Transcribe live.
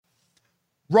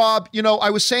Rob, I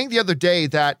was saying the other day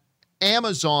that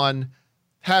Amazon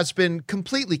has been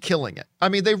completely killing it. I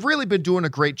mean, they've really been doing a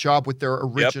great job with their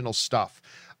original stuff.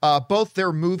 Both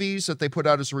their movies that they put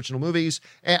out as original movies,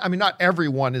 and I mean, not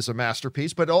everyone is a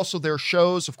masterpiece, but also their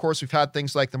shows. Of course, we've had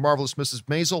things like The Marvelous Mrs.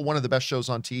 Maisel, one of the best shows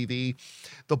on TV.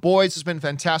 The Boys has been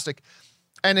fantastic.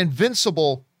 And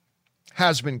Invincible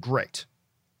has been great.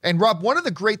 And Rob, one of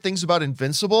the great things about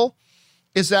Invincible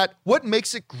is that what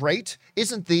makes it great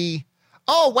isn't the,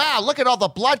 oh, wow, look at all the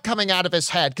blood coming out of his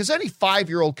head. Because any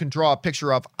 5-year-old can draw a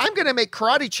picture of, I'm going to make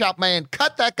Karate Chop Man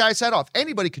cut that guy's head off.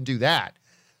 Anybody can do that.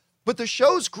 But the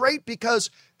show's great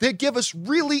because they give us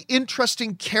really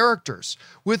interesting characters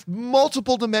with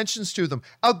multiple dimensions to them.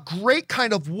 A great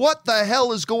kind of what the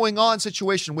hell is going on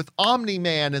situation with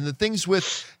Omni-Man and the things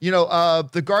with,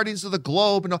 the Guardians of the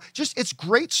Globe and all. Just, it's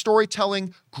great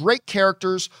storytelling, great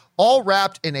characters, all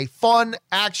wrapped in a fun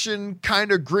action,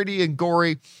 kind of gritty and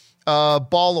gory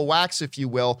ball of wax, if you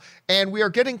will. And we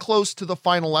are getting close to the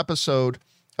final episode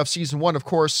of season 1. Of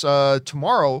course,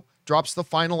 tomorrow drops the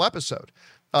final episode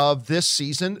of this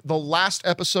season. The last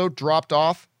episode dropped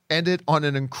off, ended on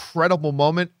an incredible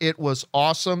moment. It was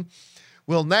awesome.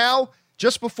 Well, now,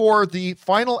 just before the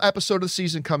final episode of the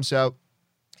season comes out,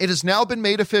 it has now been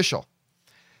made official.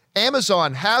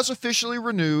 Amazon has officially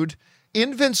renewed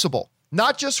Invincible,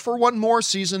 not just for one more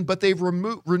season, but they've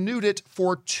renewed it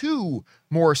for 2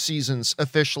 more seasons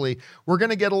officially. We're going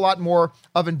to get a lot more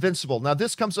of Invincible. Now,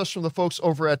 this comes us from the folks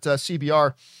over at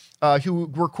CBR, who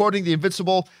were quoting the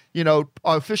Invincible,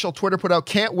 official Twitter put out,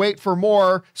 can't wait for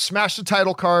more, smash the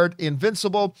title card,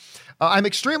 Invincible. I'm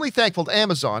extremely thankful to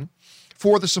Amazon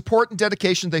for the support and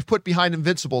dedication they've put behind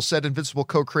Invincible, said Invincible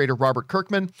co-creator Robert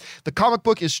Kirkman. The comic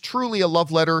book is truly a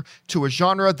love letter to a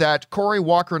genre that Corey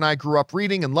Walker and I grew up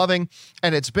reading and loving,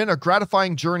 and it's been a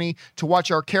gratifying journey to watch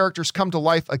our characters come to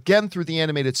life again through the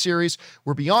animated series.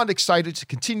 We're beyond excited to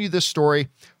continue this story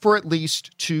for at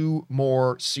least 2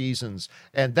 more seasons.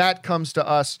 And that comes to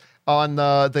us on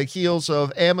the heels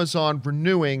of Amazon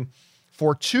renewing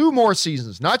for 2 more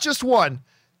seasons, not just 1,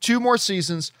 2 more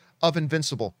seasons of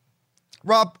Invincible.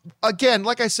 Rob, again,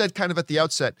 like I said kind of at the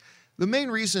outset, the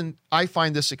main reason I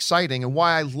find this exciting and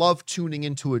why I love tuning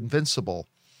into Invincible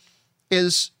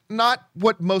is not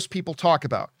what most people talk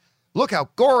about. Look how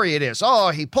gory it is. Oh,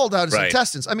 he pulled out his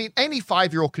intestines. I mean, any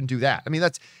 5-year-old can do that. I mean,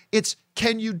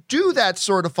 can you do that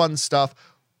sort of fun stuff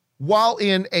while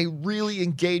in a really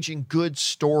engaging, good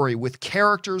story with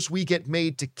characters we get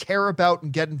made to care about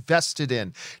and get invested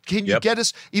in? Can you get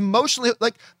us emotionally?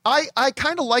 Like, I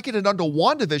kind of like it under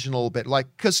WandaVision a little bit, like,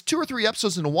 because 2 or 3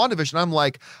 episodes into WandaVision, I'm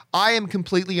like, I am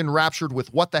completely enraptured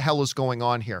with what the hell is going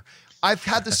on here. I've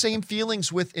had the same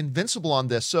feelings with Invincible on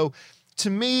this. So to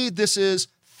me, this is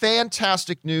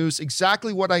fantastic news,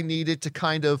 exactly what I needed to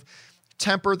kind of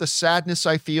temper the sadness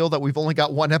I feel that we've only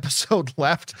got 1 episode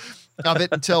left of it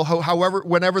until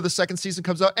whenever the second season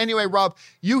comes out. Anyway, Rob,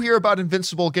 you hear about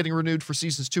Invincible getting renewed for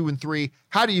seasons 2 and 3.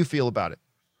 How do you feel about it?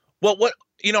 Well,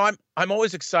 I'm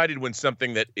always excited when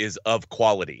something that is of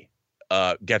quality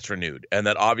gets renewed, and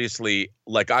that obviously,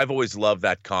 like, I've always loved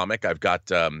that comic. I've got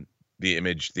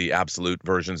the absolute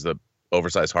versions, the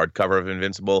oversized hardcover of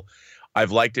Invincible.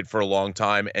 I've liked it for a long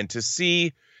time, and to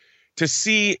see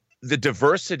the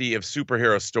diversity of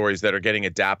superhero stories that are getting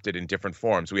adapted in different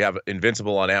forms. We have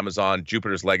Invincible on Amazon.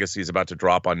 Jupiter's Legacy is about to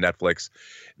drop on Netflix.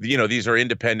 These are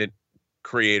independent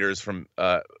creators from,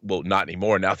 not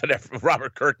anymore now that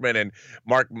Robert Kirkman and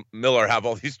Mark Miller have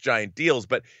all these giant deals.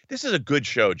 But this is a good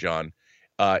show, John.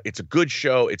 It's a good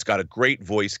show. It's got a great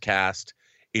voice cast.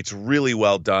 It's really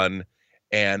well done.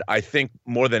 And I think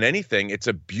more than anything, it's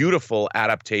a beautiful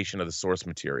adaptation of the source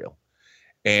material.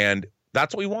 And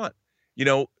that's what we want.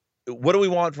 What do we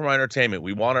want from our entertainment?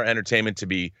 We want our entertainment to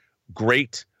be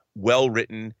great,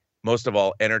 well-written, most of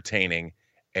all, entertaining,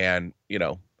 and,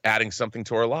 adding something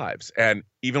to our lives. And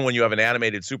even when you have an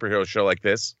animated superhero show like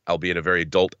this, albeit a very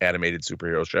adult animated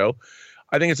superhero show,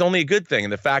 I think it's only a good thing.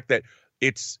 And the fact that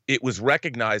it was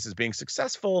recognized as being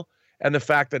successful, and the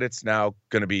fact that it's now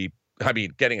going to be,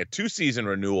 getting a 2-season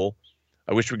renewal.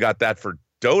 I wish we got that for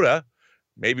Dota.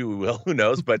 Maybe we will, who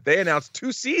knows, but they announced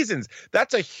 2 seasons.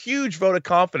 That's a huge vote of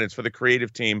confidence for the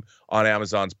creative team on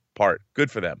Amazon's part. Good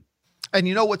for them.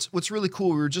 And what's really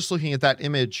cool, we were just looking at that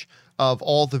image of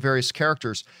all the various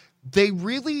characters. They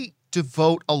really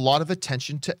devote a lot of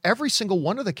attention to every single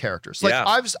one of the characters. Like,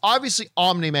 obviously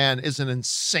Omni-Man is an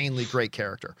insanely great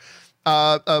character.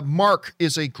 Mark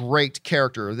is a great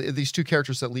character, these 2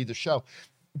 characters that lead the show.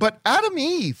 But Adam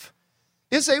Eve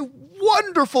is a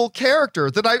wonderful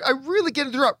character that I really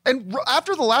get through. And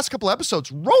after the last couple episodes,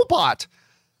 Robot's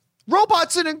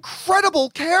an incredible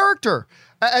character.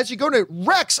 As you go to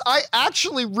Rex, I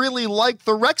actually really like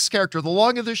the Rex character. The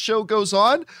longer the show goes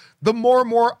on, the more and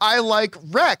more I like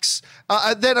Rex.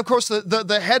 Then, of course,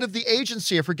 the head of the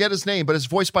agency, I forget his name, but it's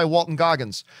voiced by Walton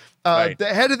Goggins. Right. The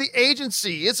head of the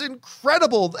agency is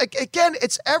incredible. Again,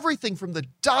 it's everything from the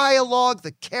dialogue,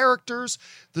 the characters,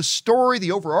 the story,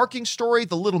 the overarching story,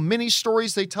 the little mini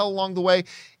stories they tell along the way.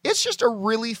 It's just a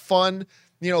really fun,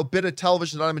 bit of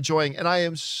television that I'm enjoying. And I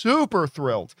am super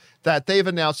thrilled that they've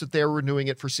announced that they're renewing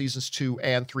it for seasons 2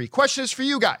 and 3. Question is for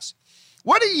you guys.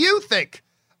 What do you think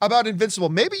about Invincible?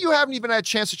 Maybe you haven't even had a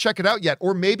chance to check it out yet,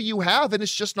 or maybe you have and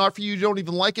it's just not for you. You don't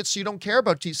even like it, so you don't care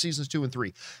about seasons 2 and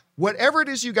 3. Whatever it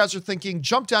is you guys are thinking,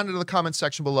 jump down into the comment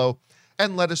section below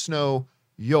and let us know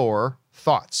your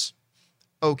thoughts.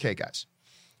 Okay, guys.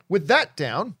 With that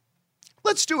down,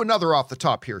 let's do another off the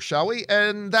top here, shall we?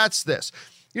 And that's this.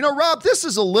 Rob, this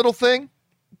is a little thing,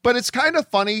 but it's kind of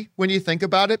funny when you think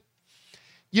about it.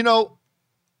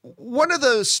 One of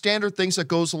the standard things that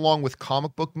goes along with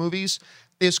comic book movies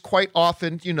is quite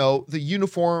often, the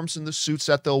uniforms and the suits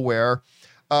that they'll wear.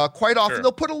 Quite often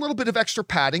they'll put a little bit of extra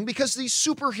padding because these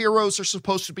superheroes are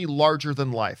supposed to be larger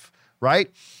than life, right?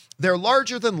 They're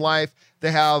larger than life.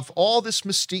 They have all this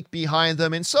mystique behind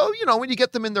them. And so, when you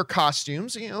get them in their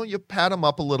costumes, you pad them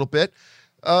up a little bit.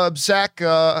 Zach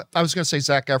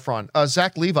Efron,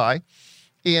 Zach Levi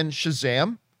in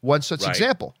Shazam, one such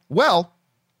example. Well,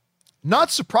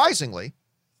 not surprisingly,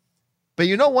 but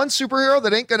one superhero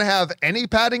that ain't going to have any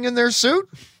padding in their suit?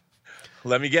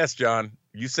 Let me guess, John.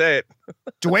 You say it.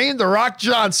 Dwayne "The Rock"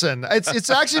 Johnson.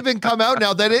 It's actually been come out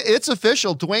now that it's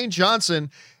official. Dwayne Johnson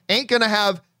ain't going to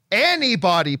have any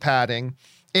body padding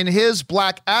in his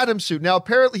Black Adam suit. Now,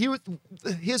 apparently,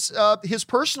 his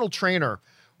personal trainer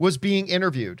was being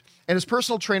interviewed, and his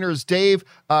personal trainer is Dave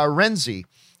Renzi,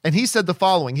 and he said the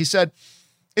following. He said,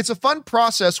 "It's a fun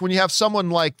process when you have someone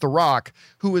like The Rock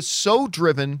who is so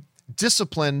driven,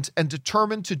 disciplined, and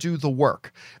determined to do the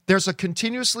work. There's a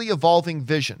continuously evolving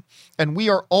vision, and we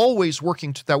are always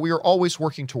working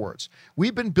towards.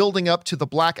 We've been building up to the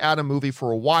Black Adam movie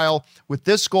for a while with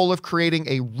this goal of creating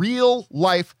a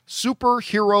real-life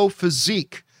superhero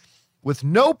physique with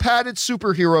no padded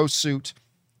superhero suit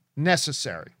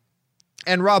necessary."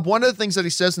 And Rob, one of the things that he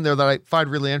says in there that I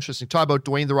find really interesting, talk about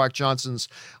Dwayne "The Rock" Johnson's,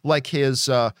 like his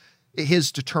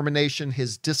determination,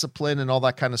 his discipline, and all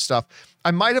that kind of stuff.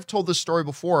 I might have told this story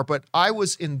before, but I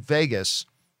was in Vegas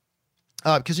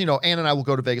because, Ann and I will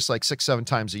go to Vegas like 6-7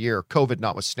 times a year, COVID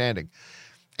notwithstanding.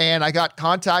 And I got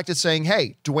contacted saying,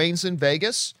 "Hey, Dwayne's in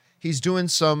Vegas. He's doing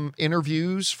some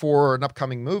interviews for an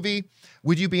upcoming movie.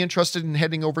 Would you be interested in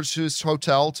heading over to his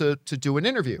hotel to do an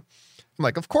interview?" I'm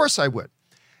like, "Of course I would."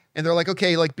 And they're like,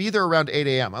 "Okay, be there around 8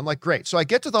 a.m. I'm like, "Great." So I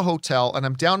get to the hotel and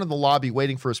I'm down in the lobby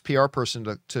waiting for his PR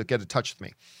person to get in touch with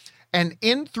me. And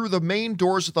in through the main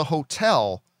doors of the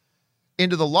hotel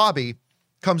into the lobby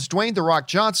comes Dwayne "The Rock"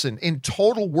 Johnson in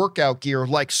total workout gear,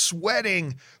 like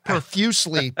sweating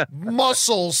profusely,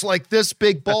 muscles like this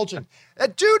big bulging.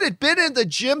 That dude had been in the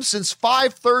gym since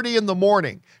 5:30 in the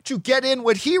morning to get in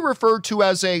what he referred to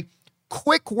as a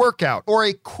quick workout or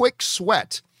a quick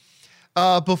sweat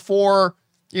before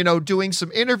doing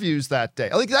some interviews that day.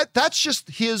 That's just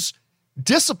his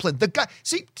discipline. The guy,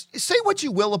 say what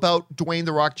you will about Dwayne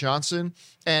 "The Rock" Johnson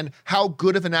and how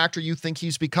good of an actor you think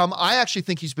he's become. I actually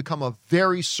think he's become a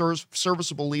very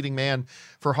serviceable leading man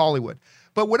for Hollywood.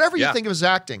 But whatever you think of his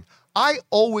acting, I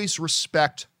always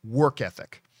respect work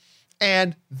ethic.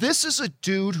 And this is a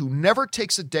dude who never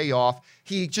takes a day off.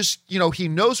 He just, he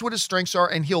knows what his strengths are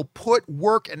and he'll put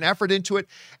work and effort into it.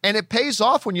 And it pays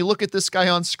off when you look at this guy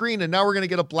on screen. And now we're going to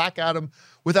get a Black Adam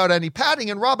without any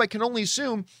padding. And Rob, I can only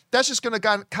assume that's just going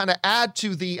to kind of add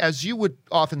to the, as you would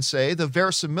often say, the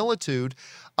verisimilitude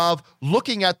of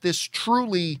looking at this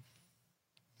truly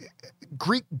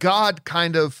Greek god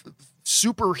kind of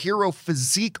superhero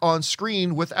physique on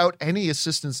screen without any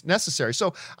assistance necessary.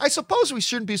 So I suppose we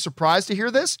shouldn't be surprised to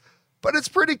hear this, but it's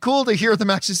pretty cool to hear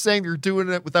them actually saying they're doing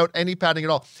it without any padding at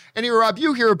all. Anyway, Rob,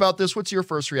 you hear about this. What's your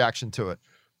first reaction to it?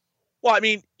 Well, I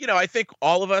mean, I think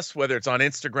all of us, whether it's on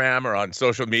Instagram or on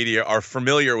social media, are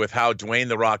familiar with how Dwayne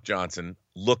 "The Rock" Johnson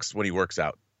looks when he works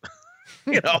out.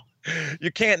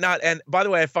 You can't not. And by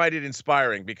the way, I find it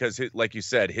inspiring because, like you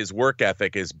said, his work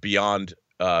ethic is beyond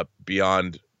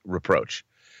reproach.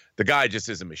 The guy just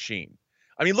is a machine.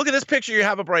 I mean, look at this picture you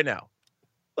have up right now.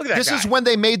 Look at that. This is when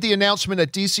they made the announcement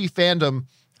at DC Fandom,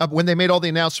 when they made all the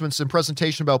announcements and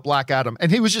presentation about Black Adam,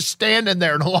 and he was just standing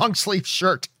there in a long sleeve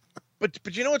shirt. But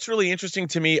what's really interesting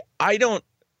to me?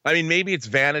 Maybe it's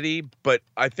vanity, but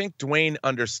I think Dwayne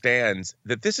understands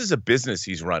that this is a business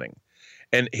he's running,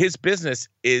 and his business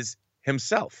is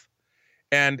himself.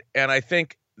 And I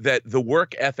think that the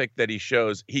work ethic that he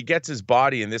shows, he gets his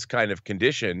body in this kind of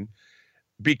condition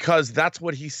because that's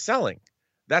what he's selling.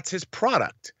 That's his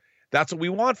product. That's what we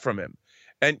want from him.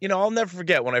 And, you know, I'll never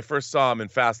forget when I first saw him in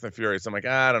Fast and the Furious. I'm like,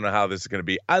 I don't know how this is going to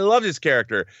be. I loved his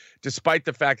character, despite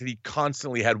the fact that he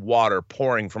constantly had water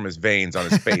pouring from his veins on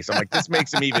his face. I'm like, this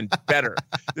makes him even better.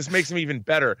 This makes him even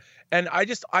better. And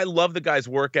I love the guy's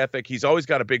work ethic. He's always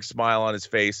got a big smile on his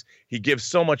face. He gives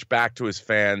so much back to his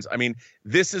fans. I mean,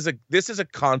 this is a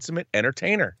consummate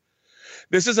entertainer.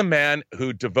 This is a man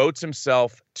who devotes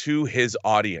himself to his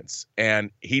audience,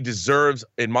 and he deserves,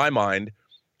 in my mind,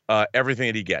 everything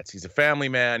that he gets. He's a family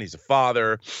man. He's a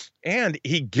father, and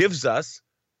he gives us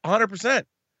 100%.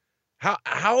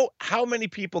 How many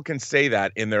people can say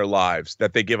that in their lives,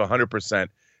 that they give 100%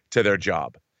 to their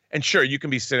job? And sure, you can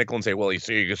be cynical and say, well,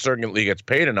 he certainly gets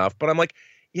paid enough. But I'm like,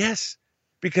 yes,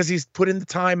 because he's put in the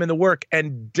time and the work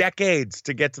and decades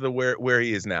to get to the where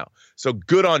he is now. So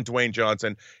good on Dwayne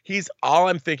Johnson. All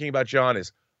I'm thinking about, John,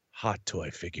 is hot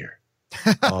toy figure.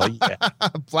 Oh yeah,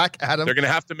 Black Adam. They're going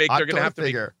to have to make. They're going to have to make.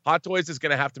 Figure. Hot Toys is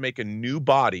going to have to make a new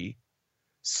body,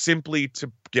 simply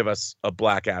to give us a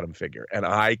Black Adam figure, and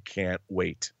I can't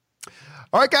wait.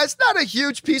 All right, guys, not a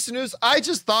huge piece of news. I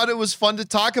just thought it was fun to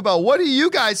talk about. What do you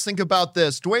guys think about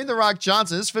this? Dwayne "The Rock"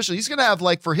 Johnson is official. He's going to have,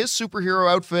 like, for his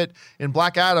superhero outfit in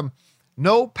Black Adam,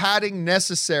 no padding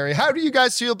necessary. How do you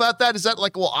guys feel about that? Is that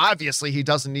like, well, obviously he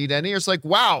doesn't need any? Or it's like,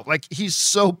 wow, like he's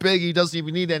so big he doesn't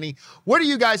even need any. What do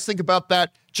you guys think about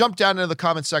that? Jump down into the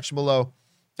comment section below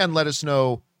and let us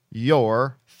know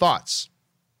your thoughts.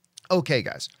 Okay,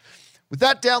 guys. With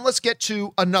that down, let's get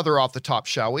to another off the top,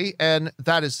 shall we? And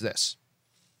that is this.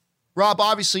 Rob,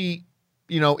 obviously,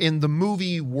 you know, in the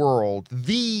movie world,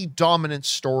 the dominant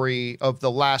story of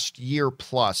the last year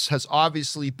plus has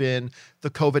obviously been the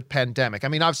COVID pandemic. I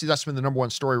mean, obviously that's been the number one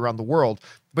story around the world,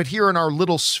 but here in our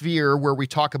little sphere where we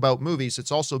talk about movies,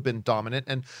 it's also been dominant.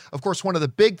 And of course, one of the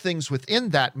big things within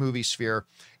that movie sphere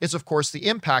is, of course, the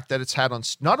impact that it's had on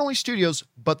not only studios,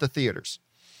 but the theaters.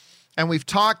 And we've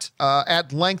talked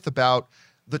at length about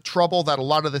the trouble that a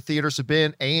lot of the theaters have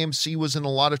been. AMC was in a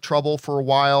lot of trouble for a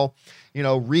while. You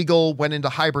know, Regal went into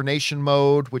hibernation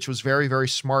mode, which was very, very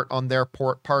smart on their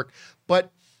part.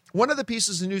 But one of the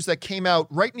pieces of news that came out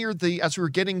right near as we were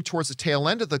getting towards the tail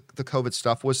end of the COVID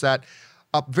stuff was that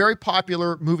a very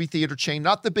popular movie theater chain,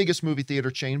 not the biggest movie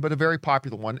theater chain, but a very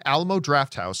popular one, Alamo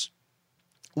Drafthouse,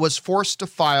 was forced to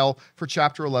file for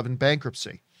Chapter 11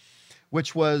 bankruptcy,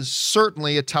 which was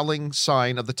certainly a telling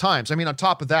sign of the times. I mean, on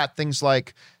top of that, things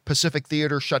like Pacific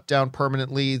Theater shut down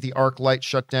permanently, the ArcLight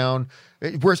shut down.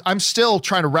 I'm still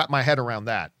trying to wrap my head around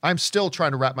that. I'm still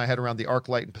trying to wrap my head around the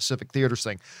ArcLight and Pacific Theaters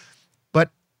thing.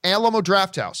 But Alamo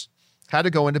Drafthouse had to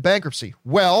go into bankruptcy.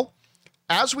 Well,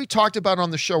 as we talked about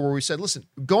on the show where we said, listen,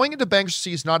 going into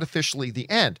bankruptcy is not officially the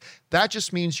end. That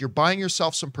just means you're buying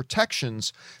yourself some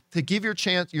protections to give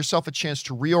yourself a chance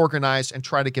to reorganize and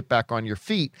try to get back on your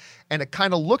feet. And it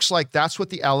kind of looks like that's what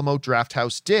the Alamo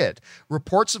Drafthouse did.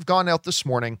 Reports have gone out this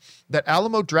morning that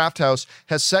Alamo Drafthouse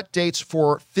has set dates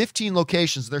for 15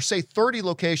 locations. They say 30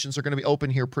 locations are going to be open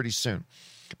here pretty soon.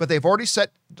 But they've already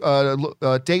set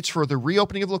dates for the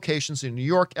reopening of locations in New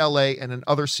York, LA, and in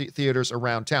other theaters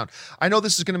around town. I know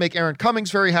this is going to make Erin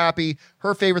Cummings very happy.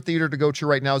 Her favorite theater to go to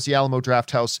right now is the Alamo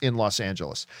Drafthouse in Los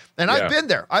Angeles. And I've been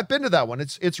there. I've been to that one.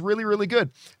 It's really, really good.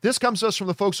 This comes to us from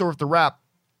the folks over at The Wrap.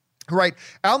 Right.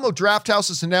 Alamo Drafthouse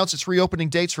has announced its reopening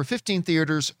dates for 15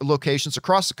 theaters locations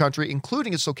across the country,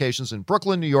 including its locations in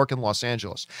Brooklyn, New York, and Los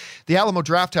Angeles. The Alamo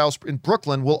Drafthouse in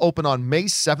Brooklyn will open on May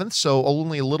 7th, so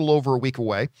only a little over a week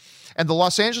away. And the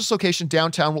Los Angeles location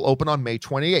downtown will open on May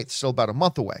 28th, still about a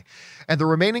month away. And the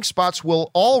remaining spots will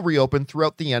all reopen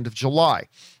throughout the end of July.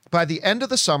 By the end of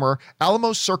the summer,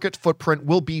 Alamo's circuit footprint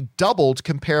will be doubled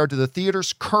compared to the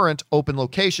theater's current open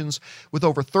locations, with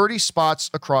over 30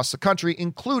 spots across the country,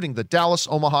 including the Dallas,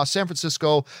 Omaha, San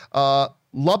Francisco,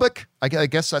 Lubbock, I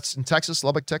guess that's in Texas,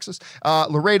 Lubbock, Texas,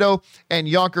 Laredo, and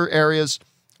Yonker areas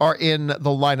are in the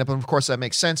lineup. And of course, that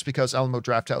makes sense because Alamo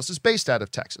Drafthouse is based out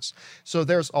of Texas. So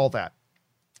there's all that.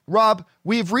 Rob,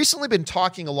 we've recently been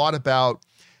talking a lot about,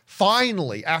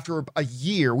 finally, after a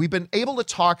year, we've been able to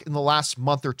talk in the last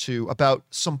month or two about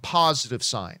some positive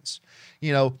signs.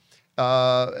 You know,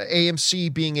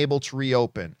 AMC being able to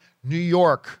reopen, New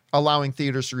York allowing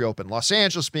theaters to reopen, Los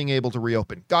Angeles being able to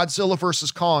reopen, Godzilla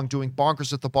vs. Kong doing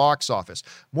bonkers at the box office,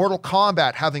 Mortal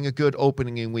Kombat having a good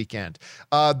opening weekend.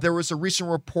 There was a recent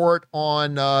report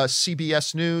on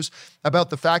CBS News about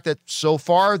the fact that so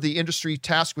far the industry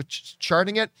tasked with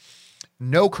charting it,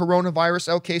 no coronavirus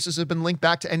out cases have been linked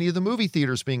back to any of the movie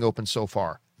theaters being open so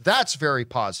far. That's very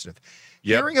positive.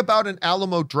 Hearing about an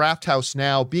Alamo Drafthouse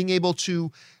now being able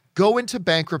to go into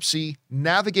bankruptcy,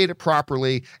 navigate it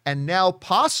properly, and now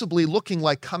possibly looking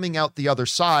like coming out the other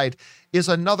side is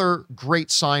another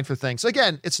great sign for things.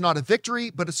 Again, it's not a victory,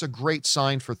 but it's a great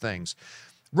sign for things.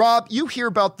 Rob, you hear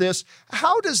about this.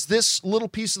 How does this little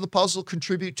piece of the puzzle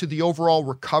contribute to the overall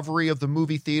recovery of the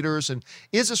movie theaters? And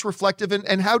is this reflective?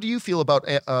 And how do you feel about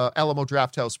Alamo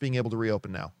Drafthouse being able to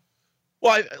reopen now?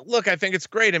 Well, I think it's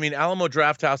great. I mean, Alamo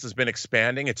Drafthouse has been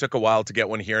expanding. It took a while to get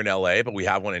one here in LA, but we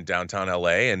have one in downtown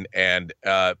LA. And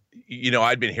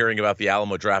I'd been hearing about the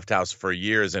Alamo Drafthouse for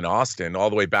years in Austin,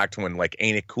 all the way back to when like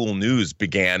Ain't It Cool News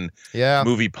began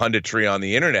movie punditry on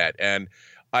the internet. And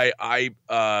I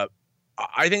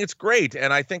think it's great.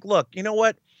 And I think, look, you know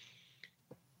what?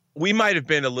 We might have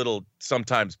been a little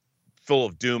sometimes full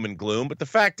of doom and gloom, but the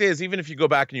fact is, even if you go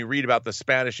back and you read about the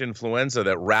Spanish influenza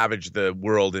that ravaged the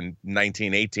world in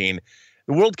 1918,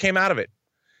 the world came out of it,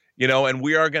 and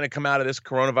we are going to come out of this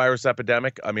coronavirus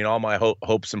epidemic. I mean, all my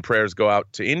hopes and prayers go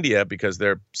out to India because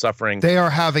they're suffering. They are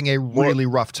having a really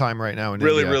rough time right now in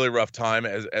India. Really rough time,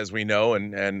 as we know,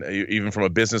 and even from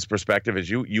a business perspective, as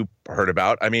you heard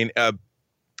about. I mean,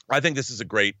 I think this is a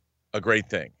great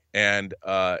thing, and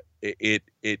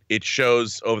it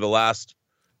shows over the last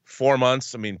 4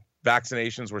 months. I mean,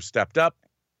 vaccinations were stepped up.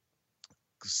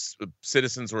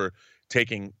 Citizens were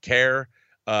taking care.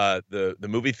 The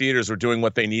movie theaters were doing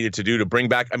what they needed to do to bring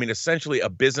back. I mean, essentially a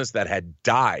business that had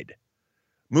died.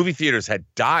 Movie theaters had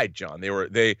died, John. They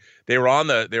were on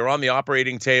the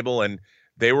operating table and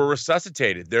they were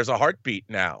resuscitated. There's a heartbeat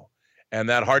now, and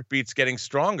that heartbeat's getting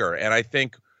stronger. And I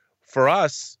think for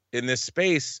us in this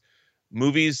space,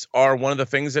 movies are one of the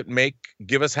things that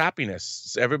give us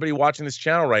happiness. Everybody watching this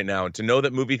channel right now, and to know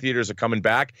that movie theaters are coming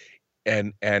back,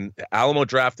 and Alamo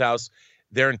Drafthouse,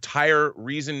 their entire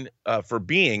reason for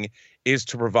being is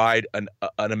to provide an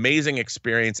amazing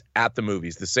experience at the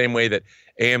movies, the same way that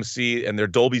AMC and their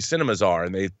Dolby Cinemas are,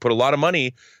 and they put a lot of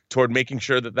money toward making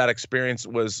sure that experience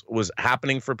was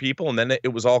happening for people, and then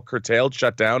it was all curtailed,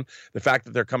 shut down. The fact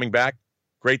that they're coming back,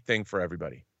 great thing for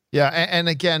everybody. Yeah, and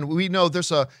again, we know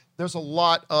there's a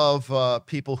lot of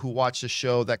people who watch this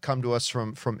show that come to us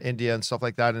from India and stuff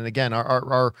like that. And again,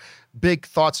 our big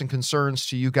thoughts and concerns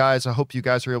to you guys. I hope you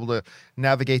guys are able to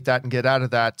navigate that and get out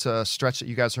of that stretch that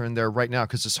you guys are in there right now,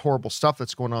 because it's horrible stuff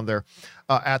that's going on there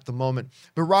at the moment.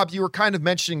 But Rob, you were kind of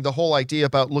mentioning the whole idea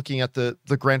about looking at the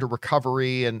grander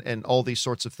recovery and all these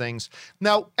sorts of things.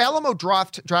 Now, Alamo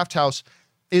Drafthouse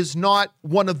is not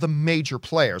one of the major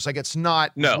players. Like, it's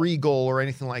not Regal or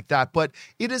anything like that, but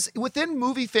it is within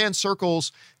movie fan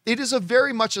circles. It is a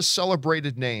very much a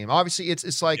celebrated name. Obviously,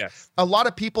 it's like a lot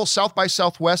of people. South by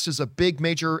Southwest is a big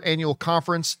major annual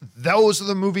conference. Those are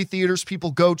the movie theaters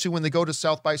people go to when they go to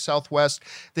South by Southwest.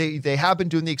 They have been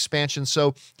doing the expansion.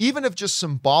 So even if just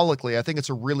symbolically, I think it's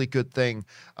a really good thing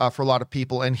for a lot of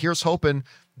people. And here's hoping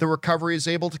the recovery is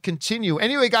able to continue.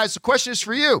 Anyway, guys, the question is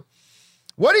for you.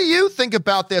 What do you think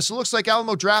about this? It looks like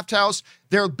Alamo Drafthouse,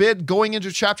 their bid going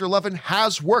into Chapter 11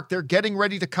 has worked. They're getting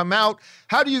ready to come out.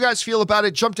 How do you guys feel about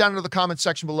it? Jump down into the comments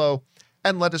section below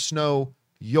and let us know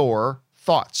your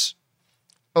thoughts.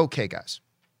 Okay, guys.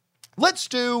 Let's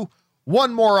do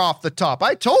one more off the top.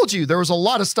 I told you there was a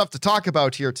lot of stuff to talk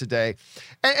about here today.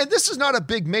 And this is not a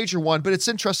big major one, but it's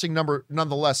interesting number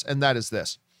nonetheless, and that is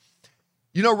this.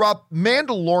 You know, Rob,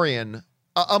 Mandalorian,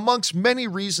 amongst many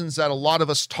reasons that a lot of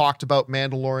us talked about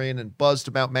Mandalorian and buzzed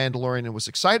about Mandalorian and was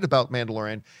excited about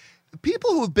Mandalorian,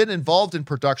 people who have been involved in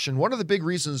production, one of the big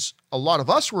reasons a lot of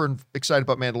us were excited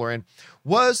about Mandalorian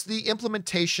was the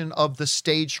implementation of the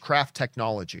stagecraft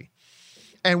technology.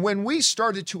 And when we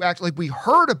started to act like we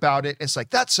heard about it, it's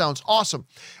like, that sounds awesome.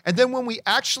 And then when we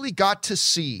actually got to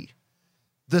see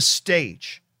the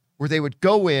stage where they would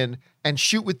go in and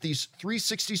shoot with these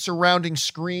 360 surrounding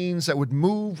screens that would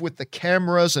move with the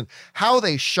cameras and how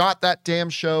they shot that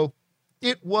damn show,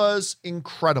 it was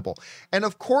incredible. And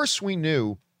of course, we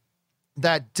knew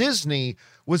that Disney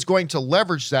was going to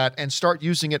leverage that and start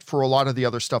using it for a lot of the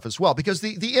other stuff as well, because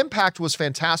the impact was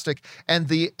fantastic and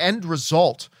the end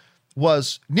result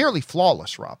was nearly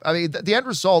flawless, Rob. I mean, the end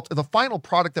result, the final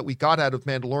product that we got out of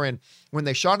Mandalorian when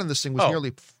they shot in this thing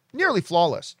was nearly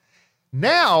flawless.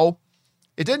 Now,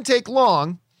 it didn't take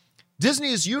long.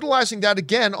 Disney is utilizing that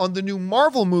again on the new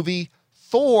Marvel movie,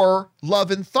 Thor: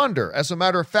 Love and Thunder. As a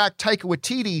matter of fact, Taika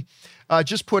Waititi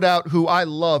just put out, who I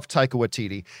love Taika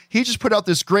Waititi. He just put out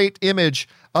this great image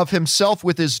of himself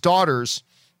with his daughters.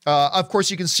 Of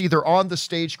course, you can see they're on the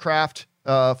stagecraft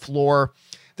floor.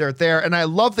 They're there. And I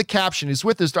love the caption. He's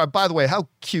with his daughter. By the way, how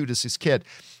cute is his kid?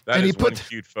 That is one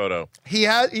cute photo.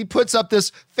 He puts up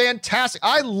this fantastic.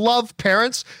 I love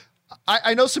parents.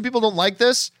 I know some people don't like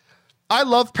this. I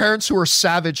love parents who are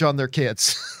savage on their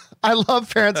kids. I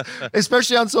love parents,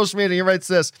 especially on social media. He writes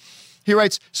this. He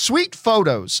writes, sweet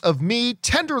photos of me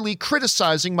tenderly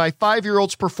criticizing my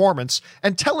 5-year-old's performance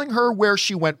and telling her where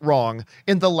she went wrong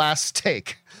in the last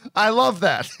take. I love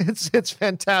that. It's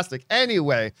fantastic.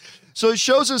 Anyway, so it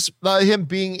shows us him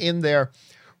being in there.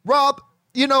 Rob,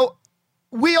 you know,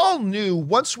 we all knew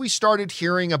once we started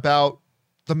hearing about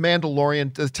the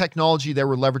Mandalorian, the technology they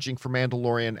were leveraging for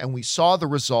Mandalorian, and we saw the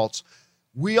results,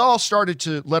 we all started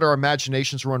to let our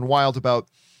imaginations run wild about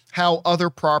how other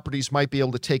properties might be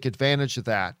able to take advantage of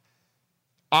that.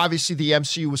 Obviously, the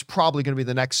MCU was probably going to be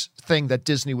the next thing that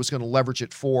Disney was going to leverage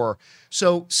it for.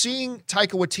 So seeing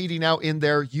Taika Waititi now in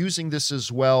there using this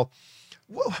as well,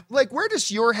 like, where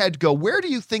does your head go? Where do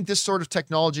you think this sort of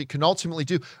technology can ultimately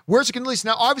do? Where's it going to release?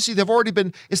 Now, obviously, they've already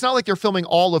been, it's not like they're filming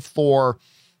all of Thor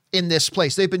in this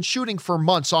place. They've been shooting for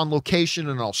months on location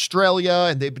in Australia,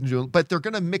 and they've been doing, but they're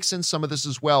going to mix in some of this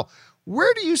as well.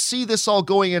 Where do you see this all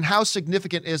going, and how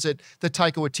significant is it that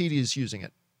Taika Waititi is using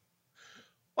it?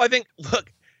 Well, I think,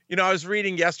 look, you know, I was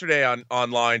reading yesterday on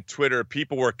online Twitter,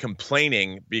 people were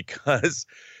complaining because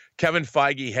Kevin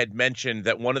Feige had mentioned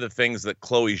that one of the things that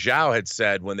Chloe Zhao had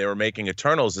said when they were making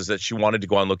Eternals is that she wanted to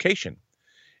go on location,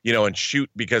 you know, and shoot,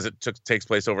 because it takes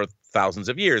place over thousands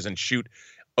of years, and shoot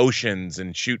oceans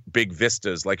and shoot big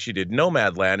vistas like she did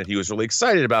Nomadland, and he was really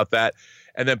excited about that.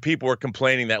 And then people were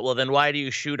complaining that, well, then why do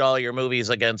you shoot all your movies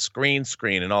against green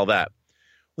screen and all that?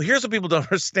 Well, here's what people don't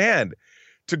understand.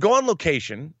 To go on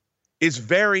location is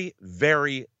very,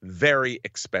 very, very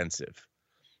expensive.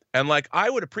 And like, I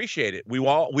would appreciate it. We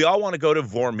all want to go to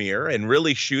Vormir and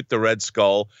really shoot the Red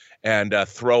Skull and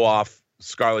throw off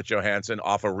Scarlett Johansson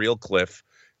off a real cliff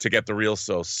to get the real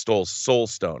soul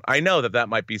stone. I know that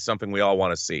might be something we all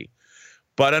want to see.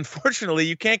 But unfortunately,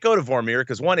 you can't go to Vormir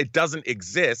because, one, it doesn't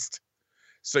exist.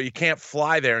 So you can't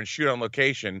fly there and shoot on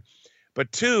location.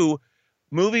 But two,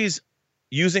 movies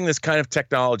using this kind of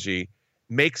technology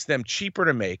makes them cheaper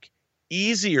to make,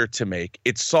 easier to make.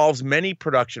 It solves many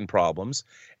production problems,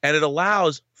 and it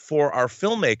allows for our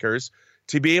filmmakers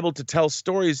to be able to tell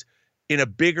stories in a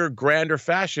bigger, grander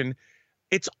fashion.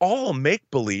 It's all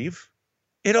make-believe.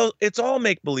 It's all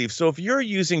make-believe. So if you're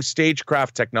using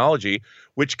stagecraft technology,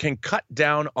 which can cut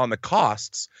down on the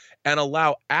costs and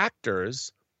allow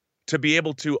actors to be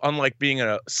able to, unlike being in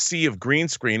a sea of green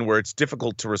screen where it's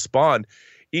difficult to respond,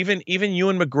 even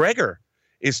Ewan McGregor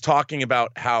is talking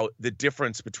about how the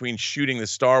difference between shooting the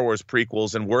Star Wars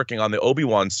prequels and working on the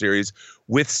Obi-Wan series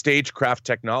with stagecraft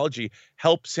technology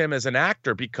helps him as an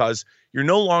actor, because you're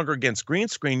no longer against green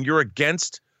screen, you're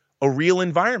against a real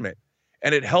environment.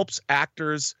 And it helps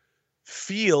actors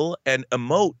feel and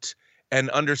emote and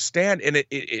understand, and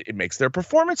it makes their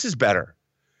performances better.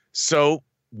 So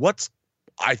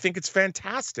I think it's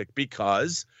fantastic,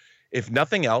 because if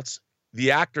nothing else,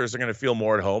 the actors are going to feel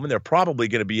more at home, and they're probably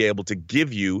going to be able to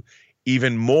give you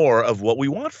even more of what we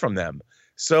want from them.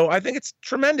 So I think it's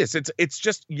tremendous. It's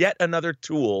just yet another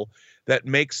tool that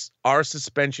makes our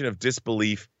suspension of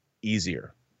disbelief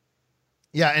easier.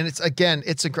 Yeah, and it's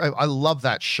incredible. I love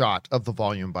that shot of the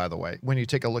volume, by the way, when you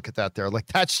take a look at that there. Like,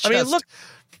 that's just...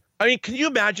 I mean, can you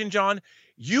imagine, John?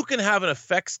 You can have an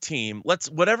effects team,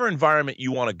 whatever environment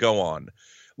you want to go on.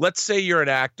 Let's say you're an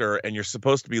actor and you're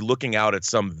supposed to be looking out at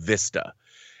some vista,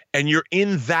 and you're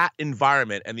in that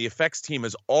environment, and the effects team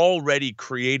has already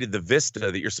created the vista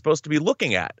that you're supposed to be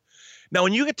looking at. Now,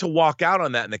 when you get to walk out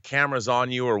on that and the camera's on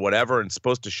you or whatever and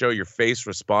supposed to show your face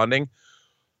responding,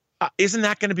 isn't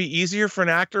that going to be easier for an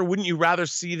actor? Wouldn't you rather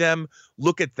see them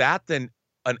look at that than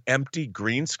an empty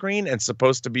green screen and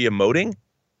supposed to be emoting?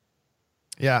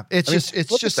 Yeah, it's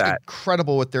just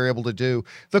incredible what they're able to do.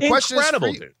 The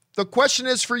question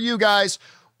is for you guys.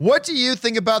 What do you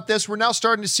think about this? We're now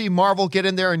starting to see Marvel get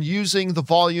in there and using the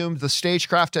volume, the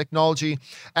stagecraft technology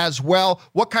as well.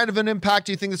 What kind of an impact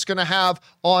do you think it's going to have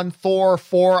on Thor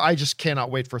 4? I just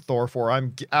cannot wait for Thor 4.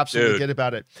 I'm absolutely good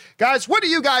about it. Guys, what do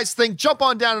you guys think? Jump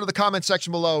on down into the comment section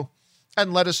below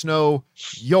and let us know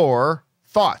your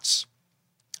thoughts.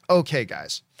 Okay,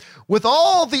 guys, with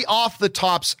all the off the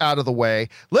tops out of the way,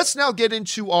 let's now get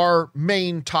into our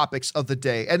main topics of the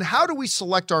day. And how do we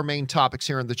select our main topics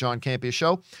here in the John Campea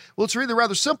Show? Well, it's really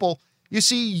rather simple. You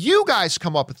see, you guys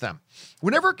come up with them.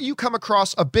 Whenever you come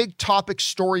across a big topic,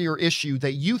 story, or issue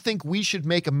that you think we should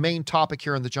make a main topic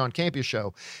here on the John Campea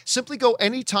Show, simply go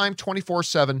anytime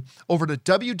 24/7 over to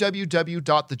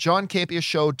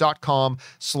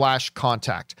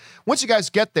www.thejohncampeashow.com/contact. Once you guys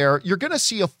get there, you're going to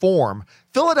see a form.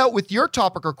 Fill it out with your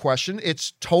topic or question.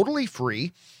 It's totally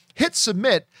free. Hit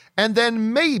submit, and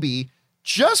then maybe,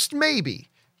 just maybe,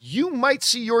 you might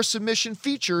see your submission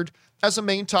featured as a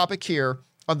main topic here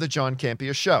on the John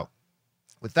Campea Show.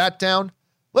 With that down,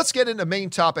 let's get into main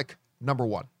topic number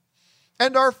 1.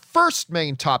 And our first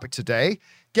main topic today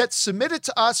gets submitted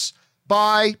to us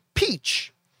by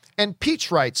Peach. And Peach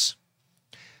writes,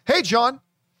 "Hey, John,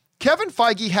 Kevin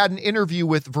Feige had an interview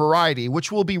with Variety,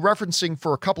 which we'll be referencing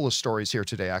for a couple of stories here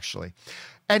today, actually.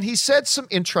 And he said some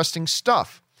interesting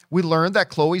stuff. We learned that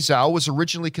Chloe Zhao was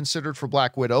originally considered for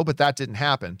Black Widow, but that didn't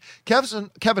happen.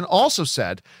 Kevin also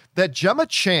said that Gemma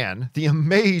Chan, the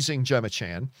amazing Gemma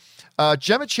Chan's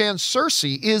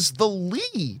Cersei is the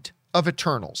lead of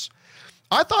Eternals.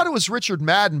 I thought it was Richard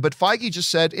Madden, but Feige just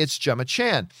said it's Gemma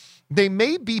Chan. They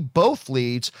may be both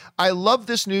leads. I love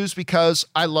this news because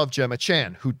I love Gemma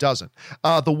Chan. Who doesn't?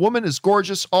 The woman is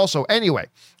gorgeous also. Anyway,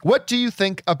 what do you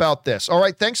think about this?" All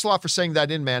right, thanks a lot for saying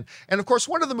that in, man. And of course,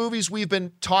 one of the movies we've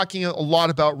been talking a lot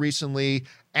about recently,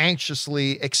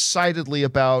 anxiously, excitedly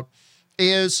about,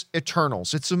 is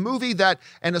Eternals. It's a movie that,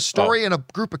 and a story and a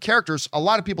group of characters a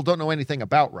lot of people don't know anything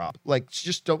about, Rob. Like,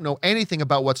 just don't know anything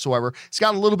about whatsoever. It's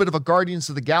got a little bit of a Guardians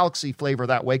of the Galaxy flavor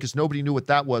that way because nobody knew what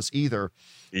that was either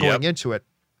going into it.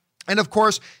 And of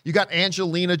course, you got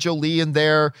Angelina Jolie in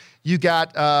there. You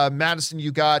got Madison.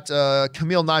 You got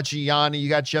Camille Nanjiani. You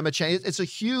got Gemma Chan. It's a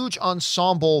huge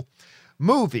ensemble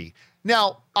movie.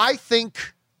 Now, I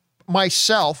think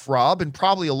myself, Rob, and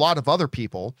probably a lot of other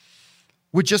people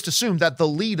would just assume that the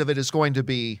lead of it is going to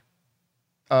be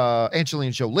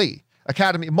Angelina Jolie,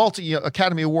 Academy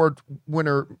Award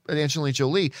winner Angelina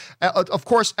Jolie. Of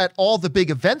course, at all the big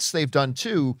events they've done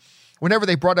too, whenever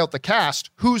they brought out the cast,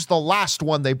 who's the last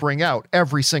one they bring out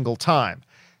every single time?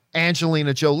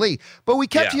 Angelina Jolie. But we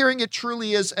kept hearing it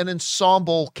truly is an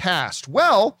ensemble cast.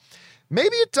 Well,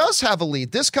 maybe it does have a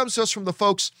lead. This comes to us from the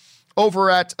folks over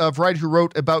at Variety who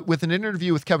wrote about, with an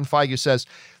interview with Kevin Feige, who says,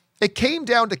 it came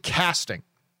down to casting.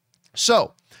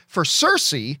 So, for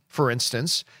Cersei, for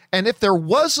instance, and if there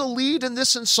was a lead in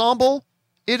this ensemble,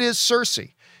 it is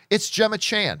Cersei. It's Gemma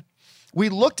Chan. We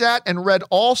looked at and read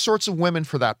all sorts of women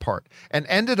for that part and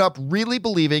ended up really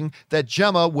believing that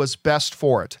Gemma was best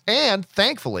for it. And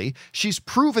thankfully, she's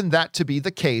proven that to be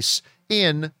the case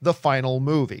in the final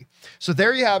movie. So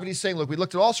there you have it. He's saying, look, we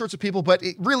looked at all sorts of people, but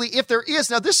really, if there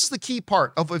is, now this is the key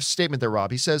part of his statement there,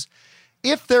 Rob. He says,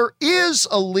 if there is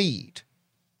a lead,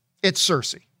 it's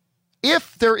Cersei.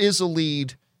 If there is a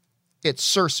lead, it's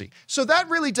Cersei. So that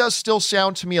really does still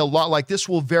sound to me a lot like this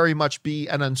will very much be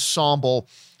an ensemble,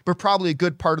 but probably a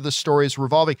good part of the story is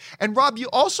revolving. And Rob, you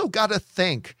also got to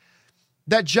think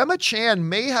that Gemma Chan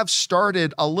may have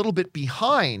started a little bit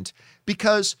behind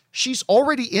because she's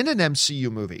already in an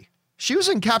MCU movie. She was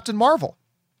in Captain Marvel.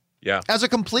 Yeah. As a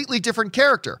completely different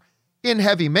character. In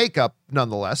heavy makeup,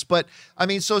 nonetheless. But, I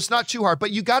mean, so it's not too hard. But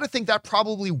you got to think that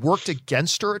probably worked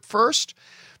against her at first.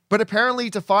 But apparently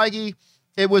to Feige,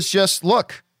 it was just,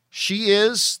 look, she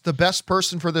is the best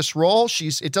person for this role.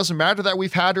 It doesn't matter that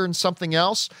we've had her in something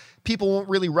else. People won't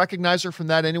really recognize her from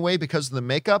that anyway because of the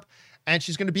makeup. And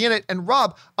she's going to be in it. And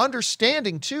Rob,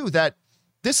 understanding, too, that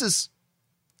this is,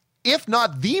 if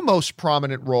not the most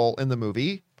prominent role in the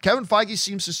movie, Kevin Feige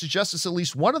seems to suggest it's at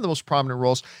least one of the most prominent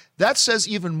roles. That says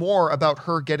even more about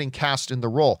her getting cast in the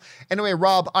role. Anyway,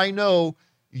 Rob, I know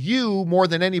you, more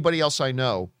than anybody else I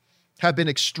know, have been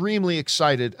extremely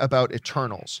excited about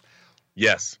Eternals.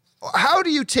 Yes. How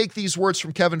do you take these words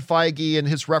from Kevin Feige and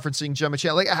his referencing Gemma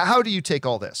Chan? Like, how do you take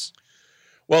all this?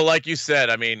 Well, like you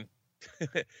said, I mean,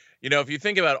 if you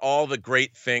think about all the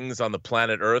great things on the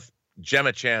planet Earth,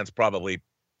 Gemma Chan's probably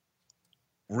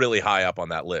really high up on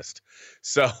that list.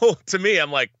 So to me,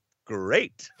 I'm like,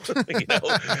 great,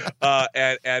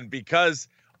 and because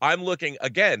I'm looking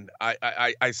again,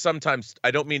 I sometimes,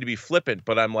 I don't mean to be flippant,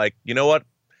 but I'm like, you know what?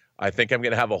 I think I'm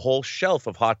going to have a whole shelf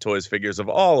of Hot Toys figures of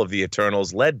all of the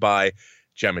Eternals led by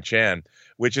Gemma Chan,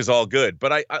 which is all good.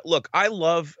 But I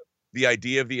love the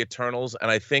idea of the Eternals. And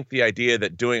I think the idea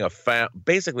that doing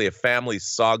basically a family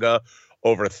saga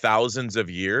over thousands of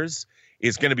years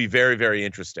is going to be very, very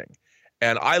interesting.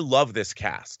 And I love this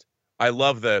cast. I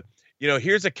love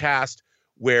here's a cast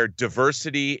where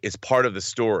diversity is part of the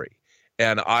story.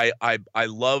 And I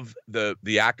love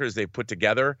the actors they've put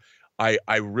together.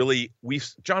 We've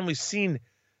seen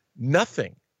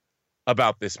nothing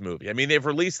about this movie. I mean, they've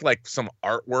released like some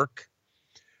artwork,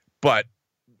 but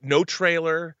no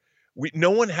trailer.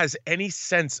 No one has any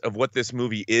sense of what this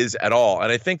movie is at all.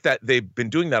 And I think that they've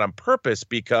been doing that on purpose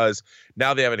because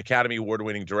now they have an Academy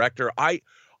Award-winning director.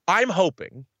 I'm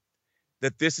hoping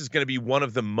that this is going to be one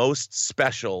of the most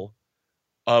special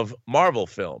of Marvel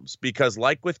films because,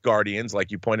 like with Guardians,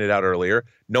 like you pointed out earlier,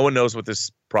 no one knows what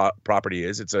this property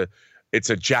is. It's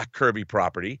a Jack Kirby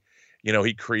property,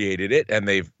 He created it, and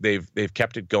they've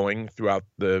kept it going throughout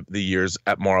the years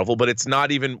at Marvel, but it's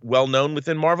not even well known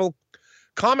within Marvel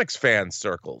Comics fan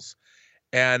circles.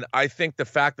 And I think the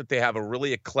fact that they have a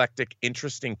really eclectic,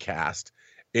 interesting cast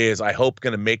is, I hope,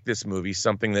 going to make this movie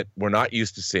something that we're not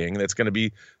used to seeing. That's going to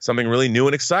be something really new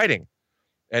and exciting.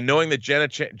 And knowing that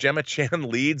Gemma Chan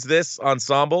leads this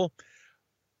ensemble,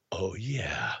 oh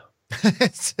yeah.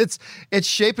 it's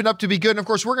shaping up to be good. And of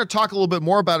course, we're going to talk a little bit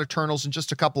more about Eternals in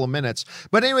just a couple of minutes.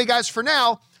 But anyway, guys, for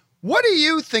now, what do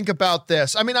you think about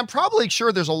this? I mean, I'm probably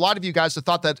sure there's a lot of you guys that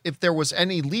thought that if there was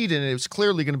any lead in it, it was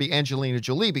clearly going to be Angelina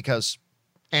Jolie, because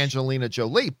Angelina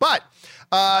Jolie. But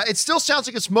it still sounds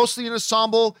like it's mostly an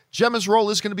ensemble. Gemma's role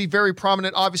is going to be very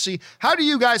prominent, obviously. How do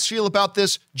you guys feel about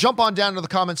this? Jump on down to the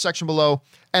comment section below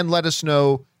and let us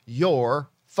know your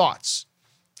thoughts.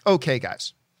 Okay,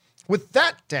 guys. With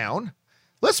that down,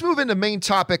 let's move into main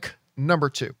topic number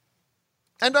 2.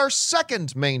 And our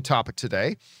second main topic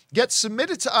today gets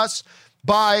submitted to us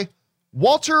by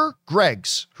Walter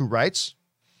Greggs, who writes,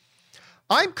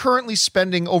 I'm currently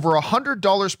spending over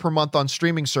 $100 per month on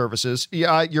streaming services.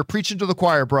 Yeah, you're preaching to the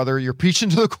choir, brother. You're preaching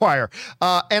to the choir.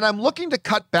 And I'm looking to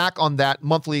cut back on that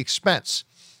monthly expense.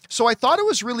 So I thought it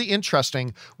was really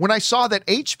interesting when I saw that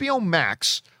HBO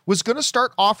Max was going to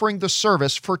start offering the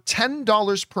service for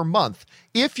 $10 per month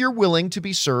if you're willing to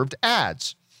be served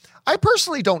ads. I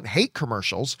personally don't hate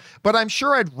commercials, but I'm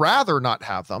sure I'd rather not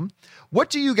have them. What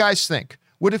do you guys think?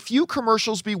 Would a few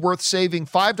commercials be worth saving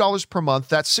 $5 per month?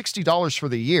 That's $60 for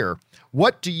the year.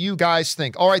 What do you guys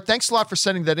think? All right, thanks a lot for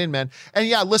sending that in, man. And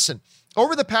yeah, listen,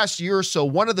 over the past year or so,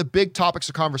 one of the big topics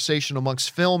of conversation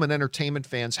amongst film and entertainment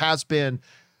fans has been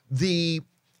the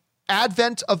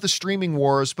advent of the streaming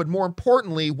wars, but more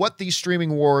importantly, what these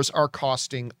streaming wars are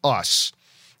costing us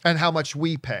and how much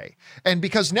we pay. And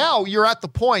because now you're at the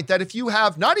point that if you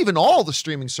have not even all the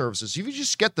streaming services, if you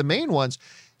just get the main ones,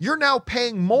 you're now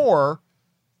paying more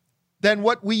than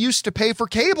what we used to pay for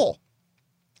cable.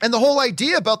 And the whole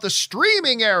idea about the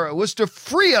streaming era was to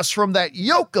free us from that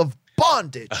yoke of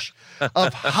bondage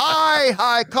of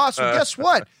high costs. Well, guess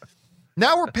what?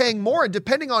 Now we're paying more, and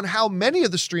depending on how many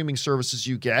of the streaming services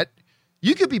you get,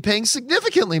 you could be paying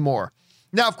significantly more.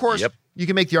 Now, of course, you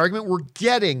can make the argument we're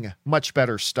getting much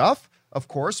better stuff, of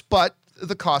course, but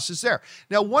the cost is there.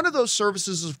 Now, one of those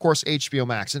services is, of course, HBO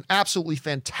Max, an absolutely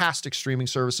fantastic streaming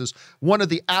services, one of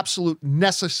the absolute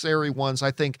necessary ones.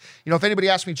 I think, if anybody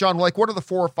asks me, John, like, what are the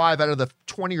 4 or 5 out of the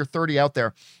 20 or 30 out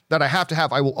there that I have to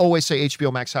have? I will always say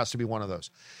HBO Max has to be one of those.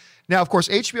 Now, of course,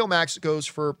 HBO Max goes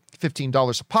for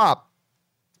 $15 a pop,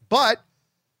 but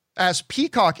as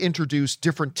Peacock introduced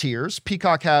different tiers,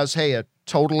 Peacock has, a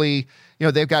totally,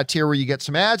 they've got a tier where you get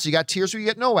some ads, you got tiers where you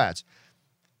get no ads.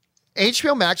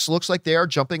 HBO Max looks like they are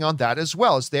jumping on that as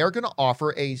well, as they are going to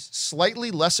offer a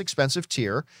slightly less expensive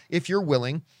tier if you're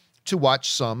willing to watch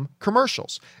some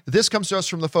commercials. This comes to us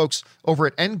from the folks over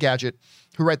at Engadget,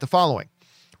 who write the following.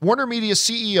 Warner Media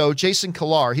CEO Jason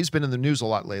Kilar, he's been in the news a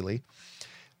lot lately.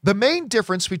 The main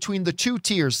difference between the two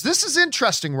tiers, this is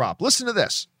interesting, Rob. Listen to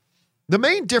this. The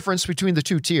main difference between the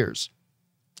two tiers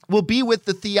will be with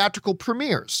the theatrical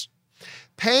premieres.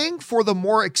 Paying for the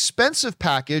more expensive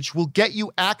package will get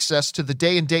you access to the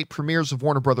day-and-date premieres of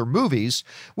Warner Brother movies,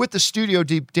 with the studio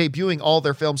debuting all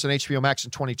their films on HBO Max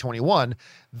in 2021.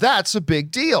 That's a big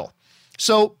deal.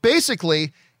 So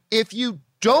basically, if you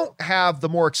don't have the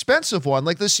more expensive one,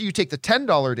 like let's say you take the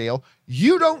 $10 deal,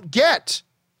 you don't get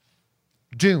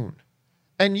Dune.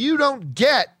 And you don't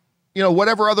get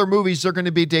whatever other movies they're going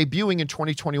to be debuting in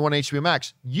 2021 HBO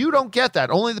Max. You don't get that.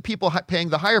 Only the people paying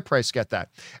the higher price get that.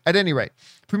 At any rate,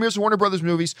 premieres of Warner Brothers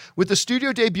movies, with the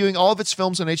studio debuting all of its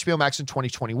films on HBO Max in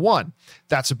 2021.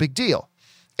 That's a big deal.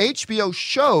 HBO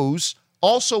shows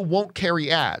also won't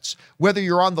carry ads, whether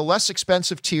you're on the less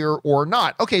expensive tier or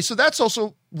not. Okay, so that's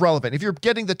also relevant. If you're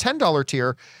getting the $10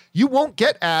 tier, you won't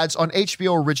get ads on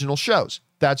HBO original shows.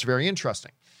 That's very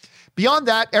interesting. Beyond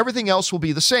that, everything else will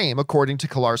be the same, according to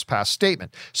Kilar's past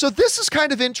statement. So this is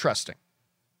kind of interesting.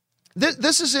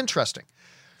 This is interesting.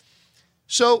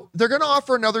 So they're going to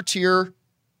offer another tier.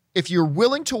 If you're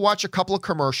willing to watch a couple of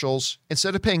commercials,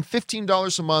 instead of paying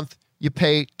 $15 a month, you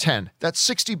pay $10. That's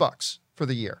 $60 for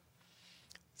the year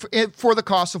for the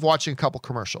cost of watching a couple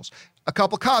commercials. A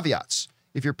couple caveats.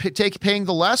 If you're paying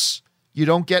the less, you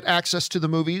don't get access to the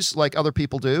movies like other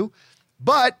people do.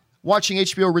 But watching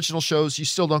HBO original shows, you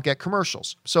still don't get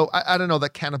commercials. So I don't know,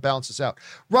 that kind of balances out.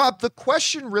 Rob, the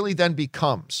question really then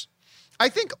becomes, I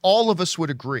think all of us would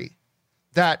agree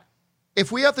that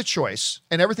if we have the choice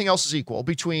and everything else is equal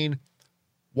between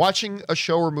watching a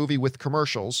show or movie with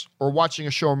commercials or watching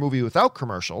a show or movie without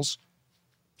commercials,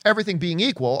 everything being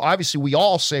equal, obviously we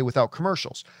all say without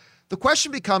commercials. The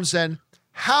question becomes then,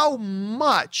 how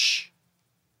much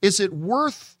is it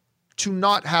worth to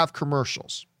not have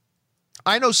commercials?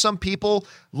 I know some people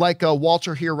like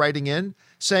Walter here writing in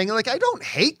saying like, I don't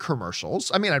hate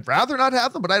commercials. I mean, I'd rather not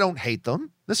have them, but I don't hate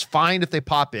them. That's fine if they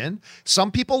pop in.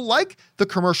 Some people like the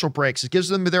commercial breaks. It gives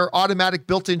them their automatic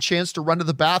built-in chance to run to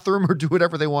the bathroom or do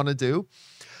whatever they want to do.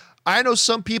 I know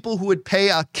some people who would pay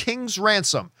a king's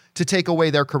ransom to take away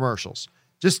their commercials.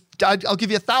 Just, I'll give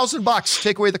you $1,000 to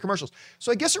take away the commercials.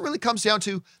 So I guess it really comes down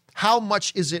to how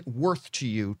much is it worth to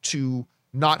you to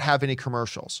not have any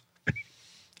commercials?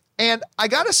 And I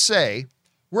got to say,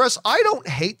 whereas I don't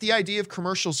hate the idea of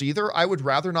commercials either, I would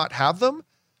rather not have them.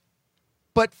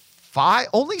 But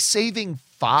only saving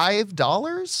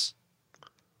 $5?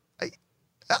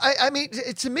 I mean,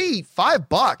 to me,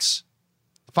 $5.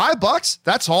 $5,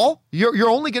 that's all? You're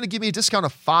only going to give me a discount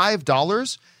of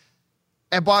 $5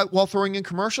 and while throwing in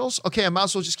commercials? Okay, I might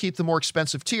as well just keep the more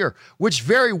expensive tier, which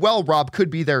very well, Rob, could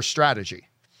be their strategy.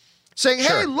 Saying,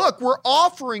 hey, look, we're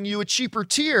offering you a cheaper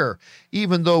tier,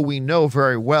 even though we know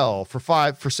very well for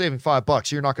saving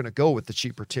 $5, you're not going to go with the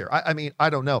cheaper tier. I mean, I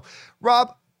don't know.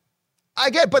 Rob, I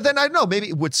get, but then I don't know,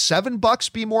 maybe would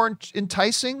 $7 be more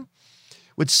enticing?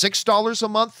 Would $6 a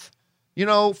month,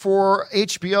 for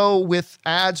HBO with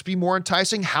ads be more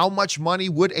enticing? How much money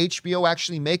would HBO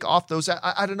actually make off those?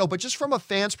 I don't know, but just from a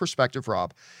fan's perspective,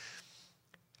 Rob,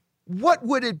 what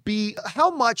would it be? How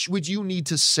much would you need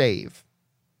to save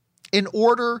in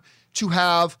order to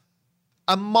have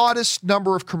a modest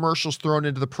number of commercials thrown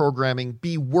into the programming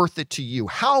be worth it to you?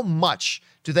 How much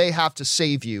do they have to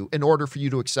save you in order for you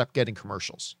to accept getting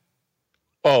commercials?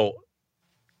 Oh,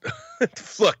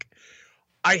 look,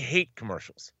 I hate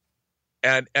commercials.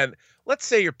 And let's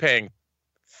say you're paying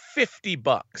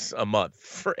 $50 a month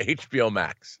for HBO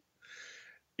Max.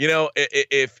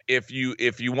 If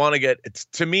you want to get, it's,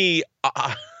 to me,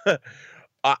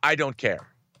 I don't care.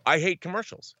 I hate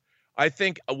commercials. I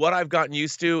think what I've gotten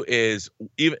used to is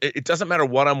it doesn't matter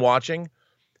what I'm watching.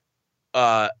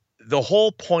 The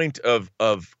whole point of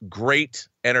great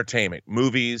entertainment,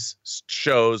 movies,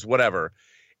 shows, whatever,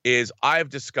 is I've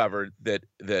discovered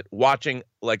that watching,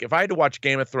 like if I had to watch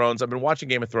Game of Thrones, I've been watching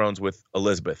Game of Thrones with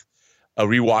Elizabeth,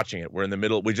 rewatching it. We're in the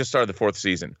middle. We just started the 4th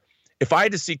season. If I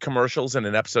had to see commercials in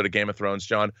an episode of Game of Thrones,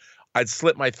 John, I'd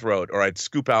slit my throat or I'd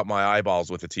scoop out my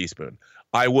eyeballs with a teaspoon.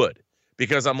 I would,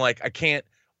 because I'm like, I can't.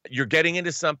 You're getting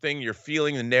into something, you're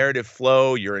feeling the narrative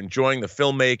flow, you're enjoying the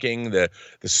filmmaking, the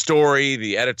story,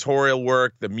 the editorial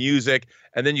work, the music,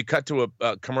 and then you cut to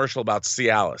a commercial about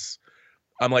Cialis.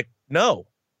 I'm like, no.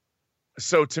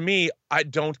 So to me, I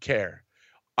don't care.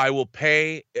 I will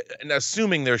pay, and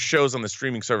assuming there's shows on the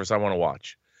streaming service I want to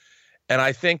watch. And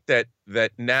I think that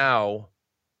now,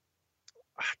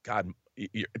 God,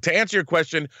 to answer your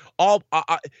question,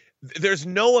 there's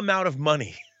no amount of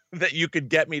money that you could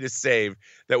get me to save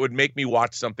that would make me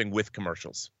watch something with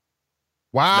commercials.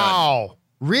 Wow.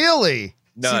 None. Really?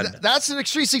 None. See, that's an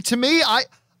extreme. See, to me,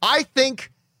 I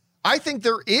think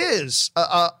there is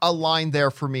a line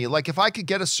there for me. Like if I could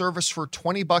get a service for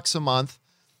 $20 a month,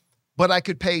 but I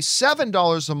could pay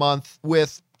 $7 a month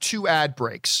with 2 ad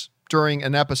breaks during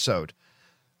an episode,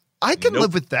 I can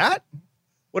live with that.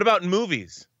 What about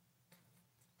movies?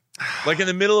 Like in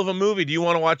the middle of a movie, do you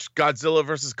want to watch Godzilla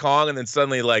versus Kong and then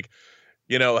suddenly like,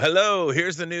 hello,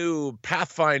 here's the new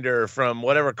Pathfinder from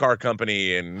whatever car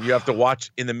company, and you have to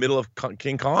watch in the middle of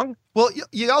King Kong? Well,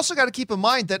 you also got to keep in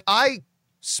mind that I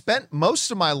spent most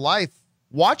of my life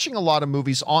watching a lot of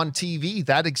movies on TV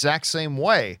that exact same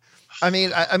way. I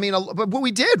mean, but we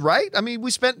did, right? I mean,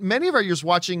 we spent many of our years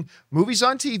watching movies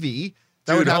on TV.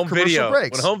 That would have home commercial video.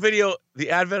 breaks. When home video, the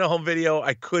advent of home video,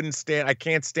 I can't stand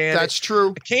That's it.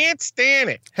 true. I can't stand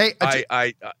it. Hey,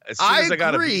 I as soon as I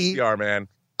got a VCR, man.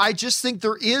 I just think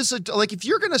there is if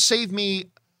you're going to save me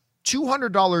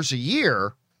 $200 a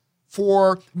year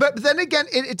but then again,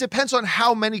 it depends on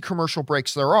how many commercial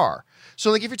breaks there are.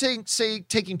 So like if you're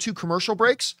taking 2 commercial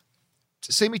breaks,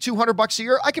 save me $200 a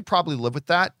year, I could probably live with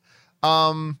that. But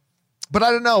I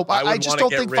don't know. I just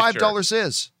don't think $5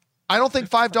 is. I don't think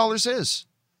 $5 is.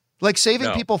 Like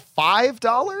saving people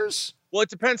 $5? Well, it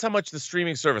depends how much the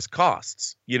streaming service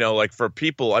costs. Like for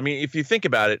people, I mean, if you think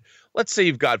about it, let's say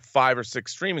you've got 5 or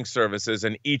 6 streaming services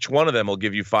and each one of them will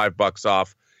give you $5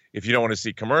 off if you don't want to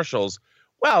see commercials.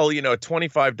 Well, a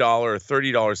 $25 or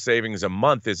 $30 savings a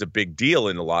month is a big deal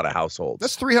in a lot of households.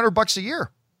 That's $300 a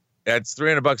year. That's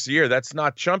 $300 a year. That's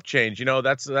not chump change.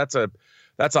 That's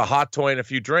a hot toy and a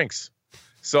few drinks.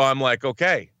 So I'm like,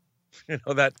 okay.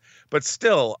 But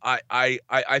still,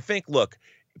 I think, look,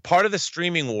 part of the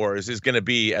streaming wars is going to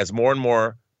be as more and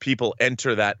more people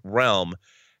enter that realm,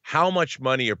 how much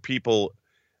money are people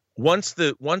once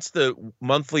the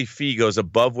monthly fee goes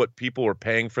above what people are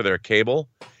paying for their cable,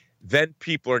 then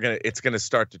it's gonna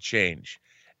start to change.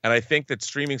 And I think that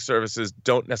streaming services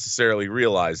don't necessarily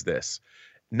realize this.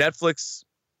 Netflix,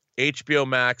 HBO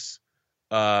Max,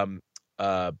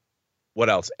 what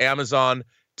else? Amazon,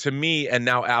 to me, and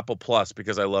now Apple Plus,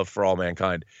 because I love For All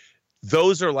Mankind.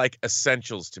 Those are like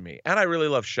essentials to me. And I really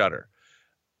love Shudder.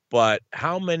 But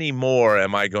how many more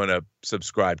am I going to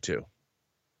subscribe to?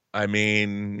 I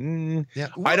mean,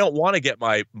 I don't want to get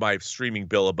my streaming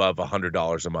bill above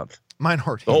 $100 a month. Mine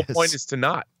already is. The whole point is to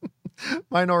not.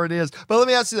 Mine already is. But let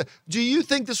me ask you this. Do you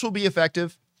think this will be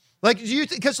effective? Like, do you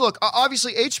think, because look,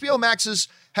 obviously HBO Max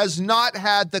has not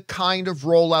had the kind of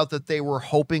rollout that they were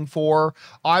hoping for.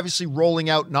 Obviously rolling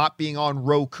out, not being on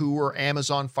Roku or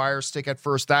Amazon Fire Stick at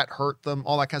first, that hurt them,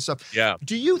 all that kind of stuff. Yeah.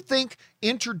 Do you think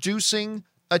introducing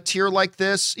a tier like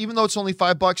this, even though it's only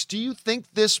 $5, do you think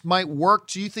this might work?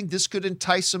 Do you think this could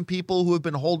entice some people who have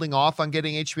been holding off on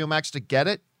getting HBO Max to get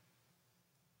it?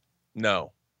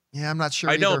 No. Yeah, I'm not sure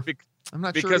I either. don't. I'm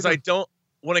not sure because either. I don't,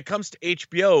 when it comes to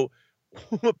HBO,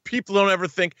 people don't ever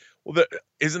think, well,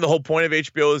 isn't the whole point of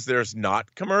HBO is there's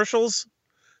not commercials?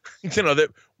 That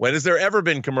when has there ever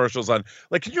been commercials on?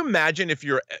 Like, can you imagine if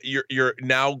you're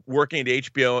now working at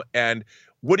HBO, and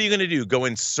what are you going to do? Go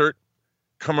insert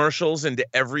commercials into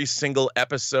every single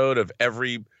episode of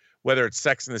whether it's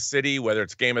Sex and the City, whether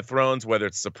it's Game of Thrones, whether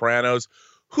it's Sopranos?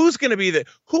 Who's going to be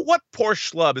what poor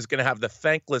schlub is going to have the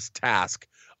thankless task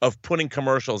of putting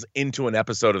commercials into an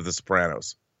episode of The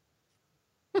Sopranos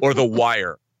or The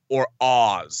Wire or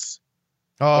Oz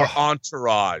or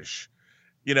Entourage?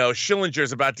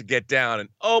 Schillinger's about to get down and,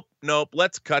 oh, nope,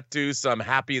 let's cut to some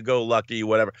happy-go-lucky,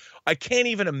 whatever. I can't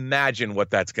even imagine what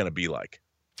that's going to be like.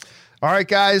 All right,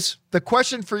 guys, the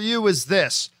question for you is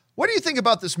this. What do you think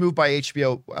about this move by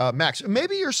HBO Max?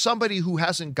 Maybe you're somebody who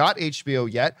hasn't got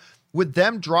HBO yet. With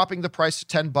them dropping the price to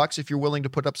 $10, if you're willing to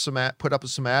put up with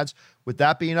some ads, would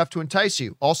that be enough to entice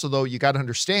you? Also, though, you got to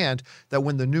understand that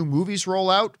when the new movies roll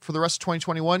out for the rest of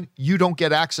 2021, you don't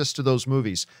get access to those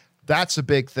movies. That's a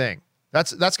big thing.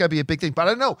 That's got to be a big thing. But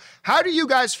I don't know. How do you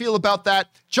guys feel about that?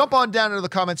 Jump on down into the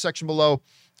comment section below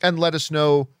and let us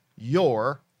know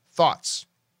your thoughts.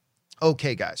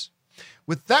 Okay, guys.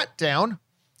 With that down,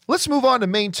 let's move on to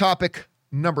main topic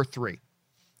number 3.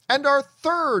 And our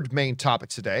third main topic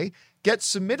today gets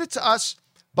submitted to us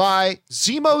by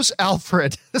Zemos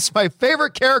Alfred. This is my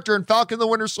favorite character in Falcon the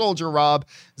Winter Soldier, Rob.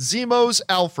 Zemos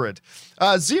Alfred.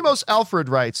 Zemos Alfred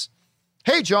writes,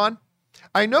 "Hey, John.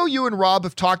 I know you and Rob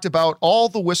have talked about all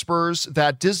the whispers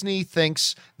that Disney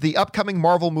thinks the upcoming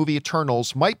Marvel movie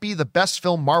Eternals might be the best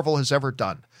film Marvel has ever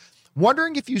done.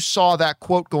 Wondering if you saw that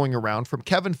quote going around from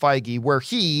Kevin Feige where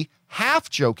he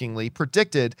half-jokingly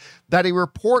predicted that a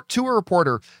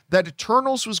reporter that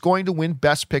Eternals was going to win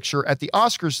Best Picture at the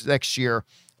Oscars next year.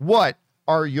 What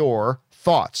are your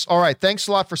thoughts?" All right, thanks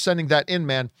a lot for sending that in,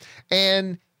 man.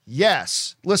 And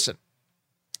yes, listen,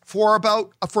 for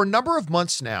a number of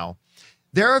months now,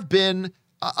 there have been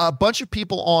a bunch of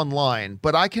people online,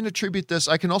 but I can attribute this,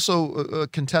 I can also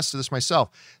contest to this myself.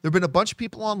 There have been a bunch of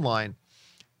people online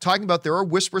talking about there are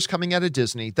whispers coming out of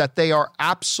Disney that they are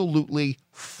absolutely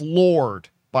floored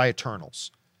by Eternals.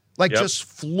 Just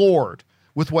floored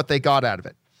with what they got out of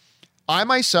it. I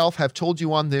myself have told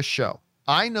you on this show,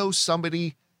 I know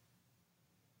somebody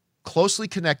closely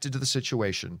connected to the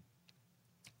situation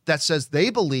that says they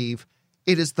believe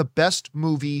it is the best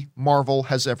movie Marvel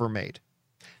has ever made.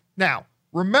 Now,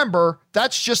 remember,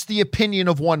 that's just the opinion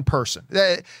of one person.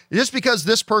 Just because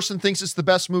this person thinks it's the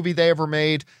best movie they ever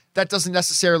made, that doesn't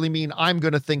necessarily mean I'm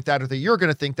going to think that or that you're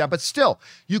going to think that. But still,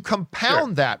 you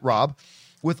compound that, Rob,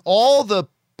 with all the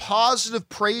positive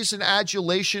praise and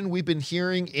adulation we've been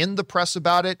hearing in the press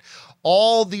about it,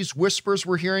 all these whispers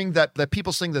we're hearing that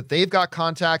people saying that they've got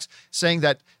contacts, saying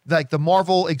that like the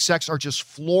Marvel execs are just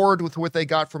floored with what they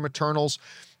got from Eternals.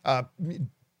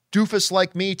 Doofus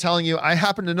like me telling you, I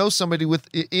happen to know somebody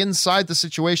inside the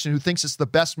situation who thinks it's the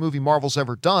best movie Marvel's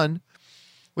ever done,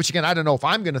 which again, I don't know if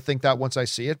I'm going to think that once I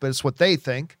see it, but it's what they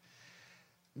think.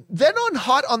 Then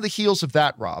hot on the heels of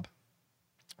that, Rob,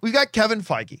 we've got Kevin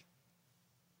Feige,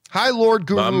 High Lord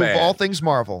Guru of all things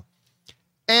Marvel.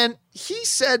 And he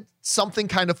said something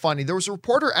kind of funny. There was a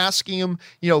reporter asking him,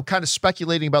 kind of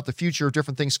speculating about the future of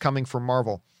different things coming from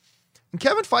Marvel. And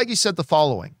Kevin Feige said the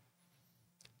following.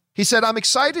 He said, "I'm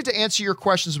excited to answer your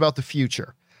questions about the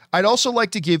future. I'd also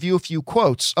like to give you a few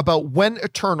quotes about when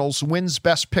Eternals wins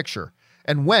Best Picture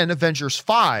and when Avengers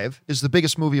 5 is the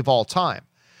biggest movie of all time.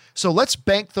 So let's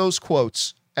bank those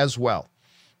quotes as well."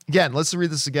 Again, let's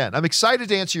read this again. I'm excited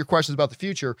to answer your questions about the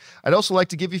future. I'd also like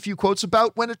to give you a few quotes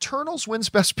about when Eternals wins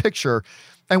Best Picture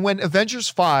and when Avengers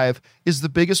 5 is the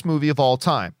biggest movie of all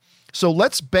time. So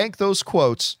let's bank those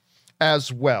quotes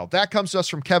as well. That comes to us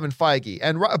from Kevin Feige.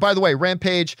 And by the way,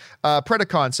 Rampage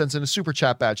Predacon sends in a super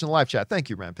chat badge in the live chat. Thank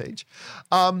you, Rampage.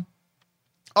 All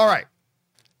right.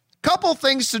 Couple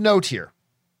things to note here.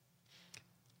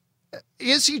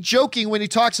 Is he joking when he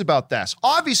talks about this?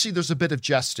 Obviously, there's a bit of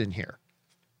jest in here.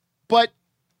 But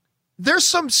there's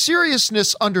some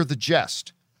seriousness under the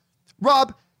jest.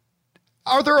 Rob,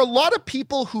 are there a lot of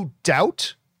people who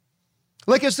doubt?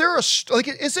 Like, is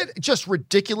it just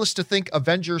ridiculous to think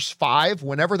Avengers 5,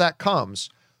 whenever that comes,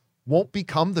 won't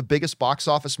become the biggest box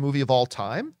office movie of all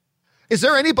time? Is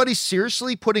there anybody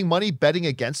seriously putting money betting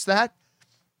against that?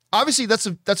 Obviously, that's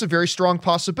a very strong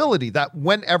possibility that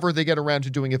whenever they get around to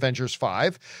doing Avengers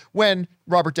 5, when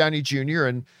Robert Downey Jr.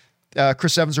 and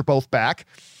Chris Evans are both back,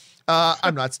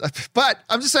 I'm not, but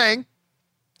I'm just saying,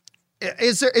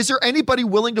 is there anybody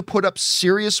willing to put up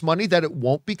serious money that it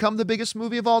won't become the biggest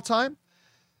movie of all time?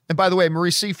 And by the way,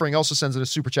 Marie Seifring also sends in a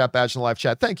super chat badge in the live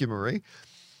chat. Thank you, Marie.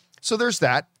 So there's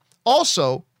that.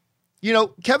 Also,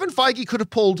 Kevin Feige could have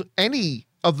pulled any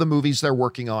of the movies they're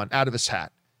working on out of his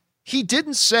hat. He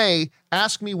didn't say,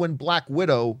 ask me when Black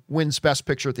Widow wins Best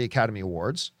Picture at the Academy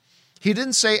Awards. He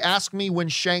didn't say, ask me when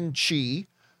Shang-Chi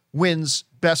wins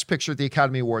Best Picture at the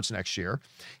Academy Awards next year.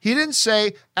 He didn't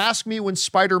say, ask me when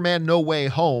Spider-Man No Way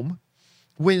Home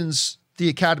wins the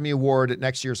Academy Award at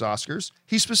next year's Oscars.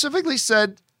 He specifically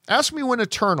said, ask me when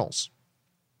Eternals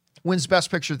wins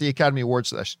Best Picture at the Academy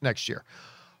Awards next year.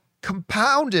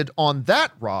 Compounded on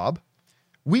that, Rob,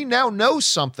 we now know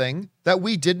something that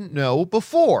we didn't know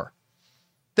before.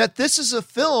 That this is a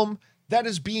film that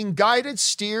is being guided,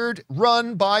 steered,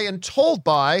 run by, and told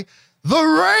by the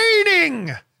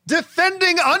reigning,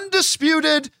 defending,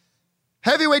 undisputed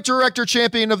heavyweight director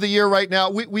champion of the year right now.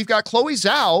 We've got Chloe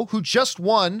Zhao, who just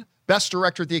won Best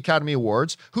Director at the Academy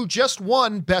Awards, who just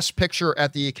won Best Picture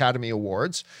at the Academy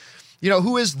Awards,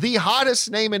 who is the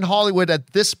hottest name in Hollywood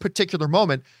at this particular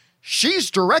moment. She's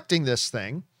directing this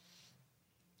thing.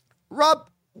 Rob,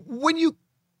 when you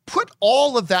put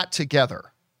all of that together,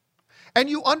 and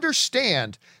you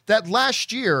understand that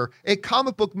last year, a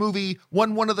comic book movie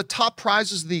won one of the top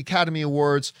prizes of the Academy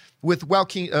Awards, with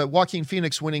Joaquin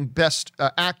Phoenix winning Best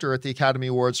Actor at the Academy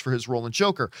Awards for his role in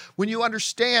Joker. When you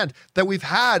understand that we've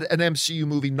had an MCU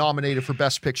movie nominated for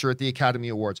Best Picture at the Academy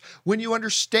Awards. When you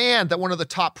understand that one of the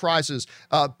top prizes,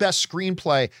 Best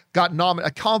Screenplay,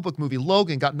 a comic book movie,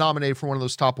 Logan, got nominated for one of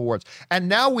those top awards. And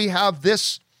now we have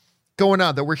this going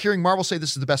on, that we're hearing Marvel say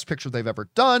this is the best picture they've ever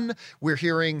done. We're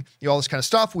hearing all this kind of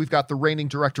stuff. We've got the reigning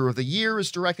director of the year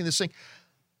is directing this thing.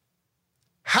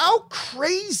 How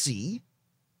crazy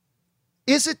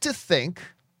is it to think,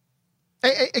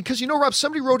 because Rob,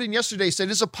 somebody wrote in yesterday, said,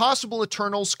 is it possible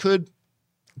Eternals could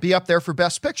be up there for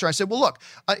Best Picture? I said, well, look,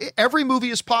 every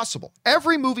movie is possible.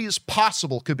 Every movie is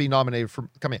possible could be nominated for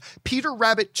coming in. Peter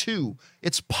Rabbit 2,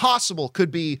 it's possible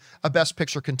could be a Best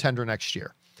Picture contender next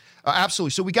year. Absolutely.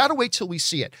 So we got to wait till we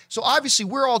see it. So obviously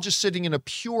we're all just sitting in a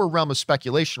pure realm of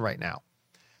speculation right now.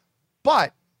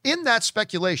 But in that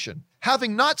speculation,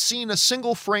 having not seen a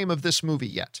single frame of this movie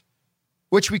yet,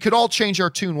 which we could all change our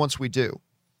tune once we do,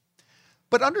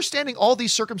 but understanding all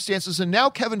these circumstances, and now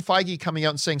Kevin Feige coming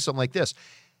out and saying something like this,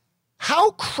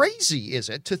 how crazy is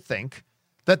it to think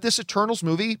that this Eternals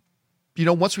movie,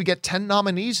 once we get 10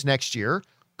 nominees next year,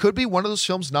 could be one of those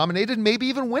films nominated, maybe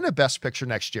even win a Best Picture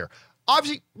next year?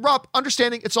 Obviously, Rob,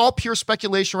 understanding it's all pure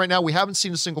speculation right now. We haven't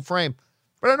seen a single frame.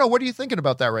 But I don't know. What are you thinking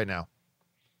about that right now?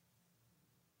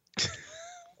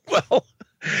 Well,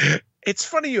 it's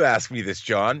funny you ask me this,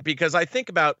 John, because I think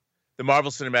about the Marvel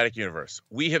Cinematic Universe.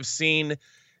 We have seen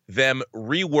them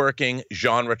reworking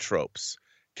genre tropes.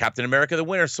 Captain America the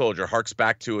Winter Soldier harks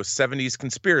back to a 70s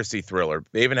conspiracy thriller.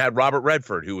 They even had Robert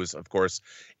Redford, who was, of course,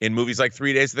 in movies like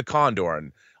 3 Days of the Condor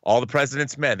and All the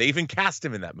President's Men. They even cast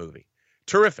him in that movie.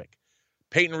 Terrific.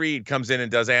 Peyton Reed comes in and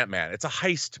does Ant-Man. It's a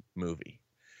heist movie.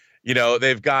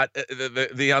 They've got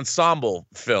the ensemble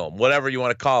film, whatever you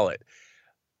want to call it.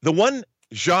 The one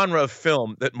genre of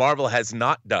film that Marvel has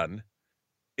not done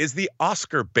is the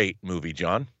Oscar bait movie,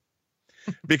 John.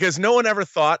 Because no one ever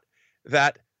thought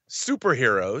that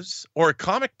superheroes or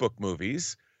comic book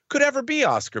movies could ever be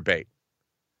Oscar bait.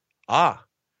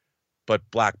 But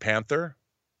Black Panther,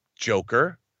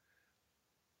 Joker,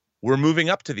 we're moving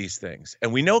up to these things.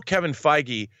 And we know Kevin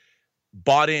Feige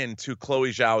bought into Chloe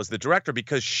Zhao as the director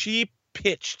because she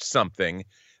pitched something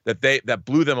that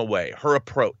blew them away, her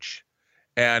approach.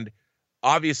 And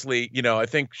obviously, I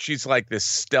think she's like this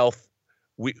stealth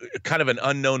kind of an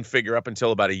unknown figure up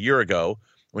until about a year ago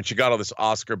when she got all this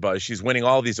Oscar buzz. She's winning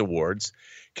all these awards.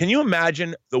 Can you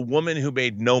imagine the woman who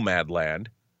made Nomadland,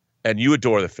 and you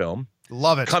adore the film,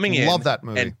 love it, coming in, love that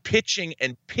movie, and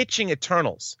pitching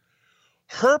Eternals?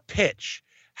 Her pitch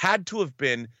had to have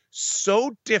been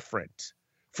so different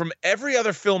from every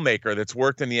other filmmaker that's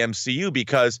worked in the MCU,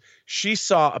 because she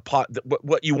saw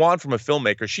what you want from a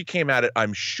filmmaker. She came at it,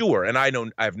 I'm sure, and I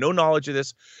have no knowledge of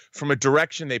this, from a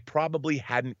direction they probably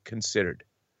hadn't considered.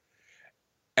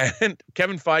 And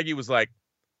Kevin Feige was like,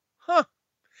 huh,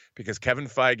 because Kevin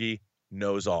Feige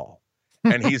knows all.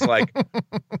 And he's like,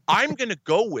 I'm going to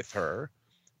go with her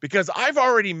because I've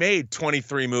already made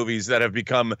 23 movies that have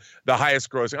become the highest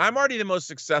grossing. I'm already the most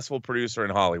successful producer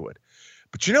in Hollywood.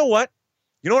 But you know what?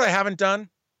 You know what I haven't done?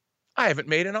 I haven't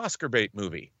made an Oscar bait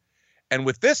movie. And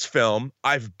with this film,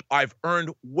 I've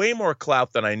earned way more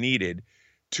clout than I needed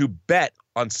to bet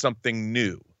on something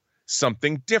new,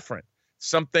 something different,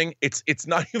 something it's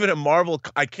not even a Marvel.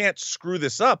 I can't screw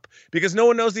this up because no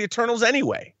one knows the Eternals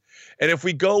anyway. And if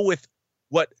we go with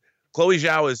what Chloe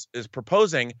Zhao is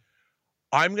proposing,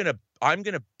 I'm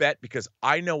gonna bet, because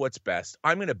I know what's best.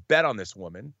 I'm gonna bet on this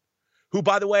woman, who,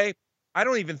 by the way, I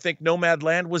don't even think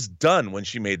Nomadland was done when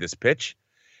she made this pitch.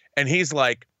 And he's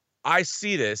like, I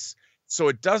see this, so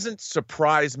it doesn't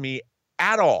surprise me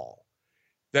at all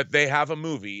that they have a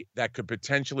movie that could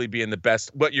potentially be in the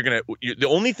best. But the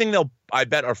only thing I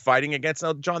bet, are fighting against.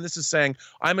 Now, John, this is saying,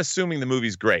 I'm assuming the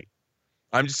movie's great.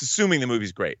 I'm just assuming the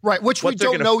movie's great. Right, which we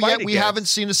don't know yet. We haven't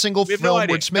seen a single film.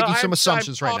 We're just making some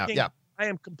assumptions right now. Yeah. I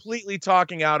am completely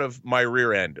talking out of my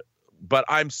rear end, but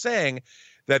I'm saying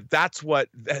that's what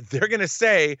they're going to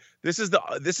say. This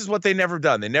is what they never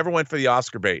done. They never went for the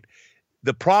Oscar bait.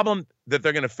 The problem that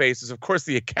they're going to face is, of course,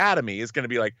 the Academy is going to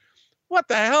be like, what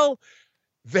the hell?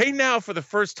 They now, for the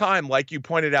first time, like you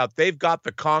pointed out, they've got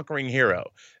the conquering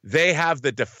hero. They have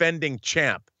the defending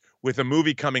champ with a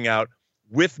movie coming out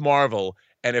with Marvel.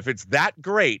 And if it's that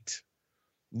great,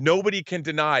 nobody can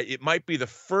deny it might be the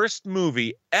first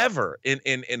movie ever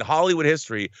in Hollywood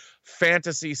history,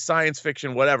 fantasy, science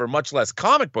fiction, whatever, much less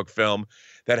comic book film,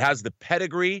 that has the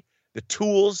pedigree, the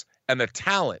tools, and the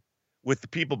talent with the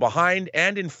people behind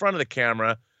and in front of the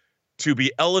camera to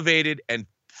be elevated and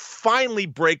finally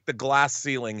break the glass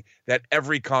ceiling that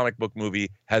every comic book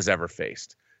movie has ever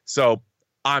faced. So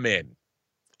I'm in.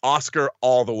 Oscar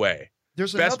all the way.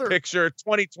 There's Best Picture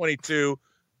 2022,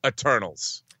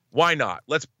 Eternals. Why not?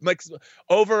 Let's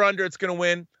over under. It's going to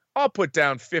win. I'll put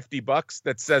down $50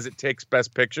 that says it takes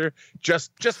Best Picture,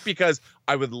 just because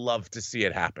I would love to see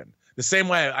it happen. The same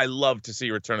way I love to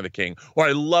see Return of the King, or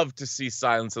I love to see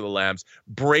Silence of the Lambs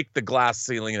break the glass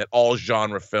ceiling that all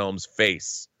genre films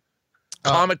face.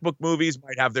 Comic book movies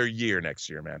might have their year next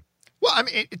year, man. Well, I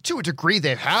mean, to a degree,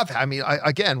 they have. I mean,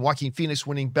 again, Joaquin Phoenix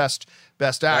winning best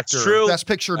actor, Best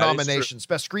Picture nominations,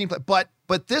 best screenplay.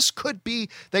 But this could be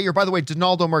that year. By the way,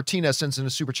 Donaldo Martinez sends in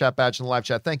a super chat badge in the live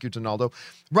chat. Thank you, Donaldo.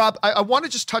 Rob, I want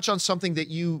to just touch on something that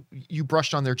you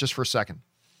brushed on there just for a second.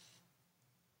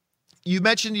 You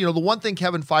mentioned, the one thing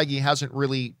Kevin Feige hasn't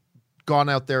really gone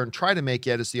out there and tried to make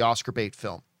yet is the Oscar bait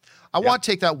film. I want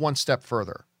to take that one step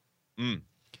further.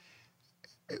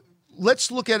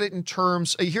 Let's look at it in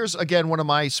terms, here's again one of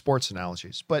my sports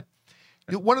analogies, but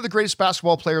one of the greatest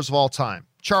basketball players of all time,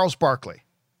 Charles Barkley,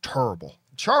 terrible.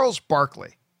 Charles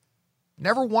Barkley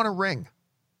never won a ring.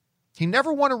 He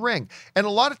never won a ring. And a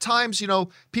lot of times,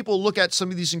 people look at some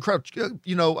of these incredible,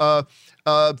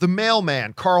 the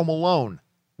mailman, Karl Malone,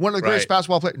 one of the greatest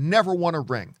basketball players, never won a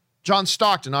ring. John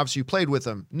Stockton, obviously you played with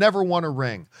him, never won a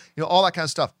ring. All that kind of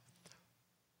stuff.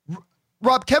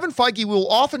 Rob, Kevin Feige will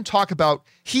often talk about,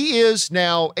 he is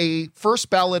now a first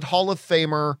ballot Hall of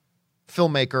Famer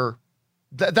filmmaker.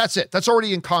 That's it. That's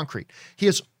already in concrete. He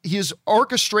has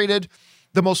orchestrated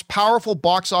the most powerful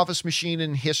box office machine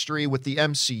in history with the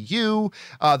MCU.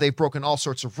 They've broken all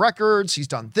sorts of records. He's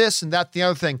done this and that, the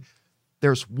other thing.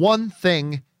 There's one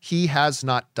thing he has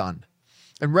not done.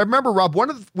 And remember, Rob,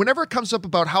 whenever it comes up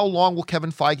about how long will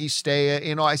Kevin Feige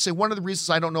stay, I say one of the reasons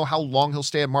I don't know how long he'll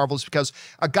stay at Marvel is because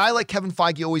a guy like Kevin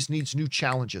Feige always needs new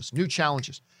challenges.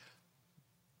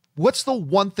 What's the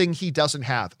one thing he doesn't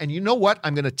have? And you know what?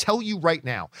 I'm going to tell you right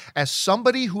now, as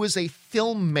somebody who is a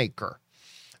filmmaker,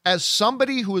 as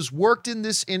somebody who has worked in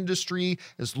this industry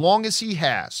as long as he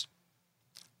has,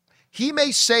 he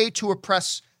may say to a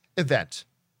press event,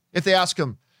 if they ask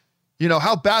him,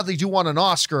 how badly do you want an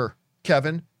Oscar,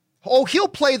 Kevin? Oh, he'll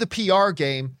play the PR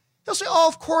game. He'll say,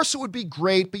 of course it would be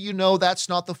great, but that's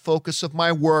not the focus of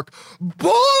my work.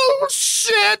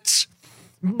 Bullshit!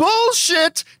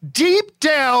 Bullshit. Deep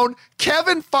down,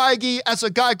 Kevin Feige, as a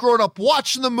guy growing up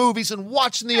watching the movies and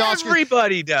watching the Oscars.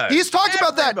 Everybody does. He's talked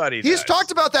about that. Everybody He's does.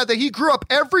 talked about that he grew up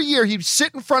every year. He'd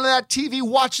sit in front of that TV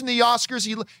watching the Oscars.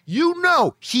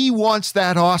 He wants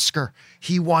that Oscar.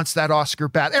 He wants that Oscar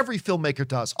bad. Every filmmaker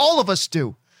does. All of us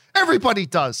do. Everybody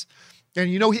does. And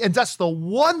and that's the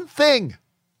one thing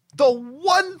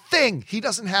he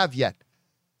doesn't have yet.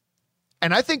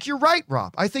 And I think you're right,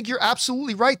 Rob. I think you're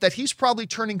absolutely right that he's probably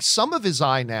turning some of his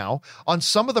eye now on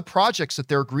some of the projects that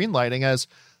they're greenlighting as,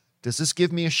 does this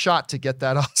give me a shot to get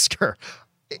that Oscar?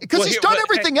 Because he's done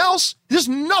everything else. There's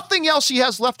nothing else he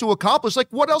has left to accomplish. Like,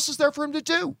 what else is there for him to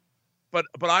do? But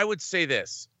I would say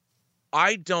this.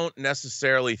 I don't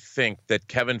necessarily think that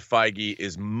Kevin Feige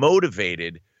is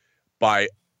motivated by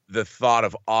the thought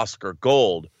of Oscar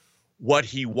gold. What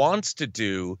he wants to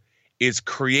do is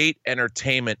create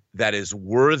entertainment that is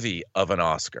worthy of an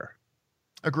Oscar.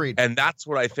 Agreed. And that's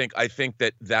what I think. I think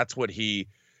that that's what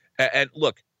and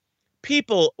look,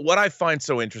 what I find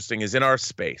so interesting is in our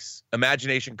space,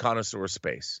 imagination connoisseur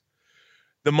space,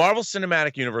 the Marvel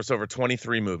Cinematic Universe over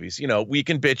 23 movies. We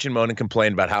can bitch and moan and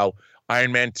complain about how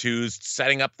Iron Man 2's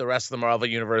setting up the rest of the Marvel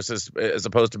Universe as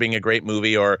opposed to being a great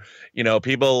movie, or,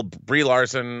 people, Brie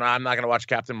Larson, I'm not going to watch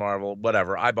Captain Marvel,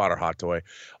 whatever. I bought her hot toy.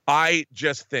 I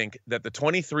just think that the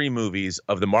 23 movies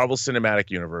of the Marvel Cinematic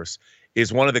Universe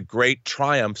is one of the great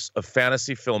triumphs of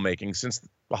fantasy filmmaking since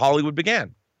Hollywood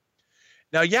began.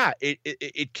 Now, yeah,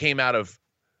 it came out of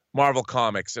Marvel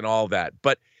Comics and all that,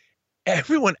 but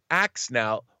everyone acts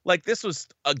now like this was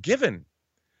a given,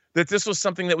 that this was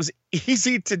something that was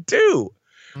easy to do.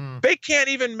 They can't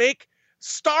even make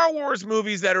Star Wars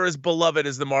movies that are as beloved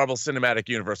as the Marvel Cinematic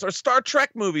Universe, or Star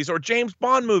Trek movies, or James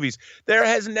Bond movies. There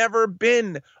has never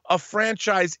been a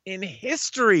franchise in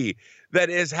history that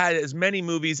has had as many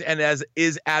movies and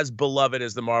is as beloved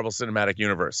as the Marvel Cinematic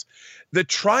Universe. The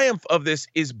triumph of this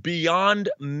is beyond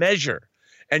measure.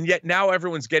 And yet now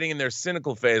everyone's getting in their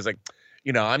cynical phase, like,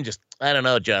 I don't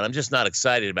know, John. I'm just not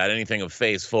excited about anything of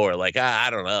Phase 4. Like, I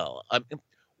don't know.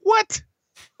 What?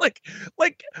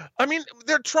 I mean,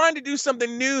 they're trying to do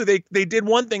something new. They did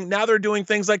one thing. Now they're doing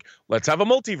things like, let's have a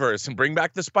multiverse and bring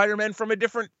back the Spider-Man from a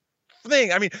different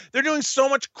thing. I mean, they're doing so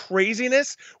much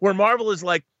craziness where Marvel is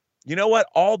like, you know what?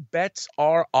 All bets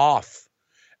are off.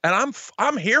 And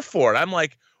I'm here for it. I'm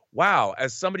like, wow,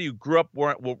 as somebody who grew up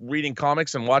reading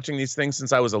comics and watching these things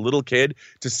since I was a little kid,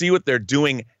 to see what they're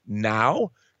doing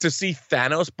now, to see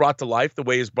Thanos brought to life the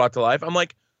way he's brought to life, I'm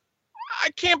like,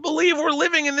 I can't believe we're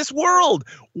living in this world.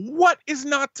 What is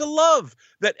not to love?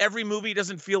 That every movie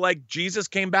doesn't feel like Jesus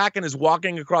came back and is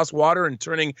walking across water and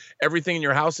turning everything in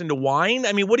your house into wine.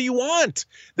 I mean, what do you want?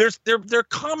 They're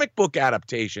comic book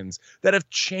adaptations that have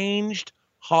changed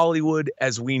Hollywood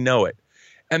as we know it.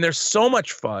 And they're so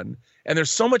much fun, and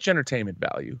there's so much entertainment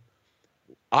value.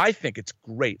 I think it's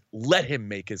great. Let him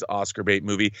make his Oscar bait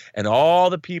movie, and all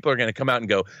the people are going to come out and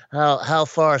go, how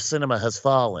far cinema has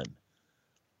fallen.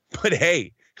 But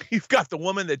hey, you've got the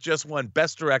woman that just won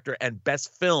Best Director and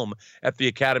Best Film at the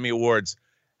Academy Awards,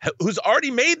 who's already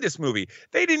made this movie.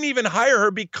 They didn't even hire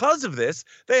her because of this.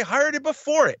 They hired her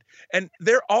before it. And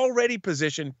they're already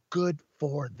positioned. Good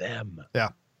for them.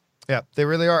 Yeah, they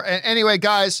really are. And anyway,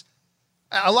 guys,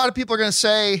 a lot of people are going to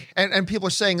say, and people are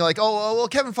saying like, oh, well,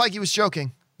 Kevin Feige was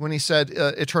joking when he said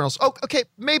Eternals. Oh, okay,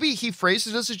 maybe he phrased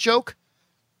it as a joke.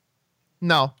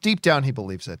 No, deep down he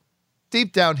believes it.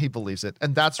 Deep down, he believes it,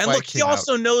 and that's why. And look, he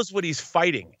also knows what he's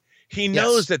fighting. He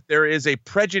knows that there is a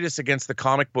prejudice against the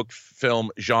comic book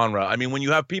film genre. I mean, when you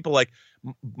have people like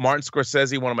Martin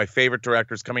Scorsese, one of my favorite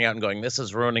directors, coming out and going, "This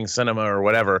is ruining cinema" or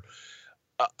whatever.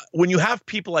 When you have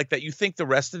people like that, you think the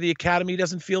rest of the Academy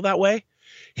doesn't feel that way.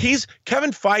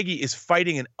 Kevin Feige is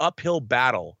fighting an uphill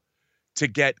battle to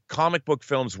get comic book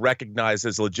films recognized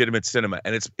as legitimate cinema,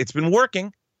 and it's been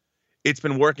working. It's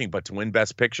been working, but to win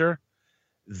Best Picture,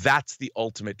 that's the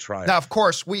ultimate triumph. Now, of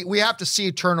course, we have to see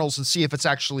Eternals and see if it's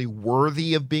actually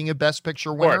worthy of being a Best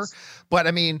Picture winner. But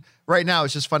I mean, right now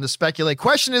it's just fun to speculate.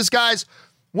 Question is, guys,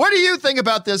 what do you think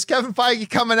about this? Kevin Feige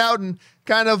coming out and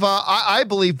kind of, I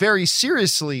believe, very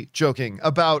seriously joking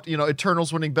about,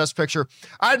 Eternals winning Best Picture.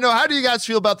 I don't know. How do you guys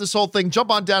feel about this whole thing?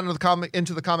 Jump on down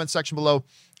into the comment section below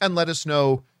and let us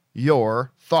know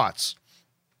your thoughts.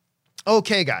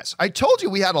 Okay, guys, I told you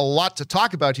we had a lot to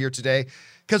talk about here today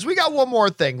because we got one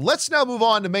more thing. Let's now move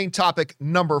on to main topic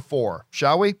number 4,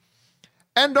 shall we?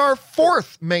 And our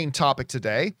fourth main topic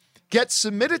today gets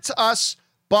submitted to us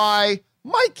by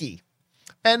Mikey.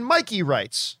 And Mikey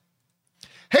writes,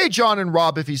 "Hey, John and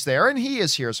Rob, if he's there," and he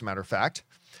is here as a matter of fact.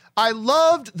 "I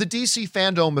loved the DC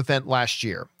Fandome event last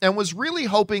year and was really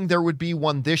hoping there would be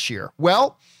one this year.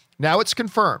 Well, Now it's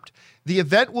confirmed. The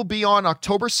event will be on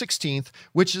October 16th,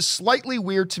 which is slightly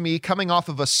weird to me coming off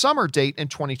of a summer date in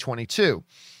 2022.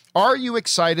 Are you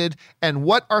excited? And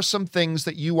what are some things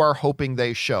that you are hoping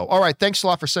they show? All right, thanks a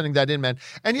lot for sending that in, man.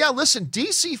 And yeah, listen,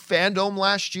 DC Fandome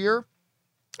last year,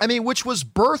 I mean, which was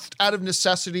birthed out of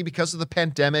necessity because of the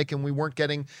pandemic and we weren't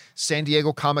getting San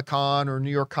Diego Comic-Con or New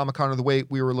York Comic-Con or the way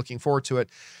we were looking forward to it.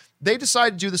 They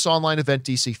decided to do this online event,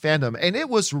 DC Fandome, and it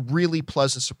was a really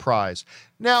pleasant surprise.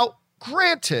 Now,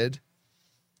 granted,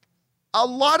 a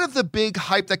lot of the big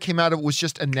hype that came out of it was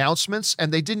just announcements,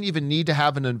 and they didn't even need to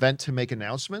have an event to make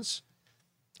announcements.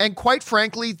 And quite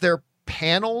frankly, their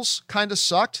panels kind of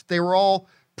sucked. They were all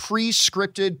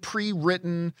pre-scripted,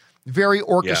 pre-written, very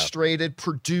orchestrated,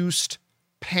 produced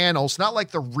panels, not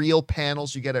like the real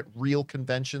panels you get at real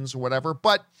conventions or whatever,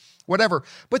 but whatever.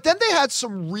 But then they had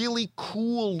some really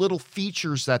cool little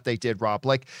features that they did, Rob,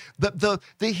 like the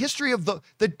history of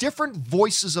the different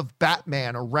voices of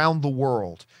Batman around the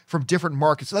world from different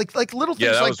markets, like little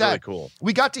things that like was that. Really cool.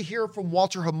 We got to hear from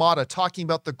Walter Hamada talking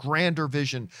about the grander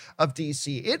vision of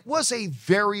DC. It was a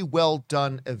very well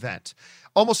done event.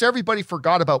 Almost everybody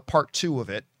forgot about part 2 of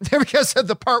it because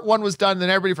the part 1 was done, and then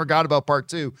everybody forgot about part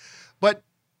 2. But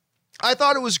I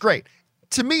thought it was great.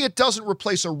 To me, it doesn't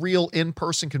replace a real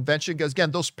in-person convention because,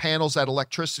 again, those panels, that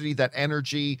electricity, that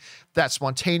energy, that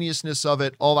spontaneousness of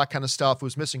it, all that kind of stuff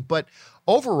was missing. But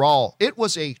overall, it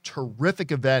was a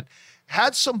terrific event.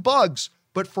 Had some bugs,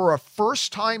 but for a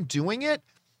first time doing it,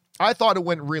 I thought it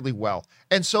went really well.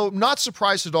 And so not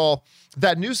surprised at all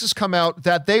that news has come out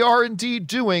that they are indeed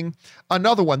doing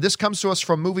another one. This comes to us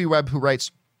from MovieWeb, who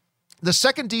writes, the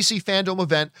second DC Fandome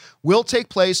event will take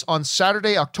place on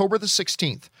Saturday, October the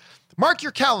 16th. Mark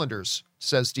your calendars,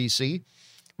 says DC.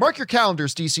 Mark your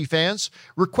calendars, DC fans.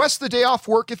 Request the day off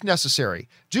work if necessary.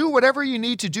 Do whatever you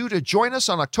need to do to join us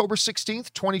on October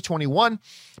 16th, 2021,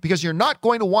 because you're not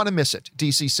going to want to miss it,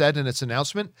 DC said in its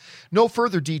announcement. No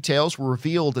further details were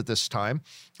revealed at this time.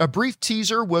 A brief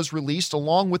teaser was released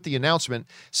along with the announcement,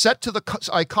 set to the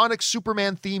iconic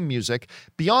Superman theme music.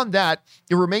 Beyond that,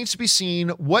 it remains to be seen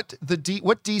what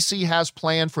DC has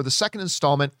planned for the second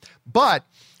installment, but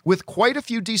with quite a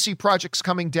few DC projects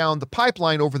coming down the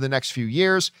pipeline over the next few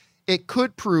years, it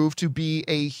could prove to be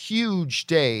a huge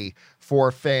day for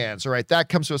fans. All right, that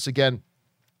comes to us again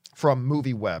from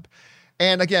MovieWeb.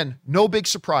 And again, no big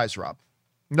surprise, Rob.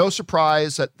 No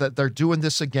surprise that they're doing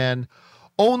this again.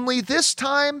 Only this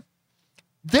time,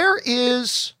 there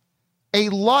is a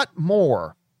lot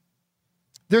more.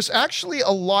 There's actually a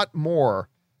lot more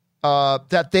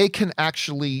that they can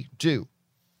actually do.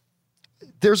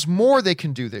 There's more they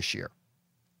can do this year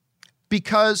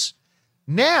because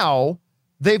now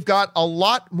they've got a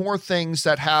lot more things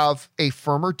that have a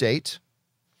firmer date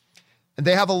and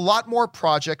they have a lot more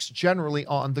projects generally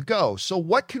on the go. So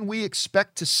what can we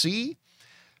expect to see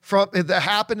from that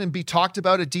happen and be talked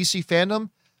about at DC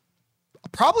Fandome?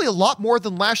 Probably a lot more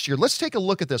than last year. Let's take a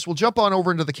look at this. We'll jump on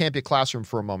over into the Campia Classroom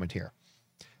for a moment here.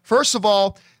 First of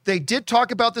all, they did talk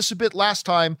about this a bit last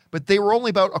time, but they were only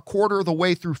about a quarter of the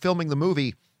way through filming the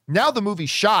movie. Now the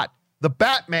movie's shot. The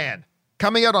Batman,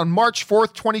 coming out on March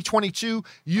 4th, 2022.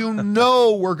 You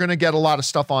know we're going to get a lot of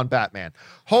stuff on Batman.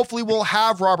 Hopefully we'll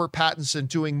have Robert Pattinson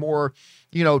doing more,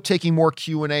 taking more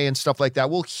Q&A and stuff like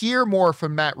that. We'll hear more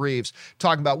from Matt Reeves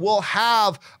talking about, we'll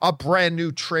have a brand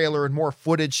new trailer and more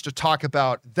footage to talk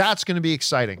about. That's going to be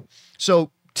exciting.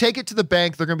 So take it to the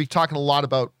bank. They're going to be talking a lot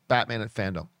about Batman at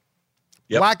Fandome.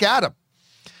 Yep. Black Adam.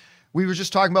 We were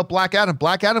just talking about Black Adam.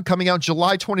 Black Adam coming out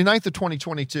July 29th of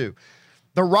 2022.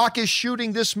 The Rock is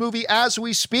shooting this movie as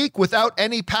we speak without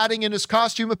any padding in his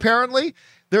costume, apparently.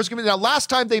 There's going to be, now last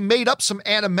time they made up some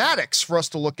animatics for us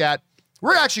to look at.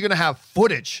 We're actually going to have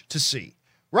footage to see.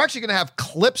 We're actually going to have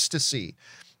clips to see.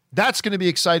 That's going to be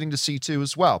exciting to see too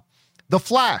as well. The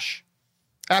Flash.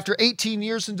 After 18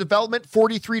 years in development,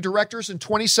 43 directors, and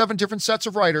 27 different sets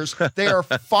of writers, they are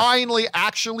finally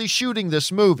actually shooting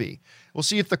this movie. We'll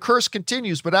see if the curse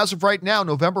continues, but as of right now,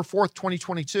 November 4th,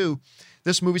 2022,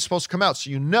 this movie's supposed to come out. So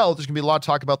there's going to be a lot of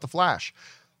talk about The Flash.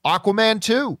 Aquaman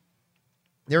 2.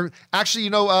 They're actually,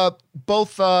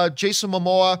 both Jason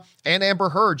Momoa and Amber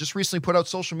Heard just recently put out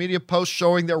social media posts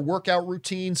showing their workout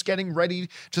routines, getting ready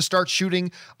to start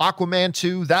shooting Aquaman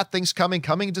 2. That thing's coming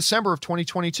in December of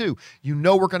 2022. We're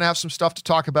going to have some stuff to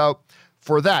talk about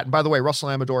for that. And by the way, Russell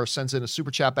Amador sends in a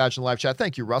super chat badge in the live chat.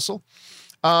 Thank you, Russell.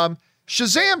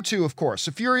 Shazam 2, of course,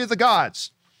 The Fury of the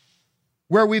Gods,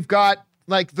 where we've got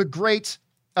like the great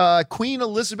Queen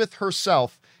Elizabeth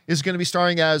herself is going to be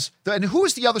starring as, and who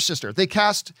is the other sister? They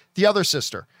cast the other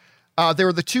sister. They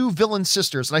were the two villain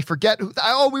sisters, and I forget who.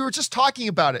 We were just talking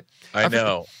about it. I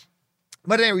know.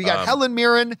 But anyway, we got Helen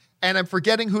Mirren And I'm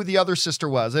forgetting who the other sister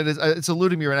was. It's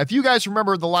eluding me right now. If you guys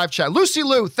remember the live chat, Lucy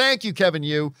Liu, thank you, Kevin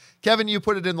Yu. Kevin Yu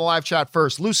put it in the live chat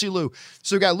first. Lucy Liu.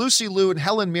 So we got Lucy Liu and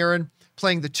Helen Mirren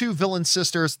playing the two villain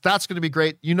sisters. That's going to be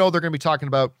great. You know they're going to be talking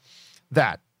about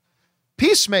that.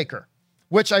 Peacemaker,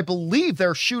 which I believe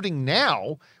they're shooting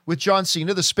now with John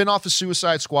Cena, the spinoff of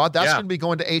Suicide Squad. That's going to be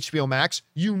going to HBO Max.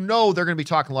 You know they're going to be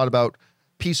talking a lot about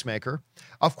Peacemaker.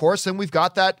 Of course, then we've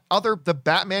got the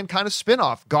Batman kind of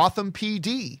spinoff, Gotham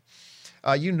PD.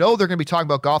 You know they're going to be talking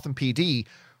about Gotham PD.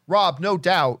 Rob, no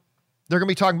doubt, they're going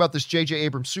to be talking about this J.J.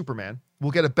 Abrams Superman.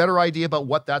 We'll get a better idea about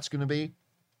what that's going to be.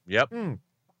 Yep.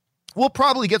 We'll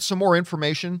probably get some more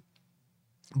information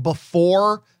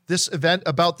before this event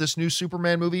about this new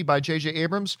Superman movie by J.J.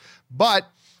 Abrams,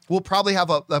 but we'll probably have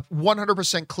a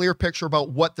 100% clear picture about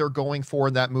what they're going for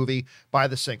in that movie by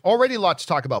this thing. Already a lot to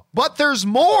talk about, but there's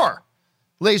more,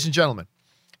 ladies and gentlemen.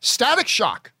 Static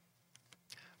Shock.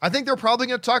 I think they're probably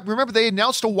going to talk. Remember, they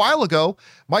announced a while ago,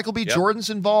 Michael B. Jordan's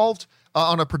involved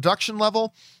on a production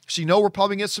level. So, we're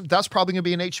probably going to get some, that's probably going to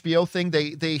be an HBO thing.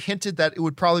 They hinted that it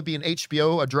would probably be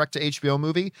a direct to HBO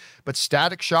movie, but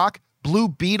Static Shock, Blue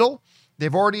Beetle,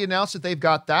 they've already announced that they've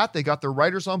got that. They got their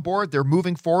writers on board. They're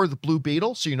moving forward with Blue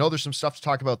Beetle. So, there's some stuff to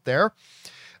talk about there.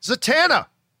 Zatanna,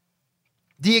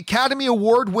 the Academy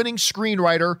Award winning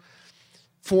screenwriter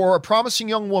for A Promising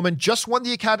Young Woman, just won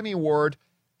the Academy Award.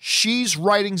 She's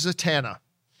writing Zatanna.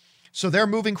 So they're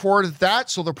moving forward with that.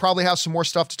 So they'll probably have some more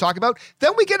stuff to talk about.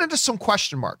 Then we get into some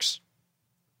question marks.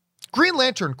 Green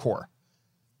Lantern Corps.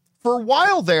 For a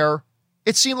while there,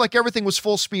 it seemed like everything was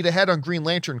full speed ahead on Green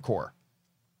Lantern Corps.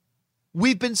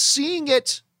 We've been seeing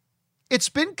it. It's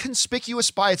been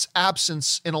conspicuous by its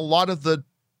absence in a lot of the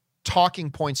talking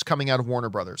points coming out of Warner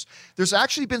Brothers. There's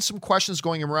actually been some questions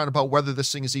going around about whether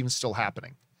this thing is even still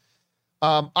happening.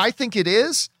 I think it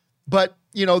is. But,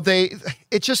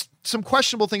 it's just some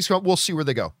questionable things. We'll see where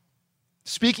they go.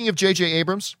 Speaking of J.J.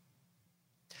 Abrams,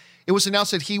 it was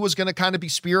announced that he was going to kind of be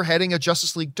spearheading a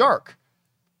Justice League Dark.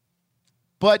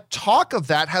 But talk of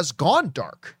that has gone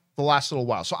dark the last little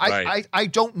while. So I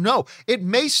don't know. It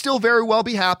may still very well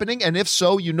be happening. And if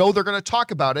so, they're going to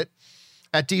talk about it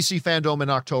at DC Fandome in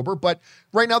October. But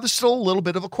right now, there's still a little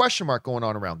bit of a question mark going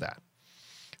on around that.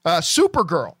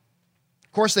 Supergirl.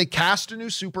 Of course, they cast a new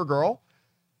Supergirl.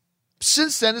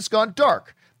 Since then, it's gone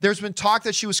dark. There's been talk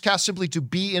that she was cast simply to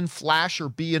be in Flash or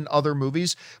be in other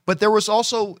movies, but there was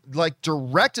also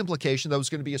direct implication that it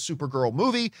was going to be a Supergirl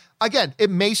movie. Again,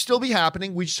 it may still be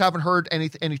happening. We just haven't heard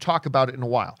any talk about it in a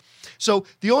while. So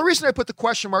the only reason I put the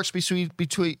question marks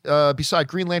beside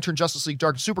Green Lantern, Justice League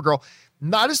Dark, and Supergirl,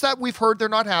 not is that we've heard they're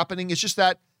not happening. It's just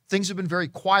that things have been very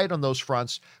quiet on those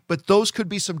fronts, but those could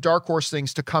be some dark horse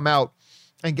things to come out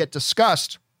and get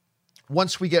discussed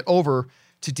once we get over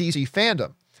to DC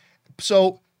Fandom.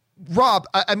 So, Rob,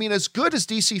 I mean, as good as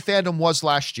DC Fandom was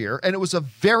last year, and it was a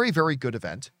very, very good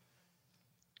event,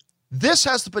 this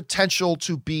has the potential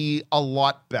to be a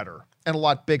lot better and a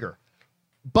lot bigger.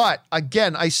 But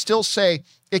again, I still say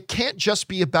it can't just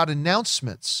be about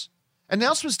announcements.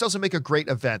 Announcements doesn't make a great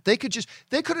event. They could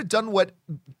have done what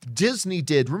Disney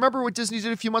did. Remember what Disney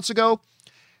did a few months ago?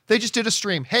 They just did a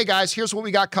stream. Hey guys, here's what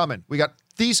we got coming. We got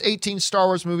these 18 Star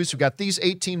Wars movies. We got these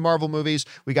 18 Marvel movies.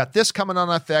 We got this coming on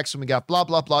FX, and we got blah,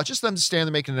 blah, blah. Just them to stand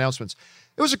there making announcements.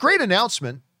 It was a great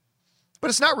announcement, but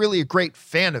it's not really a great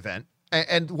fan event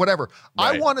and whatever.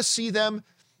 Right. I want to see them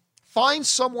find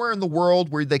somewhere in the world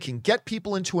where they can get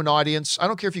people into an audience. I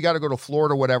don't care if you got to go to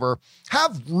Florida or whatever.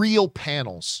 Have real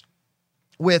panels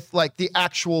with the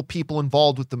actual people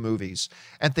involved with the movies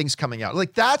and things coming out.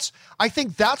 I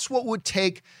think that's what would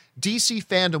take DC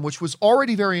Fandom, which was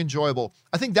already very enjoyable.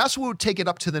 I think that's what would take it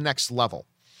up to the next level.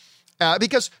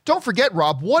 Because don't forget,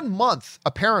 Rob, 1 month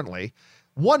after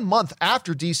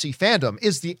DC Fandom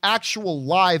is the actual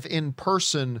live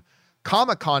in-person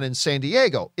Comic-Con in San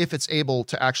Diego, if it's able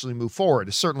to actually move forward.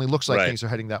 It certainly looks like things are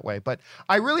heading that way. But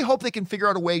I really hope they can figure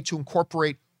out a way to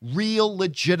incorporate real,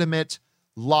 legitimate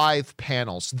live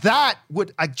panels. That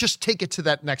would just take it to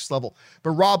that next level. But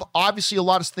Rob, obviously a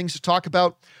lot of things to talk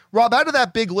about. Rob, out of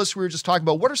that big list we were just talking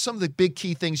about, what are some of the big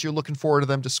key things you're looking forward to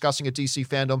them discussing at DC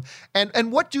Fandom?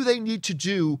 And what do they need to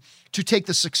do to take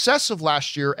the success of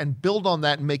last year and build on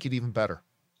that and make it even better?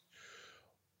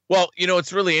 Well,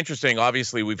 it's really interesting.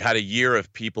 Obviously, we've had a year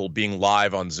of people being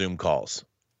live on Zoom calls,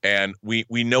 and we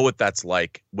know what that's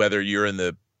like, whether you're in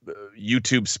the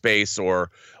YouTube space or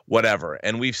whatever.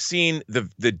 And we've seen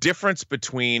the difference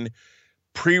between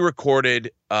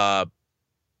pre-recorded,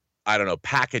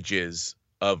 packages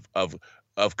of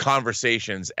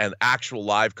conversations and actual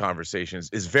live conversations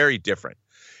is very different.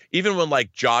 Even when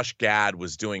like Josh Gad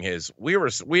was doing his,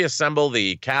 we assemble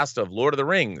the cast of Lord of the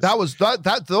Rings. Those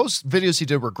videos he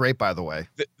did were great, by the way.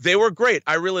 They were great.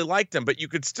 I really liked them, but you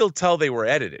could still tell they were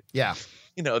edited. Yeah.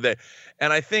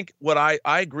 And I think what I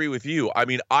agree with you. I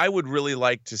mean, I would really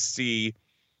like to see,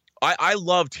 I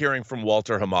loved hearing from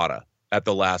Walter Hamada at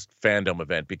the last Fandome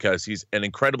event because he's an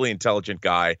incredibly intelligent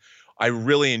guy. I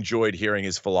really enjoyed hearing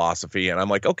his philosophy, and I'm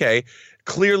like, okay,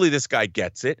 clearly this guy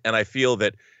gets it. And I feel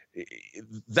that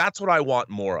that's what I want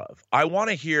more of. I want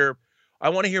to hear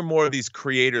more of these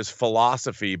creators'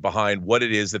 philosophy behind what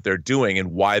it is that they're doing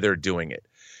and why they're doing it.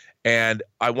 And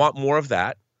I want more of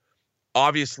that.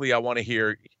 Obviously, I want to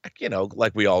hear,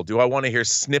 like we all do, I want to hear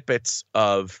snippets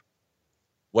of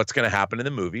what's going to happen in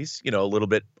the movies, a little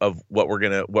bit of what we're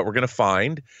going to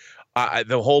find.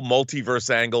 The whole multiverse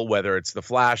angle, whether it's the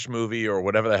Flash movie or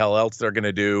whatever the hell else they're going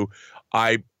to do,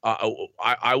 I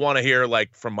want to hear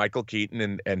like from Michael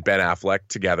Keaton and Ben Affleck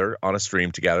together on a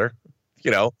stream together,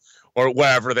 or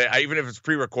whatever even if it's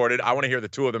pre-recorded, I want to hear the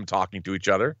two of them talking to each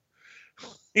other,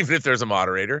 even if there's a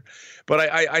moderator.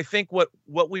 But I think what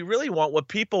we really want, what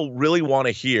people really want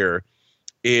to hear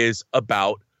is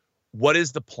about what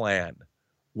is the plan?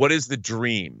 What is the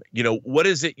dream? What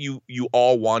is it you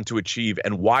all want to achieve?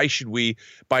 And why should we,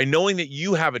 by knowing that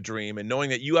you have a dream and knowing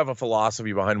that you have a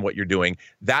philosophy behind what you're doing,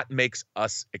 that makes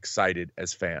us excited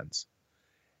as fans.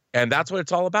 And that's what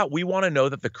it's all about. We want to know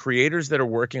that the creators that are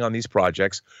working on these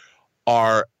projects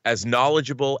are as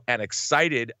knowledgeable and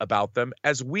excited about them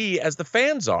as we, as the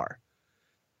fans, are.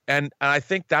 And I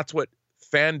think that's what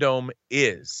Fandome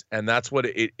is. And that's what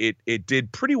it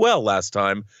did pretty well last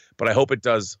time, but I hope it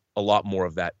does a lot more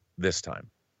of that this time.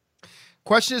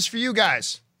 Question is for you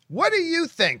guys. What do you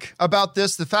think about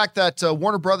this? The fact that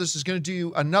Warner Brothers is going to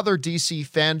do another DC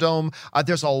Fandome.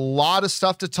 There's a lot of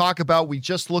stuff to talk about. We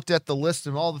just looked at the list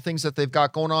and all the things that they've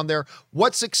got going on there.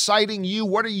 What's exciting you?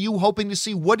 What are you hoping to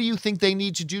see? What do you think they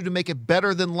need to do to make it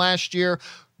better than last year?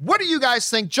 What do you guys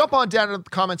think? Jump on down in the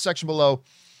comment section below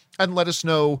and let us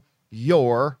know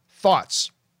your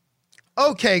thoughts.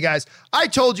 Okay, guys, I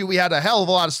told you we had a hell of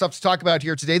a lot of stuff to talk about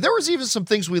here today. There was even some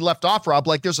things we left off, Rob,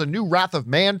 like there's a new Wrath of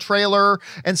Man trailer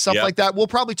and stuff like that. We'll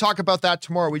probably talk about that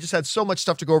tomorrow. We just had so much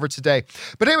stuff to go over today.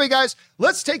 But anyway, guys,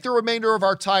 let's take the remainder of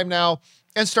our time now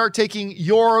and start taking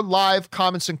your live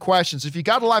comments and questions. If you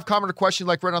got a live comment or question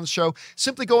like right on the show,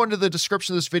 simply go into the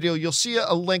description of this video. You'll see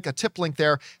a link, a tip link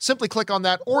there. Simply click on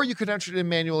that, or you can enter it in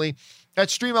manually at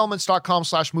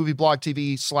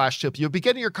streamelements.com/movieblogtv/tip. You'll be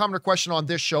getting your comment or question on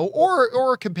this show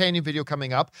or a companion video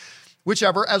coming up,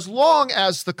 whichever, as long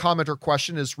as the comment or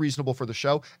question is reasonable for the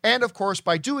show. And of course,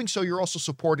 by doing so, you're also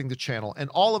supporting the channel. And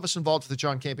all of us involved with the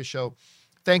John Campea Show,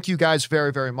 thank you guys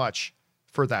very, very much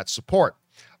for that support.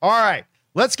 All right,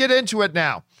 let's get into it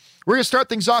now. We're going to start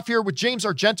things off here with James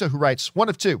Argenta, who writes, one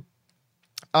of two.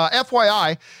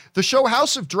 FYI, the show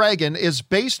House of Dragon is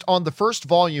based on the first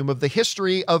volume of the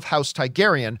history of House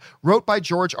Targaryen, wrote by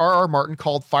George R.R. Martin,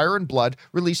 called Fire and Blood,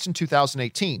 released in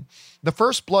 2018. The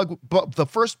first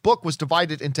book was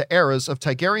divided into eras of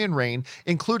Targaryen reign,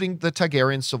 including the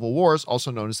Targaryen Civil Wars,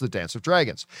 also known as the Dance of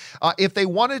Dragons. If they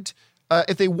wanted to,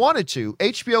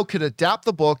 HBO could adapt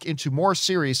the book into more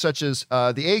series such as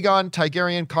the Aegon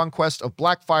Targaryen Conquest of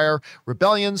Blackfire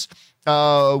Rebellions,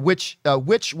 which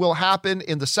will happen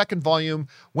in the second volume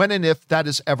when and if that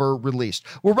is ever released.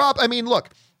 Well, Rob, I mean,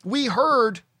 look, we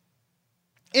heard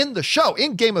in the show,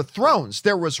 in Game of Thrones,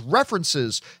 there was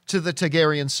references to the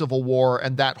Targaryen Civil War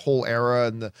and that whole era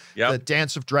and the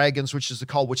Dance of Dragons, which is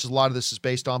a lot of this is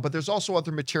based on, but there's also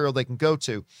other material they can go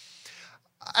to.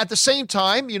 At the same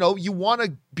time, you want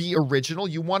to be original.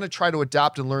 You want to try to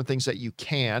adapt and learn things that you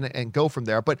can and go from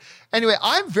there. But anyway,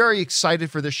 I'm very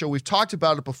excited for this show. We've talked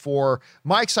about it before.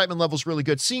 My excitement level is really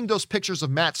good. Seeing those pictures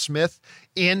of Matt Smith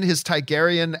in his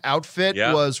Targaryen outfit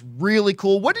was really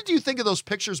cool. What did you think of those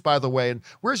pictures, by the way? And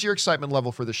where's your excitement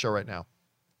level for the show right now?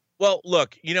 Well,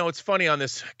 look, it's funny on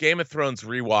this Game of Thrones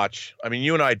rewatch. I mean,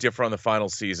 you and I differ on the final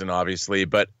season, obviously,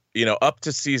 but, up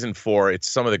to season 4, it's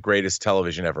some of the greatest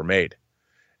television ever made.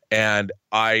 And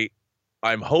I'm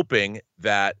hoping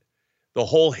that the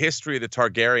whole history of the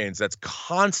Targaryens that's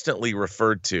constantly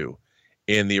referred to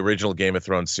in the original Game of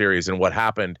Thrones series and what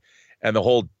happened and the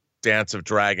whole Dance of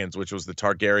Dragons, which was the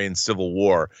Targaryen Civil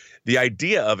War, the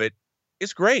idea of it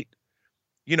is great.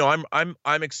 I'm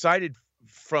excited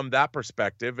from that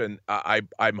perspective, and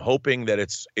I'm hoping that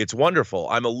it's wonderful.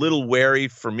 I'm a little wary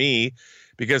for me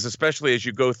because especially as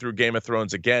you go through Game of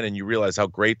Thrones again and you realize how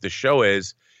great the show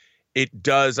is, it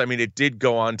did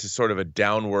go on to sort of a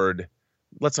downward,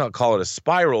 let's not call it a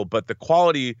spiral, but the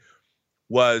quality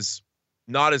was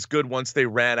not as good once they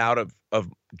ran out of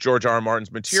George R. R.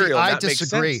 Martin's material. See, I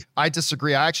disagree. I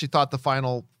disagree. I actually thought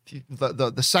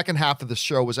the second half of the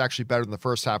show was actually better than the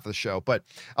first half of the show. But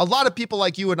a lot of people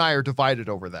like you and I are divided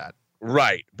over that.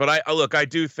 Right. But I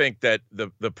do think that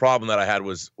the problem that I had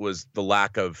was the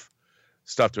lack of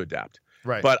stuff to adapt.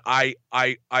 Right. But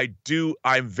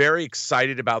I'm very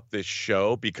excited about this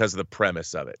show because of the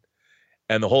premise of it.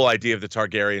 And the whole idea of the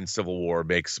Targaryen Civil War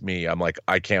I'm like,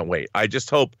 I can't wait. I just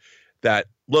hope that,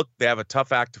 look, they have a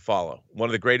tough act to follow. One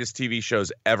of the greatest TV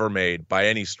shows ever made by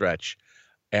any stretch.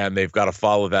 And they've got to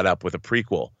follow that up with a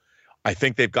prequel. I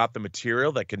think they've got the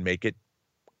material that can make it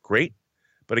great.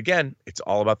 But again, it's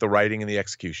all about the writing and the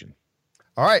execution.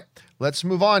 All right, let's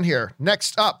move on here.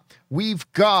 Next up, we've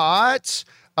got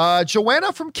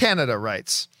Joanna from Canada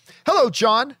writes, "Hello,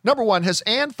 John. Number one, has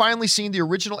Anne finally seen the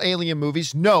original Alien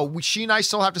movies? No, she and I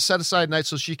still have to set aside a night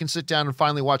so she can sit down and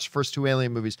finally watch the first two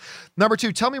Alien movies. Number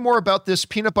two, tell me more about this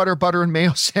peanut butter, and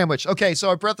mayo sandwich." Okay,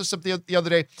 so I brought this up the other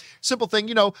day. Simple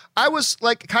thing, I was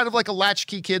kind of like a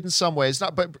latchkey kid in some ways.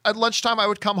 But at lunchtime, I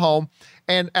would come home,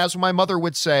 and as my mother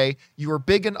would say, you were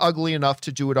big and ugly enough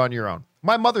to do it on your own.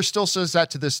 My mother still says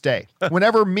that to this day.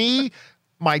 Whenever me,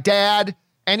 my dad,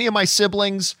 any of my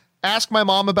siblings ask my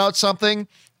mom about something,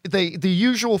 the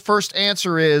usual first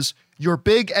answer is, you're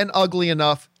big and ugly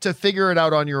enough to figure it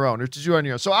out on your own or to do it on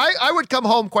your own. So I would come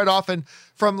home quite often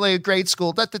from grade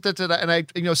school, and I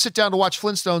sit down to watch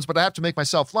Flintstones, but I have to make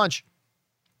myself lunch.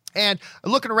 And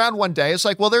looking around one day, it's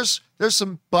like, well, there's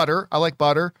some butter. I like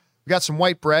butter. We got some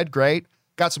white bread. Great.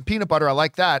 Got some peanut butter. I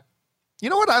like that. You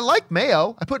know what? I like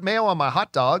mayo. I put mayo on my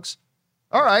hot dogs.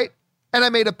 All right. And I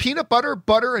made a peanut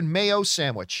butter, and mayo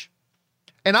sandwich.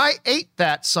 And I ate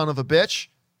that son of a bitch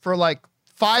for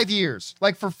 5 years.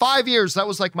 For 5 years, that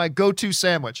was my go-to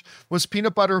sandwich, was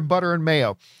peanut butter, and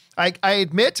mayo. I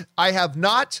admit I have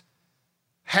not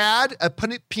had a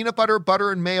peanut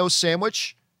butter, and mayo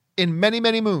sandwich in many,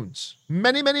 many moons.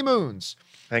 Many, many moons.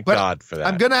 Thank God for that.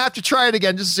 I'm going to have to try it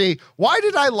again just to see, why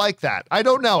did I like that? I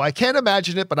don't know. I can't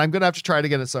imagine it, but I'm going to have to try it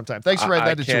again at some time. Thanks for writing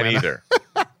that to Joanna. I can't either.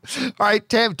 All right,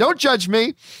 Tam, don't judge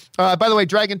me. By the way,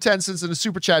 Dragon10 sends in a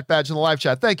super chat badge in the live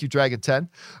chat. Thank you, Dragon10.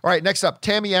 All right, next up,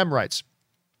 Tammy M writes,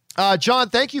 John,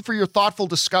 thank you for your thoughtful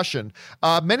discussion.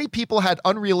 Many people had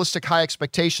unrealistic high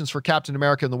expectations for Captain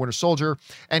America and the Winter Soldier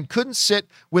and couldn't sit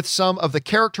with some of the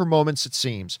character moments, it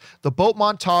seems. The boat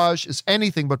montage is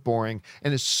anything but boring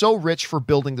and is so rich for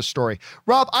building the story.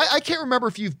 Rob, I can't remember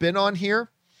if you've been on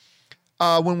here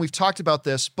when we've talked about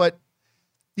this, but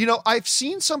I've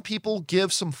seen some people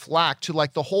give some flack to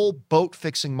the whole boat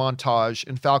fixing montage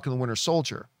in Falcon and the Winter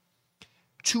Soldier.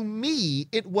 To me,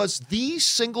 it was the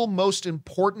single most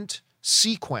important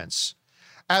sequence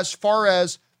as far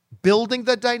as building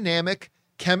the dynamic,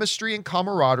 chemistry, and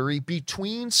camaraderie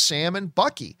between Sam and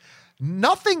Bucky.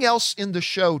 Nothing else in the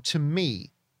show, to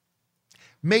me,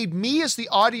 made me as the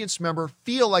audience member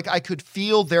feel like I could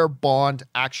feel their bond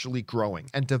actually growing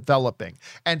and developing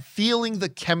and feeling the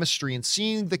chemistry and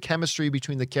seeing the chemistry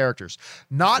between the characters.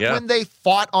 Not when they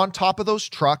fought on top of those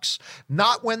trucks,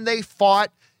 not when they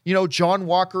fought John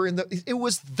Walker it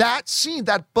was that scene,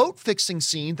 that boat fixing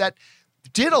scene that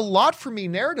did a lot for me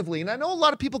narratively. And I know a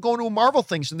lot of people go into Marvel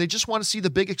things and they just want to see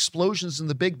the big explosions and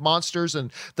the big monsters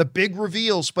and the big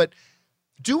reveals, but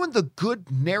doing the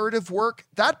good narrative work,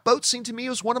 that boat scene to me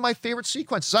was one of my favorite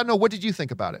sequences. I don't know. What did you think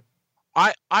about it?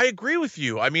 I agree with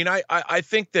you. I mean, I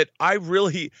think that I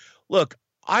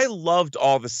loved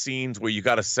all the scenes where you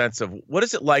got a sense of what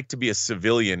is it like to be a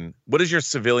civilian? What is your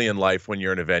civilian life when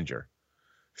you're an Avenger?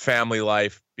 Family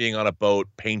life, being on a boat,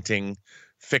 painting,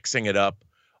 fixing it up.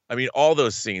 I mean, all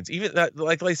those scenes, even that,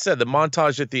 like I said, the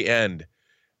montage at the end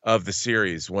of the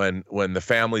series when the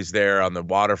family's there on the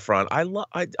waterfront. I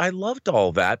loved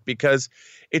all that because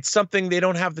it's something they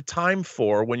don't have the time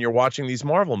for when you're watching these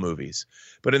Marvel movies.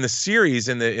 But in the series,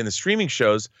 in the streaming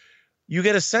shows, you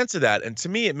get a sense of that. And to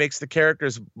me, it makes the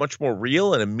characters much more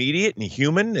real and immediate and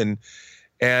human.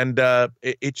 And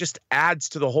it just adds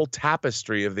to the whole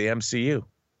tapestry of the MCU.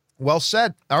 Well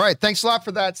said. All right. Thanks a lot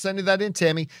for that. Sending that in,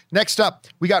 Tammy. Next up,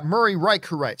 we got Murray Reich,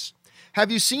 who writes,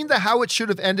 have you seen the How It Should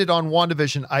Have Ended on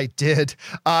WandaVision? I did.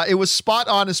 It was spot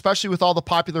on, especially with all the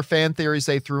popular fan theories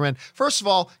they threw in. First of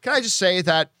all, can I just say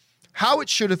that How It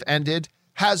Should Have Ended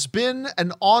has been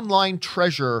an online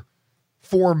treasure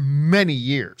for many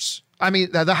years. I mean,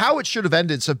 the How It Should Have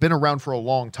Ended have been around for a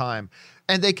long time,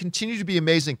 and they continue to be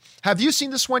amazing. Have you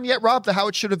seen this one yet, Rob? The How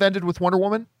It Should Have Ended with Wonder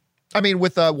Woman? I mean,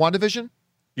 with WandaVision?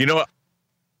 You know what?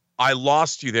 I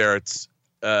lost you there. It's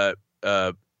there's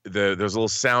a little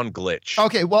sound glitch.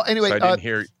 Okay, well, anyway, so I didn't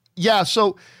hear. Yeah,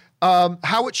 so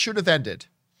How It Should Have Ended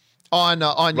on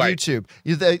Right. YouTube.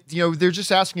 They're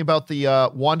just asking about the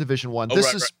WandaVision one. Oh,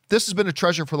 This right. this has been a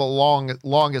treasure for the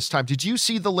longest time. Did you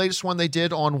see the latest one they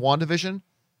did on WandaVision?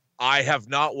 I have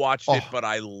not watched it, but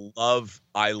I love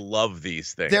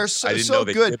these things. They're I didn't so know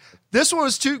they good. did. This one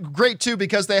was great too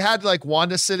because they had like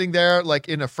Wanda sitting there like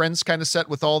in a Friends kind of set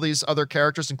with all these other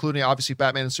characters, including obviously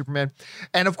Batman and Superman,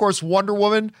 and of course Wonder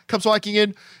Woman comes walking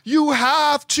in. You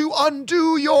have to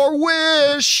undo your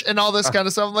wish and all this kind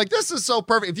of stuff. I'm like, this is so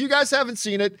perfect. If you guys haven't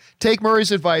seen it, take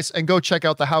Murray's advice and go check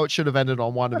out the How It Should Have Ended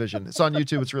on WandaVision. It's on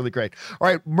YouTube. It's really great. All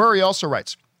right, Murray also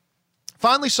writes.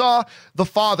 Finally saw The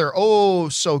Father. Oh,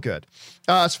 so good.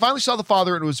 Finally saw The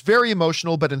Father. It was very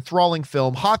emotional but enthralling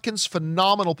film. Hopkins'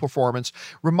 phenomenal performance,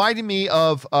 reminding me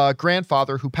of a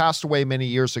grandfather who passed away many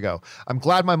years ago. I'm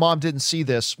glad my mom didn't see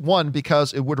this. One,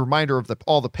 because it would remind her of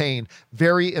all the pain.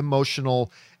 Very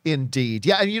emotional indeed.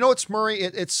 Yeah, and you know what's Murray?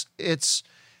 It's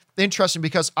interesting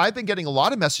because I've been getting a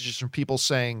lot of messages from people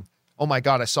saying, "Oh my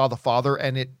God, I saw The Father,"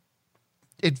 and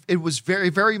it was very,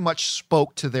 very much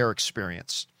spoke to their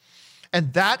experience.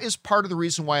 And that is part of the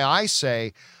reason why I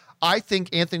say I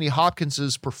think Anthony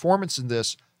Hopkins' performance in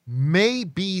this may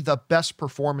be the best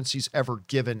performance he's ever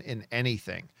given in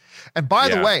anything. And by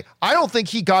the way, I don't think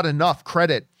he got enough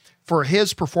credit for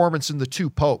his performance in The Two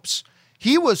Popes.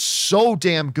 He was so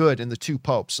damn good in The Two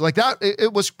Popes. Like that,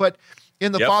 it was, but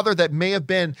in The Father, that may have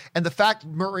been, and the fact,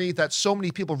 Murray, that so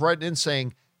many people have written in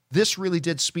saying, this really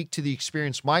did speak to the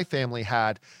experience my family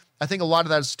had. I think a lot of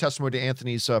that is a testimony to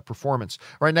Anthony's performance.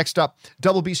 All right, next up,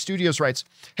 Double B Studios writes,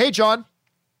 "Hey, John,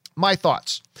 my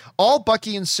thoughts. All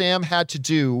Bucky and Sam had to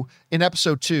do in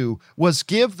episode 2 was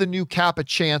give the new Cap a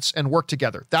chance and work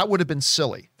together. That would have been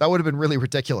silly. That would have been really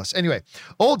ridiculous. Anyway,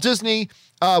 old Disney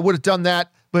would have done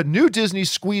that, but new Disney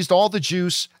squeezed all the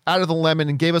juice out of the lemon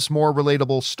and gave us more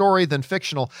relatable story than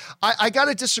fictional." I got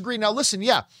to disagree. Now, listen,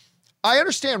 I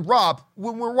understand, Rob,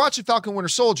 when we're watching Falcon Winter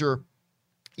Soldier,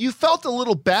 you felt a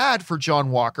little bad for John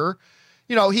Walker.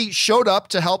 You know, he showed up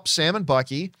to help Sam and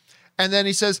Bucky. And then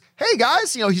he says, "Hey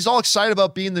guys," he's all excited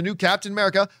about being the new Captain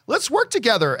America. "Let's work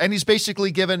together." And he's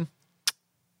basically given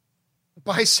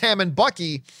by Sam and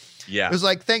Bucky. Yeah. It was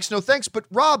like, thanks, no thanks. But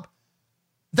Rob,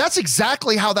 that's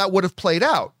exactly how that would have played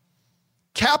out.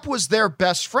 Cap was their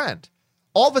best friend.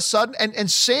 All of a sudden,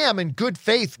 and Sam in good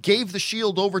faith gave the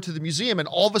shield over to the museum, and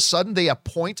all of a sudden they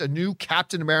appoint a new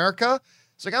Captain America.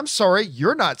 It's like, I'm sorry,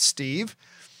 you're not Steve.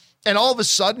 And all of a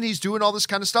sudden he's doing all this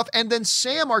kind of stuff. And then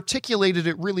Sam articulated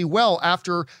it really well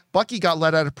after Bucky got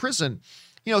let out of prison.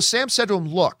 Sam said to him,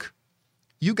 "Look,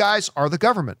 you guys are the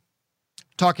government,"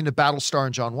 talking to Battlestar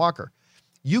and John Walker.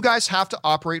 "You guys have to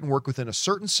operate and work within a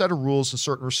certain set of rules and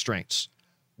certain restraints.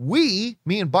 Me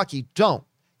and Bucky don't.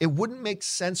 It wouldn't make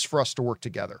sense for us to work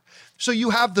together." So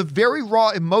you have the very raw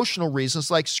emotional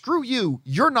reasons like, screw you,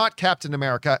 you're not Captain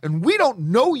America, and we don't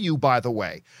know you, by the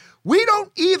way. We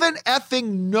don't even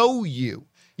effing know you.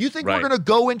 You think we're going to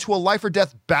go into a life or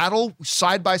death battle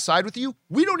side by side with you?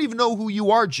 We don't even know who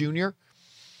you are, Junior.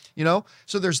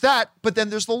 So there's that, but then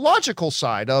there's the logical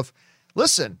side of,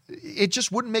 listen, it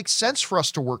just wouldn't make sense for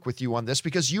us to work with you on this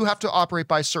because you have to operate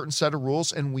by a certain set of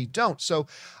rules and we don't. So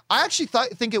I actually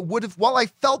think it would have, while I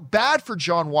felt bad for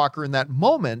John Walker in that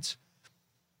moment,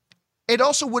 it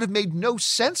also would have made no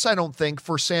sense, I don't think,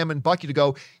 for Sam and Bucky to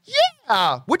go,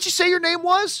 "Yeah, what'd you say your name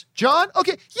was? John?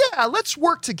 Okay, yeah, let's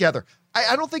work together."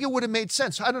 I don't think it would have made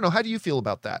sense. I don't know. How do you feel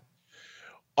about that?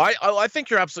 I think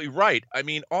you're absolutely right. I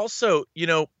mean, also,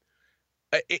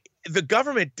 the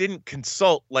government didn't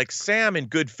consult. Like, Sam in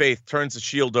good faith turns the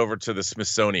shield over to the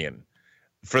Smithsonian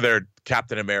for their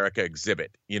Captain America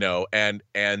exhibit, and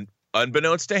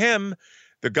unbeknownst to him,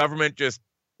 the government just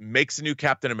makes a new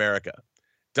Captain America,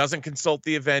 doesn't consult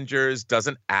the Avengers,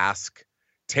 doesn't ask,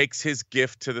 takes his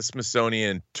gift to the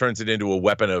Smithsonian, turns it into a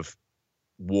weapon of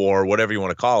war, whatever you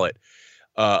want to call it,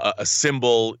 a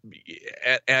symbol,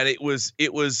 and it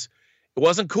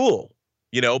wasn't cool,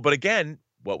 but again,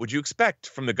 what would you expect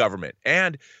from the government?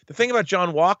 And the thing about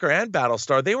John Walker and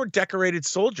Battlestar, they were decorated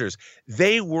soldiers.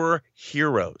 They were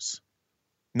heroes.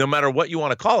 No matter what you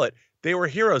want to call it, they were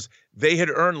heroes. They had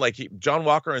earned, John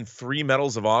Walker earned 3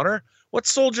 medals of honor. What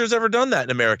soldier's ever done that in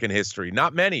American history?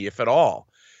 Not many, if at all.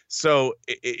 So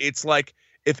it's like,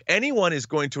 if anyone is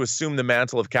going to assume the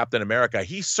mantle of Captain America,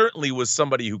 he certainly was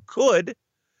somebody who could.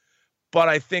 But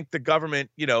I think the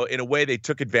government, in a way, they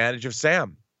took advantage of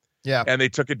Sam. Yeah. And they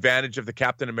took advantage of the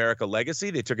Captain America legacy.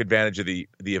 They took advantage of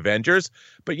the Avengers.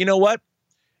 But you know what?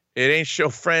 It ain't show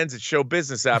friends, it's show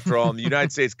business after all. And the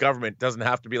United States government doesn't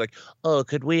have to be like, "Oh,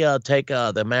 could we take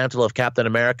the mantle of Captain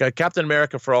America?" Captain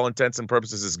America, for all intents and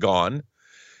purposes, is gone.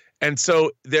 And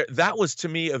so that was, to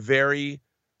me, a very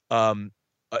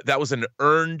that was an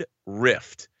earned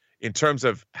rift in terms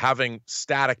of having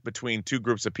static between two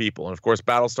groups of people. And of course,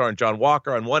 Battlestar and John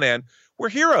Walker on one end were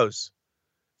heroes.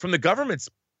 From the government's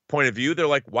point of view, they're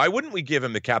like, why wouldn't we give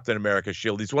him the Captain America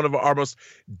shield? He's one of our most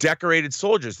decorated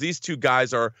soldiers. These two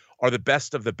guys are the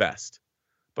best of the best.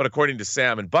 But according to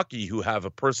Sam and Bucky, who have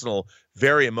a personal,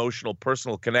 very emotional,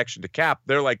 personal connection to Cap,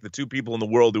 they're like the two people in the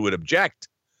world who would object.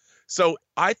 So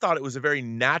I thought it was a very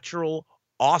natural,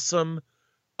 awesome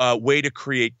way to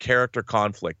create character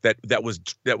conflict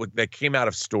that came out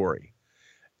of story.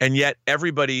 And yet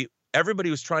everybody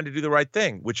was trying to do the right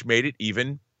thing, which made it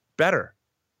even better.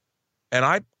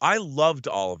 And I loved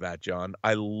all of that, John.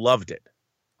 I loved it.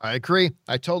 I agree.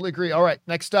 I totally agree. All right,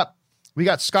 next up, we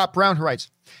got Scott Brown, who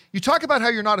writes, you talk about how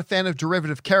you're not a fan of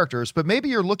derivative characters, but maybe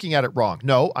you're looking at it wrong.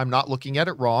 No, I'm not looking at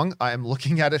it wrong. I am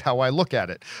looking at it how I look at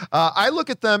it. I look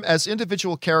at them as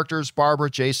individual characters, Barbara,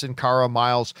 Jason, Kara,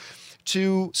 Miles,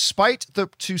 to spite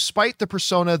the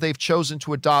persona they've chosen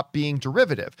to adopt being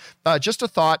derivative. Just a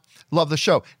thought. Love the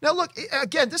show. Now, look,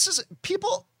 again, this is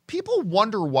people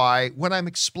wonder why when I'm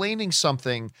explaining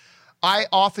something, I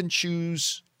often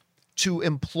choose to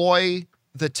employ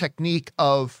the technique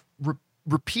of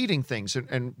repeating things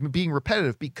and being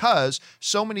repetitive, because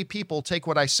so many people take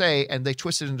what I say and they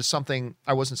twist it into something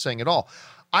I wasn't saying at all.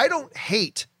 I don't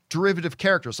hate derivative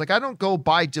characters. Like, I don't go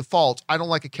by default, I don't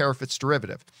like a character if it's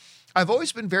derivative. I've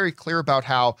always been very clear about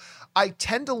how I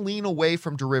tend to lean away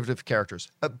from derivative characters.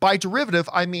 By derivative,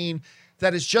 I mean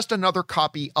that is just another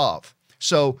copy of.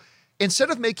 So instead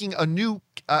of making a new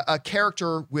a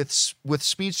character with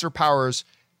speedster powers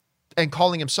and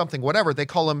calling him something, whatever, they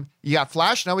call him, you got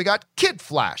Flash, now we got Kid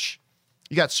Flash.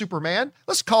 You got Superman,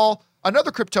 let's call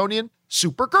another Kryptonian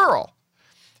Supergirl.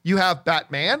 You have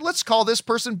Batman, let's call this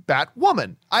person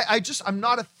Batwoman. I'm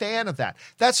not a fan of that.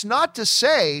 That's not to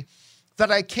say that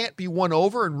I can't be won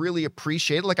over and really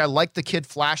appreciate it. Like, I like the Kid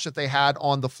Flash that they had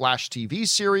on the Flash TV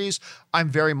series. I'm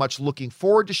very much looking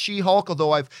forward to She-Hulk,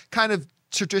 although I've kind of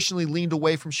traditionally leaned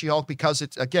away from She-Hulk because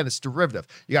it's derivative.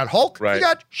 You got Hulk, right. You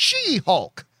got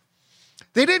She-Hulk.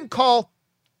 They didn't call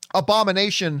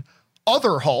Abomination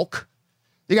Other Hulk.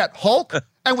 You got Hulk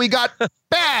and we got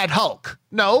Bad Hulk.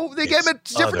 No, they gave him a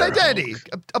different identity.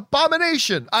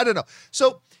 Abomination. I don't know.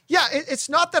 So yeah, it's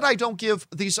not that I don't give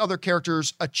these other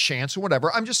characters a chance or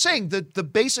whatever. I'm just saying that the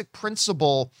basic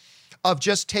principle of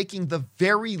just taking the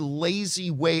very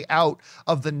lazy way out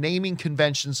of the naming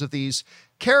conventions of these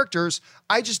characters,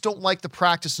 I just don't like the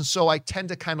practice, and so I tend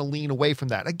to kind of lean away from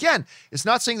that. Again, it's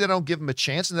not saying that I don't give them a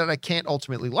chance and that I can't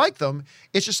ultimately like them.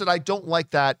 It's just that I don't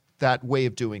like that way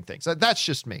of doing things. That's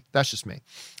just me.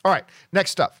 All right,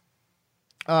 next up.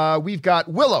 We've got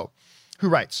Willow, who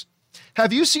writes,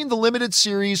 have you seen the limited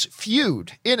series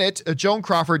Feud? In it, Joan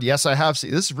Crawford, yes, I have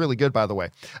seen. This is really good, by the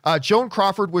way. Joan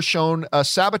Crawford was shown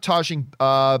sabotaging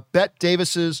Bette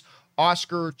Davis's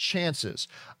Oscar chances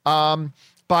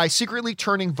by secretly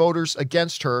turning voters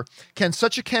against her. Can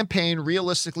such a campaign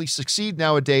realistically succeed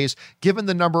nowadays, given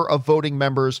the number of voting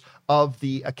members of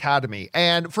the Academy?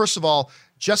 And first of all,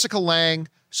 Jessica Lange,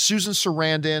 Susan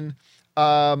Sarandon,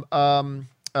 from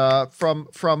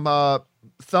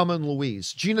Thelma and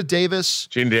Louise, Gina Davis.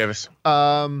 It's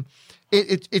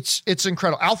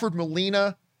incredible. Alfred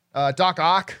Molina, Doc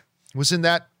Ock was in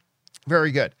that.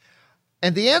 Very good.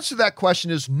 And the answer to that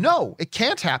question is no, it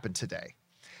can't happen today.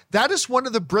 That is one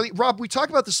of the brilliant, Rob, we talk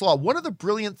about this a lot. One of the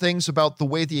brilliant things about the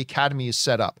way the Academy is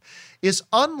set up is,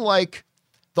 unlike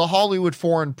the Hollywood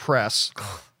Foreign Press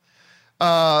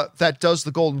that does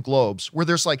the Golden Globes, where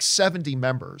there's like 70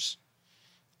 members.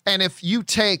 And if you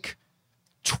take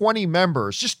 20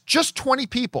 members, just 20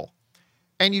 people,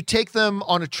 and you take them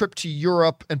on a trip to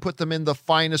Europe and put them in the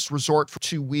finest resort for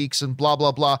 2 weeks and blah,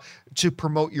 blah, blah, to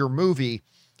promote your movie,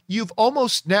 you've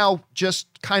almost now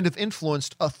just kind of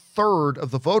influenced a third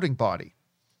of the voting body.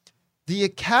 The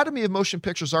Academy of Motion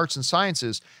Pictures Arts and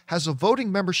Sciences has a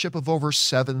voting membership of over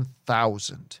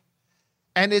 7,000.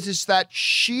 And it is that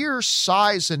sheer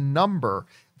size and number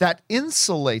that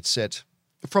insulates it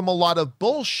from a lot of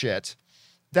bullshit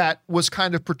that was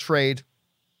kind of portrayed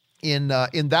in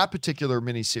that particular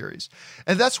miniseries.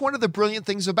 And that's one of the brilliant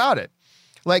things about it.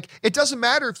 Like, it doesn't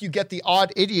matter if you get the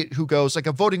odd idiot who goes, like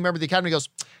a voting member of the Academy goes,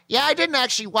 yeah, I didn't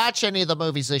actually watch any of the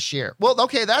movies this year. Well,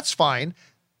 okay, that's fine.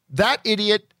 That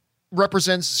idiot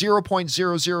represents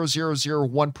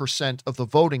 0.00001% of the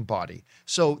voting body.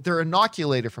 So they're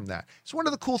inoculated from that. It's one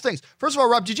of the cool things. First of all,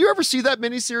 Rob, did you ever see that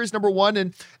miniseries, number one?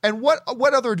 And what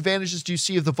other advantages do you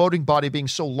see of the voting body being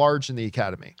so large in the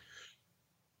Academy?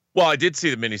 Well, I did see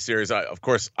the miniseries. Of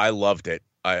course, I loved it.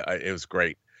 It was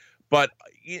great. But,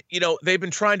 they've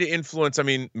been trying to influence. I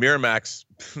mean, Miramax,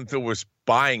 there was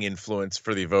buying influence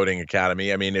for the voting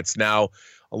academy. I mean, it's now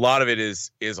a lot of it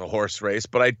is a horse race,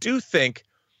 but I do think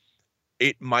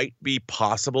it might be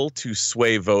possible to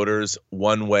sway voters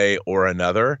one way or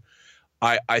another.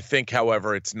 I think,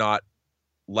 however, it's not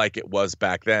like it was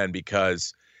back then,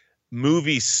 because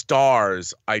movie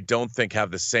stars, I don't think,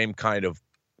 have the same kind of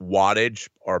wattage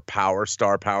or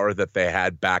star power that they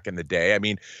had back in the day. I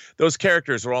mean, those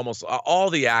characters were almost, all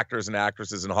the actors and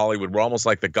actresses in Hollywood were almost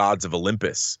like the gods of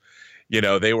Olympus. You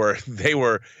know, they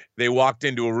walked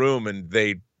into a room and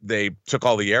they took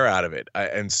all the air out of it.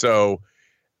 And so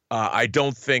I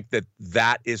don't think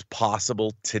that is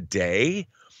possible today.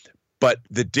 But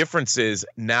the difference is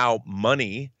now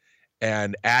money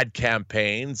and ad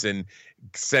campaigns and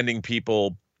sending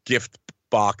people gift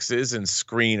boxes and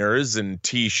screeners and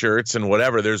T-shirts and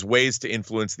whatever. There's ways to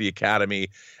influence the Academy,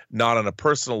 not on a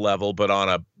personal level, but on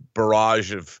a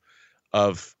barrage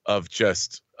of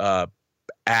just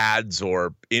ads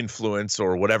or influence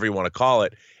or whatever you want to call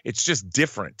it. It's just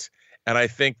different, and I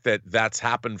think that's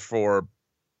happened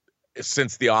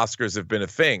since the Oscars have been a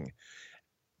thing.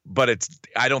 But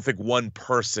I don't think one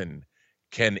person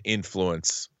can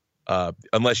influence,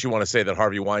 unless you want to say that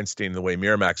Harvey Weinstein, the way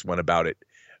Miramax went about it,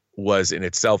 was in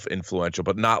itself influential,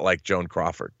 but not like Joan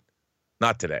Crawford.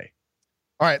 Not today.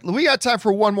 All right, we got time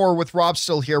for one more with Rob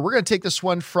still here. We're going to take this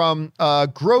one from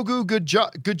Grogu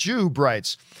Goodju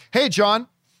writes, "Hey, John,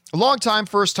 a long time,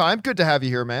 first time. Good to have you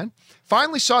here, man.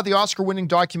 Finally saw the Oscar-winning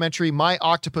documentary My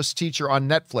Octopus Teacher on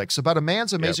Netflix about a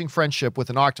man's amazing friendship with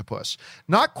an octopus.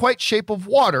 Not quite Shape of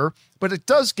Water, but it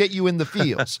does get you in the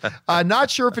feels. Not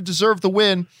sure if it deserved the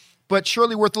win, but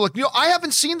surely worth a look." You know, I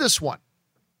haven't seen this one.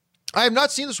 I have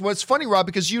not seen this one. It's funny, Rob,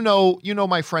 because you know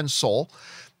my friend Soul.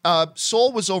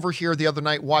 Soul was over here the other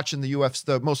night watching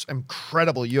the most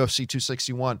incredible UFC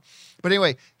 261. But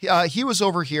anyway, he was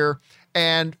over here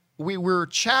and we were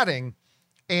chatting,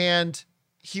 and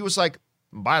he was like,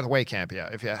 "By the way,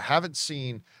 Campia, if you haven't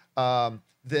seen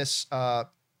this,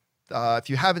 if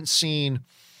you haven't seen,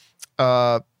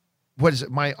 what is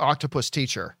it, My Octopus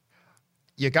Teacher,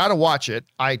 you got to watch it.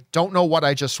 I don't know what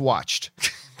I just watched,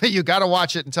 but you got to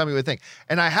watch it and tell me what you think."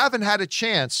 And I haven't had a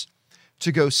chance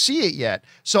to go see it yet.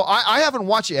 So I haven't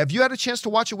watched it. Have you had a chance to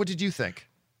watch it? What did you think?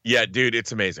 Yeah, dude,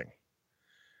 it's amazing.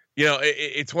 You know,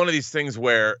 it's one of these things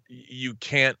where you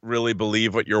can't really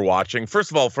believe what you're watching. First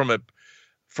of all, from a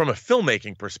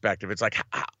filmmaking perspective, it's like,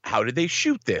 how did they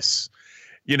shoot this?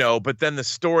 You know, but then the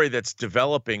story that's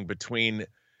developing between,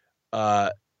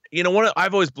 I've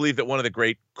always believed that one of the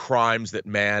great crimes that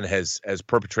man has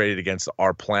perpetrated against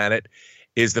our planet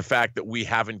is the fact that we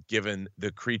haven't given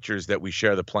the creatures that we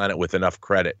share the planet with enough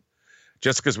credit.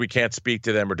 Just because we can't speak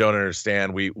to them or don't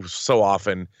understand, we so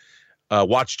often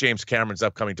watch James Cameron's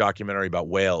upcoming documentary about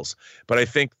whales. But I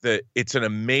think that it's an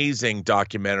amazing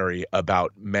documentary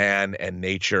about man and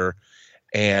nature,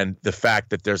 and the fact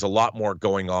that there's a lot more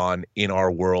going on in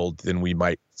our world than we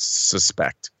might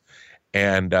suspect.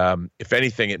 And if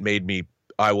anything, it made me,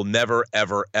 I will never,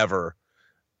 ever, ever,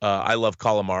 I love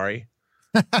calamari,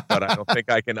 but I don't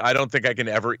think I can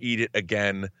ever eat it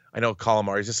again. I know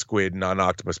calamari is a squid, not an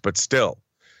octopus, but still,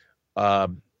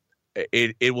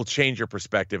 it will change your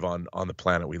perspective on the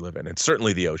planet we live in, and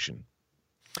certainly the ocean.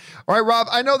 All right, Rob,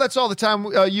 I know that's all the time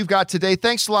you've got today.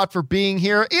 Thanks a lot for being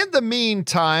here. In the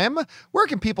meantime, where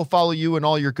can people follow you and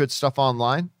all your good stuff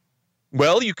online?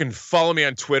 Well, you can follow me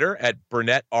on Twitter at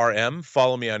BurnettRM,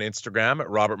 follow me on Instagram at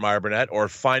Robert Meyer Burnett, or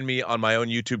find me on my own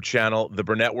YouTube channel, The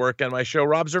Burnett Work, and my show,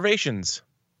 Robservations.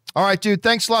 All right, dude,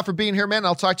 thanks a lot for being here, man.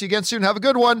 I'll talk to you again soon. Have a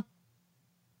good one.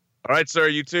 All right, sir,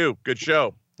 you too. Good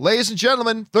show. Ladies and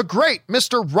gentlemen, the great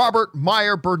Mr. Robert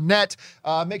Meyer Burnett.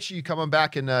 Make sure you come on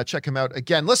back and check him out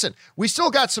again. Listen, we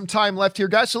still got some time left here,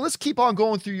 guys, so let's keep on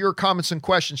going through your comments and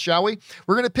questions, shall we?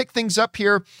 We're going to pick things up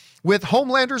here with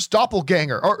Homelander's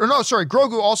doppelganger.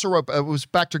 Grogu also wrote, it was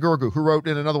back to Grogu, who wrote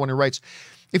in another one who writes,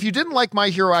 "If you didn't like My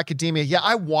Hero Academia," yeah,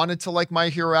 I wanted to like My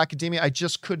Hero Academia. I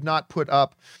just could not put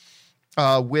up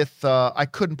I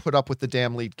couldn't put up with the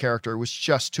damn lead character. It was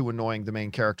just too annoying, the main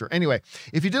character. Anyway,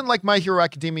 if you didn't like My Hero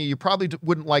Academia, you probably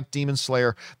wouldn't like Demon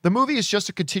Slayer. The movie is just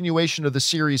a continuation of the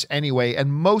series anyway,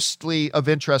 and mostly of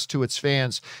interest to its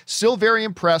fans. Still very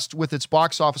impressed with its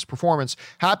box office performance.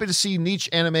 Happy to see niche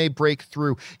anime break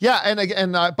through. Yeah,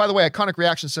 and by the way, Iconic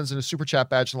Reaction sends in a super chat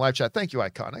badge in the live chat. Thank you,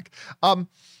 Iconic.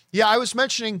 Yeah, I was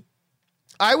mentioning,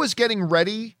 I was getting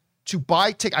ready to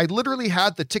buy tickets. I literally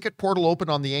had the ticket portal open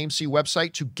on the AMC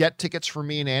website to get tickets for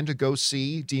me and Ann to go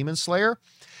see Demon Slayer.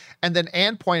 And then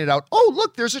Ann pointed out, "Oh,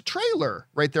 look, there's a trailer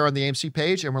right there on the AMC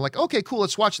page." And we're like, "Okay, cool,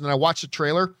 let's watch it." And then I watched the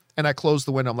trailer. And I closed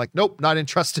the window. I'm like, nope, not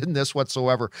interested in this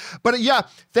whatsoever. But yeah,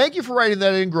 thank you for writing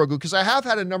that in, Grogu, because I have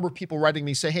had a number of people writing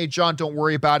me say, hey, John, don't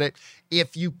worry about it.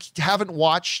 If you haven't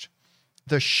watched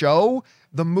the show,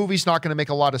 the movie's not going to make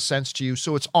a lot of sense to you.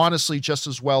 So it's honestly just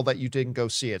as well that you didn't go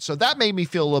see it. So that made me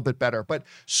feel a little bit better, but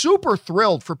super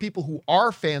thrilled for people who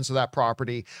are fans of that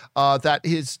property, that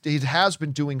it has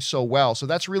been doing so well. So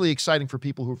that's really exciting for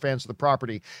people who are fans of the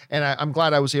property. And I'm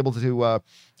glad I was able to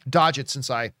dodge it since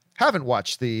I haven't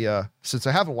watched the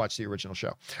original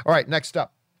show. All right, next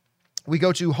up. We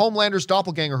go to Homelander's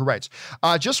Doppelganger, who writes,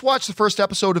 just watched the first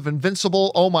episode of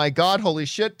Invincible. Oh my God, holy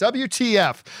shit,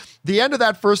 WTF. The end of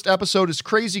that first episode is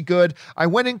crazy good. I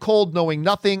went in cold knowing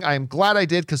nothing. I am glad I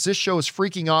did because this show is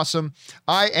freaking awesome.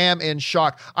 I am in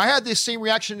shock. I had this same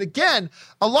reaction again.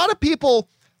 A lot of people,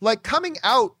 like, coming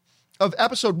out of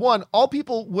episode 1,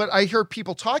 what I heard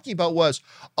people talking about was,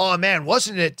 oh man,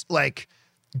 wasn't it like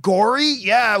gory?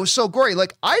 Yeah, it was so gory.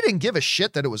 Like, I didn't give a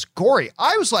shit that it was gory.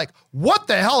 I was like, what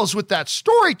the hell is with that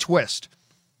story twist?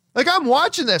 Like, I'm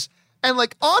watching this and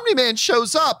like Omni-Man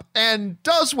shows up and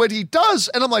does what he does.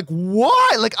 And I'm like,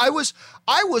 why? Like, I was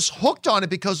hooked on it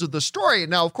because of the story. And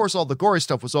now, of course, all the gory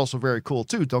stuff was also very cool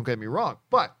too. Don't get me wrong.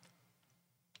 But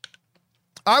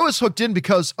I was hooked in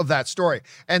because of that story.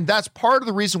 And that's part of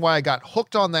the reason why I got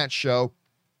hooked on that show.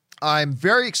 I'm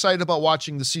very excited about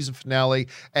watching the season finale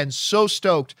and so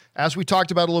stoked, as we talked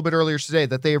about a little bit earlier today,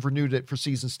 that they have renewed it for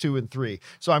seasons 2 and 3.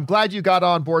 So I'm glad you got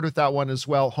on board with that one as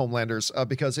well, Homelanders,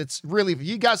 because it's really, if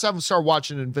you guys haven't started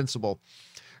watching Invincible,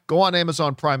 go on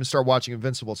Amazon Prime and start watching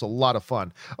Invincible. It's a lot of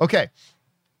fun. Okay.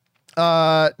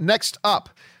 Next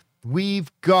up,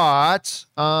 we've got,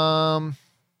 where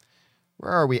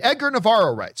are we? Edgar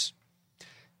Navarro writes,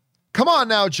 come on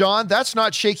now, John. That's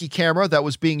not shaky camera that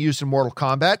was being used in Mortal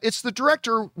Kombat. It's the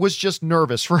director was just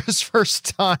nervous for his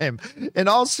first time. In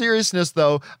all seriousness,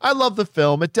 though, I love the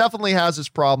film. It definitely has its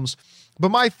problems, but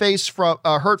my face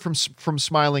hurt from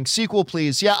smiling. Sequel,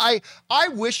 please. Yeah, I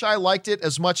wish I liked it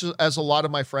as much as a lot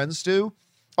of my friends do.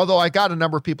 Although I got a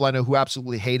number of people I know who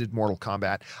absolutely hated Mortal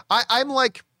Kombat. I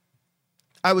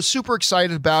was super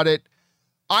excited about it.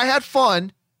 I had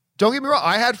fun. Don't get me wrong.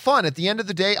 I had fun. At the end of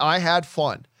the day, I had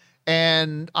fun.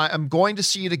 And I'm going to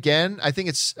see it again. I think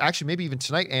it's actually maybe even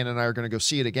tonight, Anna and I are going to go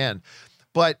see it again.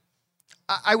 But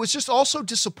I was just also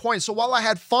disappointed. So while I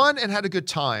had fun and had a good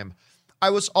time, I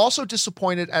was also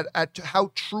disappointed at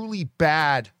how truly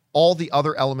bad all the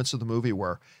other elements of the movie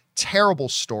were. Terrible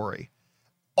story.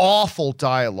 Awful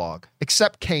dialogue,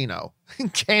 except Kano.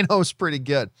 Kano's pretty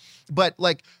good. But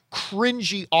like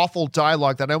cringy, awful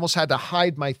dialogue that I almost had to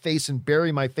hide my face and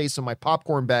bury my face in my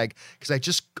popcorn bag because I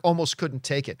just almost couldn't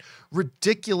take it.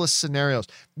 Ridiculous scenarios.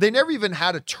 They never even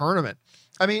had a tournament.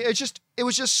 I mean, it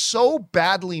was just so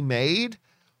badly made,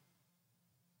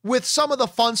 with some of the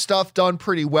fun stuff done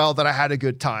pretty well, that I had a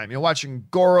good time. You know, watching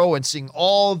Goro and seeing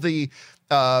all the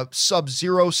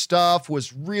Sub-Zero stuff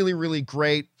was really, really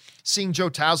great. Seeing Joe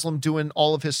Taslim doing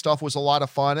all of his stuff was a lot of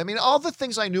fun. I mean, all the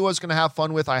things I knew I was going to have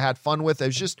fun with, I had fun with. It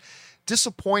was just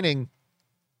disappointing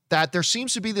that there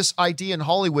seems to be this idea in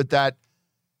Hollywood that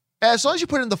as long as you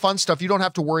put in the fun stuff, you don't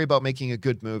have to worry about making a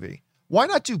good movie. Why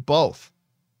not do both?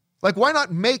 Like, why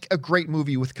not make a great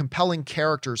movie with compelling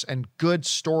characters and good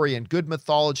story and good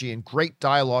mythology and great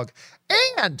dialogue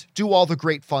and do all the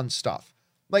great fun stuff?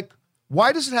 Like,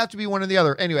 why does it have to be one or the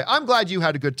other? Anyway, I'm glad you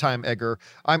had a good time, Edgar.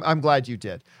 I'm glad you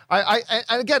did. And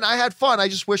again, I had fun. I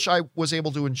just wish I was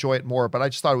able to enjoy it more, but I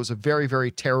just thought it was a very,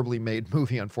 very terribly made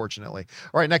movie, unfortunately.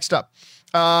 All right, next up.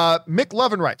 Mick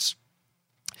Lovin writes,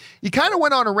 you kind of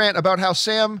went on a rant about how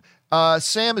Sam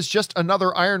is just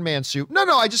another Iron Man suit. No,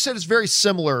 I just said it's very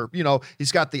similar. You know,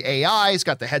 he's got the AI, he's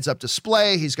got the heads-up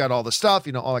display, he's got all the stuff,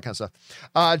 you know, all that kind of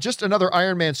stuff. Just another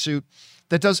Iron Man suit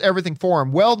that does everything for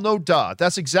him. Well, no duh.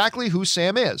 That's exactly who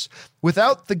Sam is.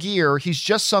 Without the gear, he's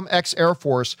just some ex-Air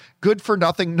Force, good for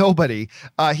nothing nobody.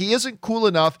 He isn't cool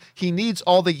enough. He needs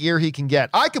all the gear he can get.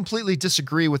 I completely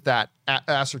disagree with that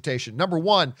assertion. Number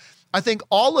one, I think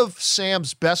all of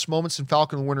Sam's best moments in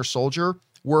Falcon and Winter Soldier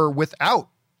were without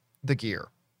the gear.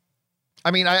 I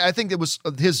mean, I think it was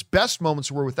his best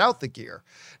moments were without the gear.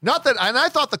 Not that, and I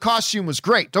thought the costume was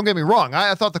great. Don't get me wrong.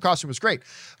 I thought the costume was great.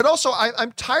 But also,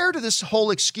 I'm tired of this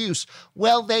whole excuse.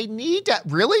 Well, they need that.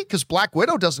 Really? Because Black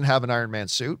Widow doesn't have an Iron Man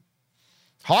suit.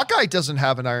 Hawkeye doesn't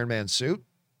have an Iron Man suit.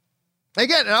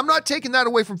 Again, and I'm not taking that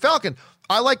away from Falcon.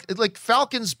 I like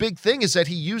Falcon's big thing is that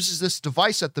he uses this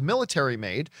device that the military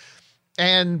made,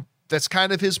 and that's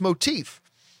kind of his motif.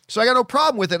 So I got no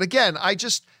problem with it. Again, I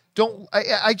just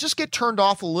get turned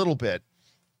off a little bit.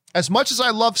 As much as I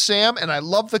love Sam and I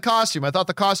love the costume, I thought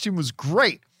the costume was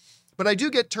great, but I do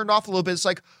get turned off a little bit. It's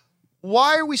like,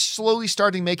 why are we slowly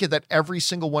starting to make it that every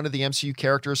single one of the MCU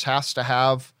characters has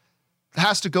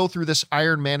to go through this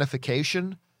Iron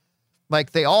Manification?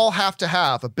 Like, they all have to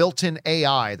have a built-in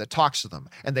AI that talks to them,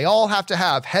 and they all have to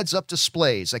have heads-up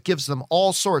displays that gives them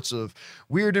all sorts of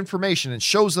weird information and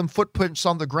shows them footprints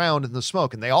on the ground in the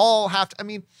smoke, and they all have to, I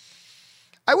mean,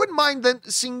 I wouldn't mind them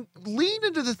lean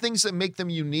into the things that make them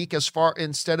unique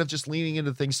instead of just leaning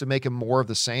into things to make them more of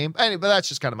the same. Anyway, but that's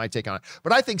just kind of my take on it.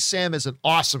 But I think Sam is an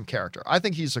awesome character. I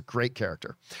think he's a great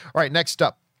character. All right, next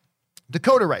up.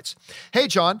 Dakota writes, "Hey,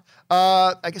 John,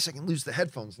 I guess I can lose the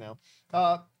headphones now.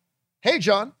 Hey,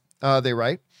 John," they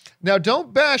write. "Now,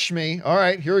 don't bash me." All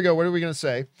right, here we go. What are we going to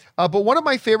say? "But one of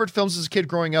my favorite films as a kid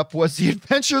growing up was The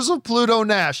Adventures of Pluto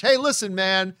Nash." Hey, listen,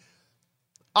 man.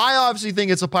 I obviously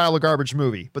think it's a pile of garbage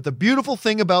movie, but the beautiful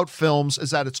thing about films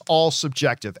is that it's all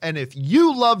subjective. And if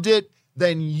you loved it,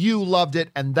 then you loved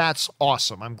it, and that's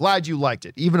awesome. I'm glad you liked